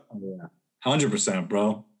 Yeah. 100%,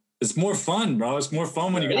 bro. It's more fun, bro. It's more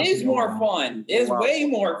fun when you. It is more fun. It is way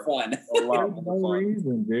more fun. A lot There's more no fun.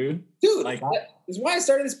 reason, dude. Dude, Like, this is why I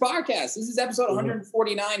started this podcast. This is episode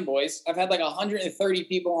 149, boys. I've had like 130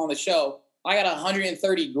 people on the show. I got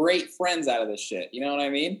 130 great friends out of this shit. You know what I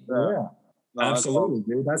mean? Yeah, No, that's absolutely,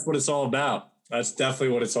 dude. That's what it's all about. That's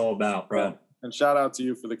definitely what it's all about, bro. Yeah. And shout out to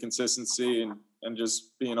you for the consistency and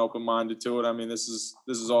just being open-minded to it. I mean, this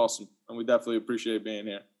is awesome, and we definitely appreciate being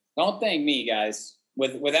here. Don't thank me, guys.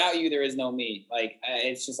 Without you, there is no me. Like,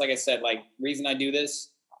 it's just like I said, like, reason I do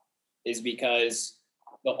this is because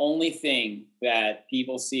the only thing that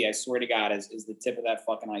people see, I swear to God, is the tip of that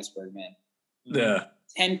fucking iceberg, man. Yeah.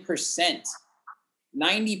 10%,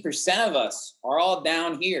 90% of us are all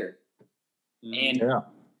down here. And Yeah.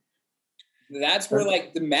 that's where,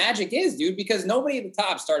 like, the magic is, dude, because nobody at the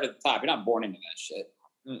top started at the top. You're not born into that shit.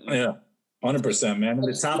 Yeah. 100%, man. And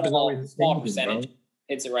the top is always small changing, percentage bro.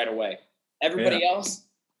 hits it right away. Everybody else,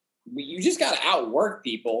 you just got to outwork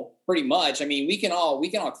people pretty much. I mean, we can all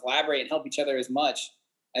collaborate and help each other as much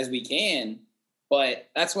as we can. But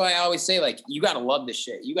that's why I always say, like, you got to love this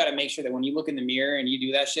shit. You got to make sure that when you look in the mirror and you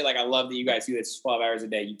do that shit, like, I love that you guys do this 12 hours a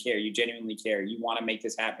day. You care. You genuinely care. You want to make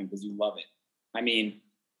this happen because you love it. I mean.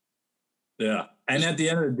 Yeah. And at the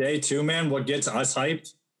end of the day, too, man, what gets us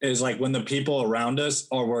hyped is, like, when the people around us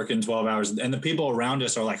are working 12 hours and the people around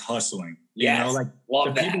us are, like, hustling. Yeah. You know, like,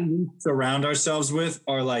 love the that. people we surround ourselves with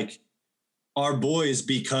are, like, our boys,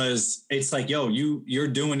 because it's like, yo, you're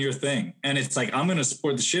doing your thing. And it's like, I'm going to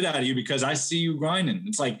support the shit out of you because I see you grinding.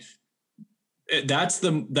 It's like,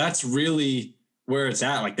 that's really where it's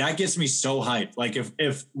at. Like, that gets me so hyped. Like,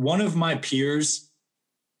 if one of my peers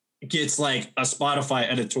gets like a Spotify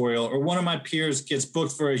editorial, or one of my peers gets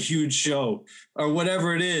booked for a huge show or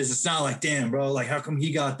whatever it is, it's not like, damn, bro, like, how come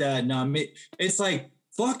he got that? Not me. It's like,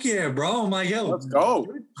 fuck yeah, bro. I'm like, yo, Let's go.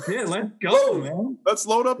 Yeah, let's go, man. Let's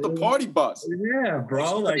load up the party bus. Yeah,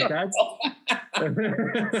 bro. Like, that's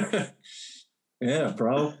yeah,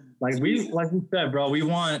 bro. Like we said, bro,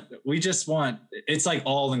 we just want, it's like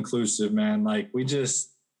all inclusive, man. Like,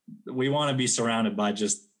 we want to be surrounded by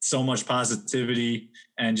just so much positivity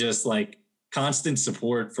and just like constant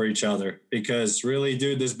support for each other, because really,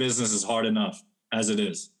 dude, this business is hard enough as it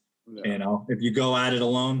is. Yeah. You know, if you go at it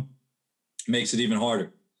alone, it makes it even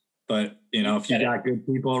harder. But, you know, if you got good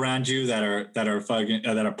people around you that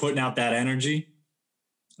are putting out that energy,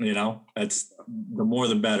 you know, that's the more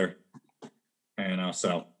the better. You know,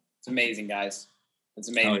 so It's amazing, guys. It's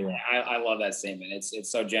amazing. Oh, yeah. I love that statement.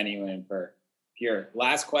 It's so genuine and pure.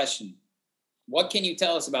 Last question. What can you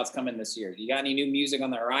tell us about what's coming this year? You got any new music on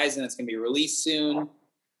the horizon that's going to be released soon?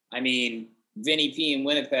 I mean, Vinny P in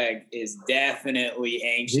Winnipeg is definitely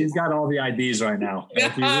anxious. he's got all the IDs right now.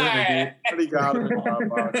 If you really Already got him in the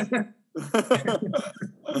Dropbox.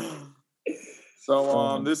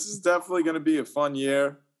 So this is definitely going to be a fun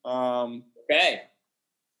year. Okay.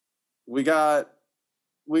 We got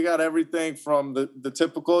everything from the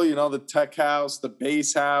typical, you know, the tech house, the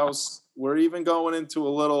bass house. We're even going into a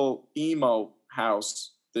little emo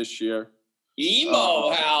house this year.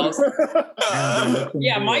 Emo house.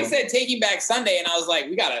 Yeah, Mike said Taking Back Sunday, and I was like,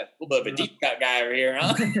 we got a little bit of a deep cut guy over here,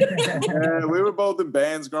 huh? Yeah, we were both in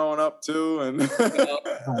bands growing up too, and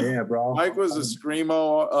oh, yeah, bro. Mike was a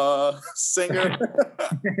screamo singer.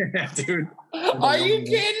 Dude. Are you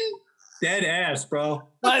kidding? Dead ass, bro.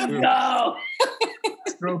 Let's go.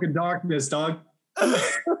 Stroke of darkness, dog.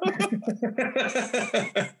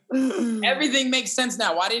 Everything makes sense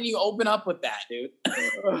now. Why didn't you open up with that, dude?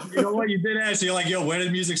 You know what? You did ask. You're like, yo, where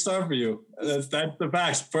did music start for you? That's the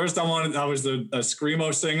facts. First, I was a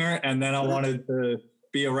screamo singer, and then I wanted to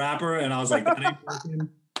be a rapper, and I was like, that ain't working.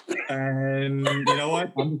 And you know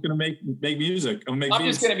what? I'm just gonna make music. I'm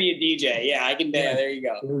just gonna be a DJ. Yeah, I can. Yeah, there you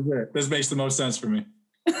go. This makes the most sense for me.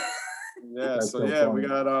 Yeah. That's So so we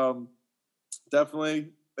got definitely.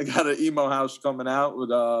 They got an emo house coming out with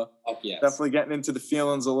yes. definitely getting into the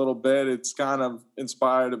feelings a little bit. It's kind of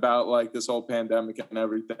inspired about like this whole pandemic and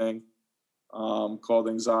everything, called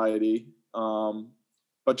Anxiety.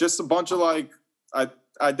 But just a bunch of like, I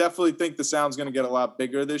definitely think the sound's going to get a lot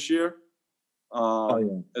bigger this year.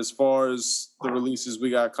 As far as the releases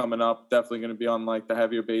we got coming up, definitely going to be on like the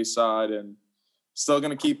heavier bass side, and still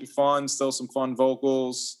going to keep it fun. Still some fun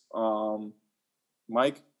vocals.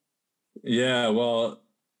 Mike? Yeah, well,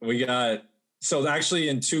 we got, so actually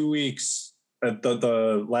in 2 weeks, at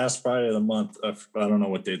the last Friday of the month, I don't know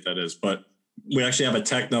what date that is, but we actually have a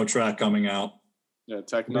techno track coming out. Yeah,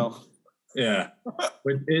 techno. Yeah.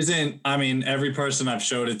 Which isn't, I mean, every person I've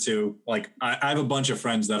showed it to, like, I have a bunch of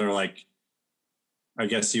friends that are like, I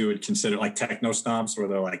guess you would consider like techno snobs, where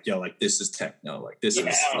they're like, yo, like, this is techno. Like, this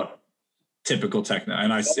is, typical techno.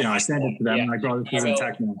 And I sent it to them. I'm like, bro, this isn't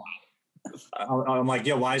techno. I'm like,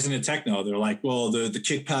 yeah, why isn't it techno? They're like, well, the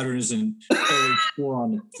kick pattern isn't always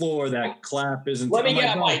on the floor. That clap isn't. Let me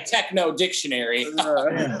get my techno dictionary.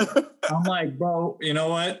 I'm like, bro, you know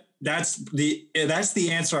what? That's the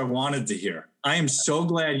answer I wanted to hear. I am so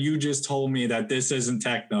glad you just told me that this isn't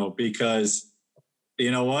techno, because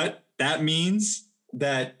you know what? That means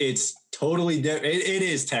that it's totally different. It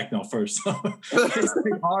is techno first. It's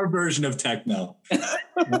like our version of techno.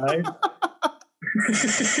 Right?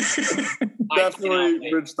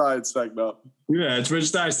 Definitely Rich Tide's techno. Yeah, it's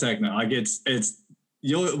Rich Tide's techno. Like it's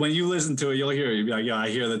when you listen to it, you'll hear it. You'll be like, yeah, I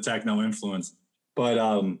hear the techno influence. But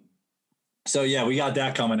so yeah, we got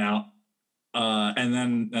that coming out. And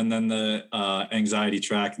then the anxiety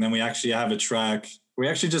track. And then we actually have a track. We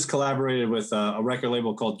actually just collaborated with a record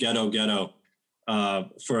label called Ghetto Ghetto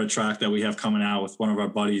for a track that we have coming out with one of our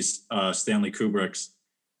buddies, Stanley Kubrick's.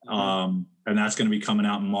 And that's going to be coming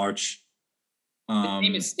out in March. His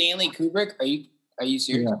name is Stanley Kubrick. Are you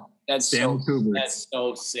serious? Yeah. That's Stanley Kubrick. That's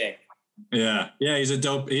so sick. Yeah. He's a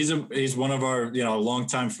dope. He's one of our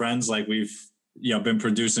longtime friends. Like we've been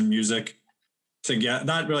producing music together,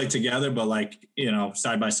 not really together, but like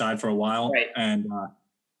side by side for a while. Right. And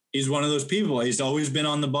he's one of those people. He's always been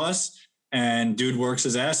on the bus, and dude works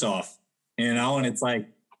his ass off. And it's like,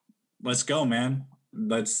 let's go, man.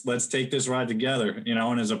 Let's take this ride together.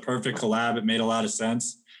 And it's a perfect collab. It made a lot of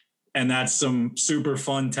sense. And that's some super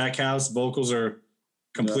fun tech house. Vocals are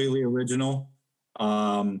completely original.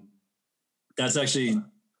 That's actually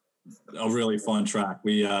a really fun track.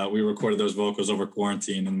 We recorded those vocals over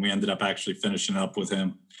quarantine, and we ended up actually finishing up with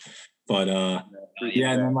him. But and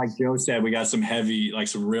then like Joe said, we got some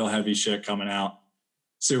real heavy shit coming out.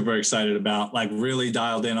 Super excited about, like really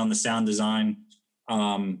dialed in on the sound design.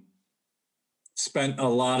 Spent a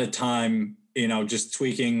lot of time just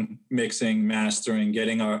tweaking, mixing, mastering,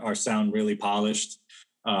 getting our sound really polished.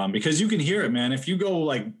 Because you can hear it, man. If you go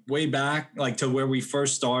like way back, like to where we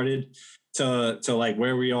first started to like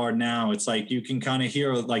where we are now, it's like you can kind of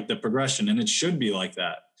hear like the progression, and it should be like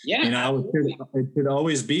that. Yeah. It should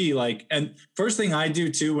always be like, and first thing I do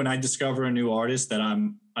too, when I discover a new artist that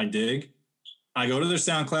I dig, I go to their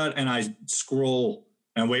SoundCloud and I scroll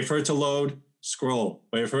and wait for it to load, scroll,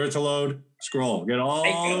 wait for it to load, scroll, get all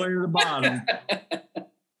the way to the bottom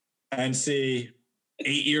and see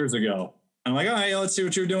 8 years ago. I'm like, all right, let's see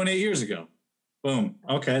what you were doing 8 years ago. Boom.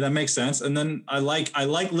 Okay, that makes sense. And then I like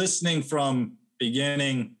listening from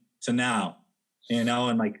beginning to now,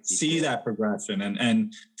 and like see that progression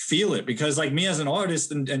and feel it, because like me as an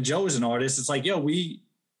artist and Joe as an artist, it's like, yo, we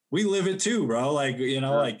live it too, bro. Like,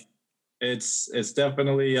 like it's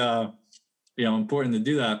definitely important to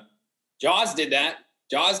do that. Jaws did that.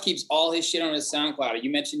 Jaws keeps all his shit on his SoundCloud.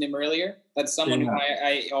 You mentioned him earlier. That's someone who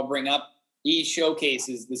I'll bring up. He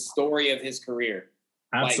showcases the story of his career.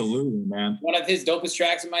 Absolutely, man. One of his dopest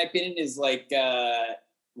tracks, in my opinion, is like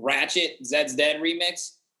Ratchet, Zed's Dead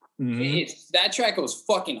remix. Mm-hmm. That track goes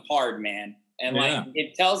fucking hard, man. And like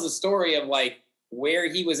it tells the story of like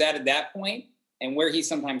where he was at that point and where he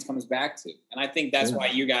sometimes comes back to. And I think that's why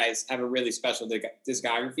you guys have a really special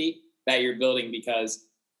discography that you're building, because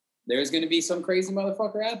there's going to be some crazy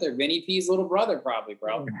motherfucker out there. Vinny P's little brother, probably,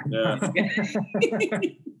 bro. Yeah.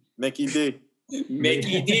 Mickey D.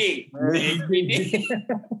 Mickey D.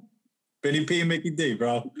 Vinny P and Mickey D,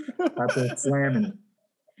 bro. Out there slamming it.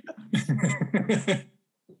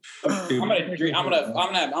 I'm gonna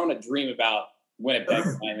dream about Winnipeg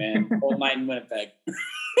tonight, man. Old night in Winnipeg.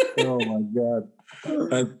 Oh my god,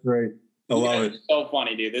 that's great. I love it. So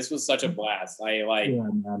funny, dude. This was such a blast. Yeah,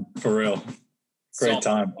 man. For real. Great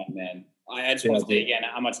time, fun, man. I just want to say again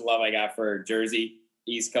how much love I got for Jersey,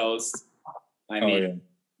 East Coast.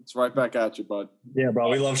 It's right back at you, bud. Yeah, bro.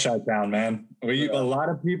 We love Chi-Town, man. A lot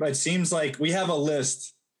of people. It seems like we have a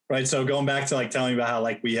list, right? So going back to like telling you about how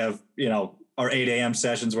like we have our 8 a.m.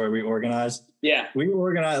 sessions where we organize. Yeah, we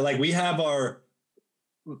organize, like we have our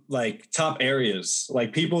like top areas,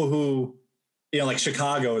 like people who like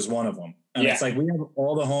Chicago is one of them, and it's like we have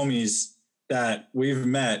all the homies that we've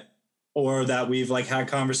met or that we've like had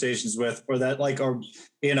conversations with, or that like are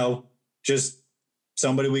just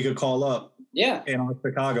somebody we could call up. Yeah. In our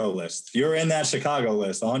Chicago list. You're in that Chicago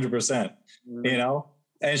list 100%.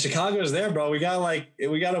 And Chicago's there, bro. We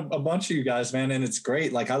got a bunch of you guys, man, and it's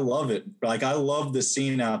great. Like I love it. Like I love the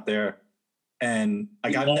scene out there. And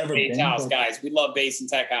like I've never been house, guys. We love bass and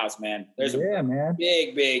tech house, man. There's a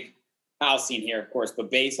big house scene here, of course,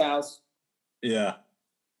 but bass house. Yeah.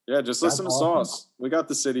 Yeah, just listen to Sauce. We got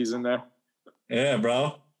the cities in there. Yeah,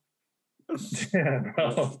 bro. Yeah,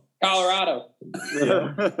 bro. Colorado.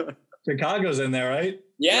 Yeah. Chicago's in there, right?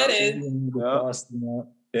 Yeah, it is.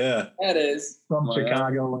 Yeah. That is. From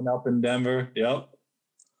Chicago and up in Denver. Yep.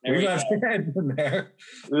 We've had fans in there.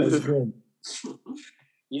 That's good.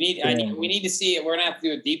 We need to see it. We're gonna have to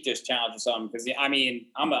do a deep dish challenge or something because I mean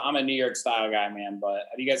I'm a New York style guy, man. But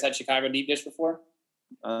have you guys had Chicago deep dish before?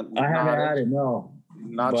 I haven't had it. No,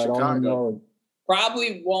 not Chicago.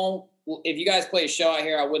 Probably won't. If you guys play a show out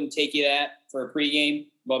here, I wouldn't take you that for a pregame,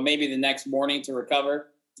 but maybe the next morning to recover.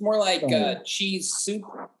 It's more like cheese soup.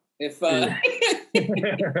 If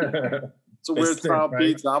it's a weird style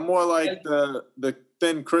pizza. I'm more like the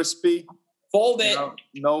thin crispy. Fold it.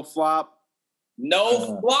 No flop.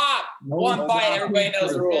 No flop. One bite. Everybody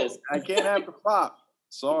knows the rules. I can't have the flop.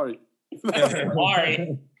 Sorry.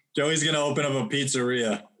 Sorry. Joey's gonna open up a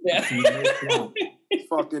pizzeria. Yeah.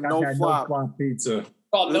 Fucking no flop. No flop pizza.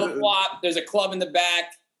 Called No Flop. There's a club in the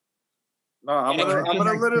back. No, I'm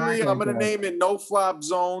gonna name it No Flop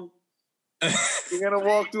Zone. You're gonna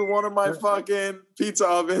walk through one of my fucking pizza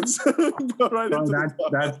ovens. Go right into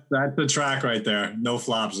that's the track right there. No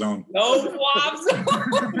Flop Zone. No Flop Zone.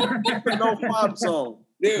 No Flop Zone.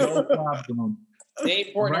 Dude. No Flop Zone. Dave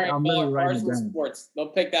Portnoy, Barstool Sports. They'll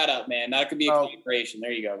pick that up, man. That could be a collaboration.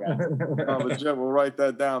 There you go, guys. No, legit, we'll write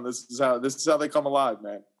that down. This is how they come alive,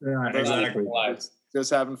 man. Yeah, exactly. Just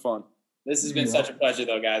having fun. This has been such a pleasure,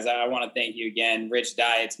 though, guys. I want to thank you again. Rich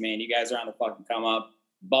Diets, man. You guys are on the fucking come up.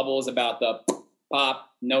 Bubbles about the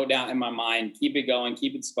pop, no doubt in my mind. Keep it going,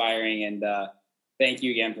 keep inspiring, and thank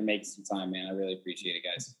you again for making some time, man. I really appreciate it,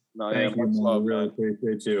 guys. Thank you, much love, really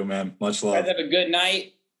appreciate you, man. Much love. Guys, have a good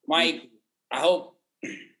night, Mike. I hope.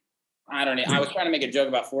 I don't know. I was trying to make a joke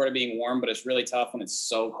about Florida being warm, but it's really tough when it's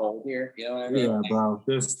so cold here. You know what I mean?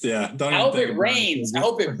 Yeah, bro. I hope it rains. I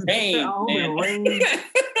hope it rains. I hope it rains.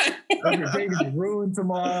 Your baby's ruined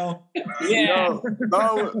tomorrow. Yeah.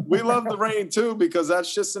 No, we love the rain too because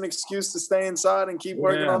that's just an excuse to stay inside and keep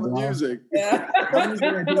working on the music. Yeah. It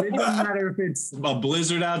doesn't matter if it's a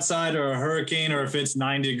blizzard outside or a hurricane or if it's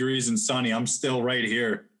 90 degrees and sunny. I'm still right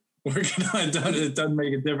here. It doesn't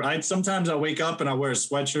make a difference. Sometimes I wake up and I wear a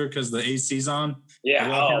sweatshirt because the AC's on. Yeah.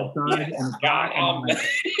 God,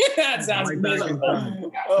 that sounds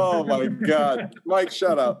miserable. Oh my God, Mike,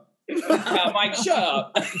 shut up. Mike, shut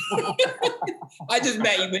up. I just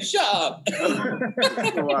met you, but shut up.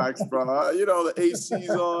 Relax, bro. You know the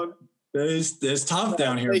AC's on. It's tough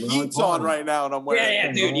down here. The heat's on right now, and I'm wearing.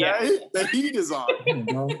 Yeah, dude. Yeah, the heat is on. You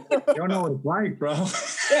don't know what it's like, bro.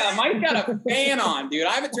 Yeah, Mike's got a fan on, dude.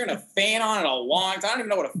 I haven't turned a fan on in a long time. I don't even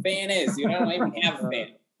know what a fan is, dude. I don't even have a fan.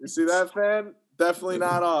 You see that fan? Definitely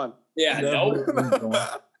not on. Yeah, no.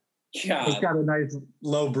 God. It's got a nice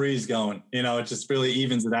low breeze going. You know, it just really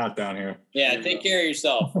evens it out down here. Yeah, take care of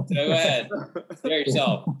yourself. Go ahead. Take care of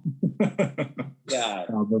yourself. Yeah.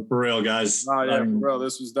 But for real, guys. Oh, yeah, for real.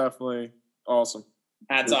 This was definitely awesome.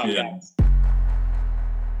 Hats off, guys.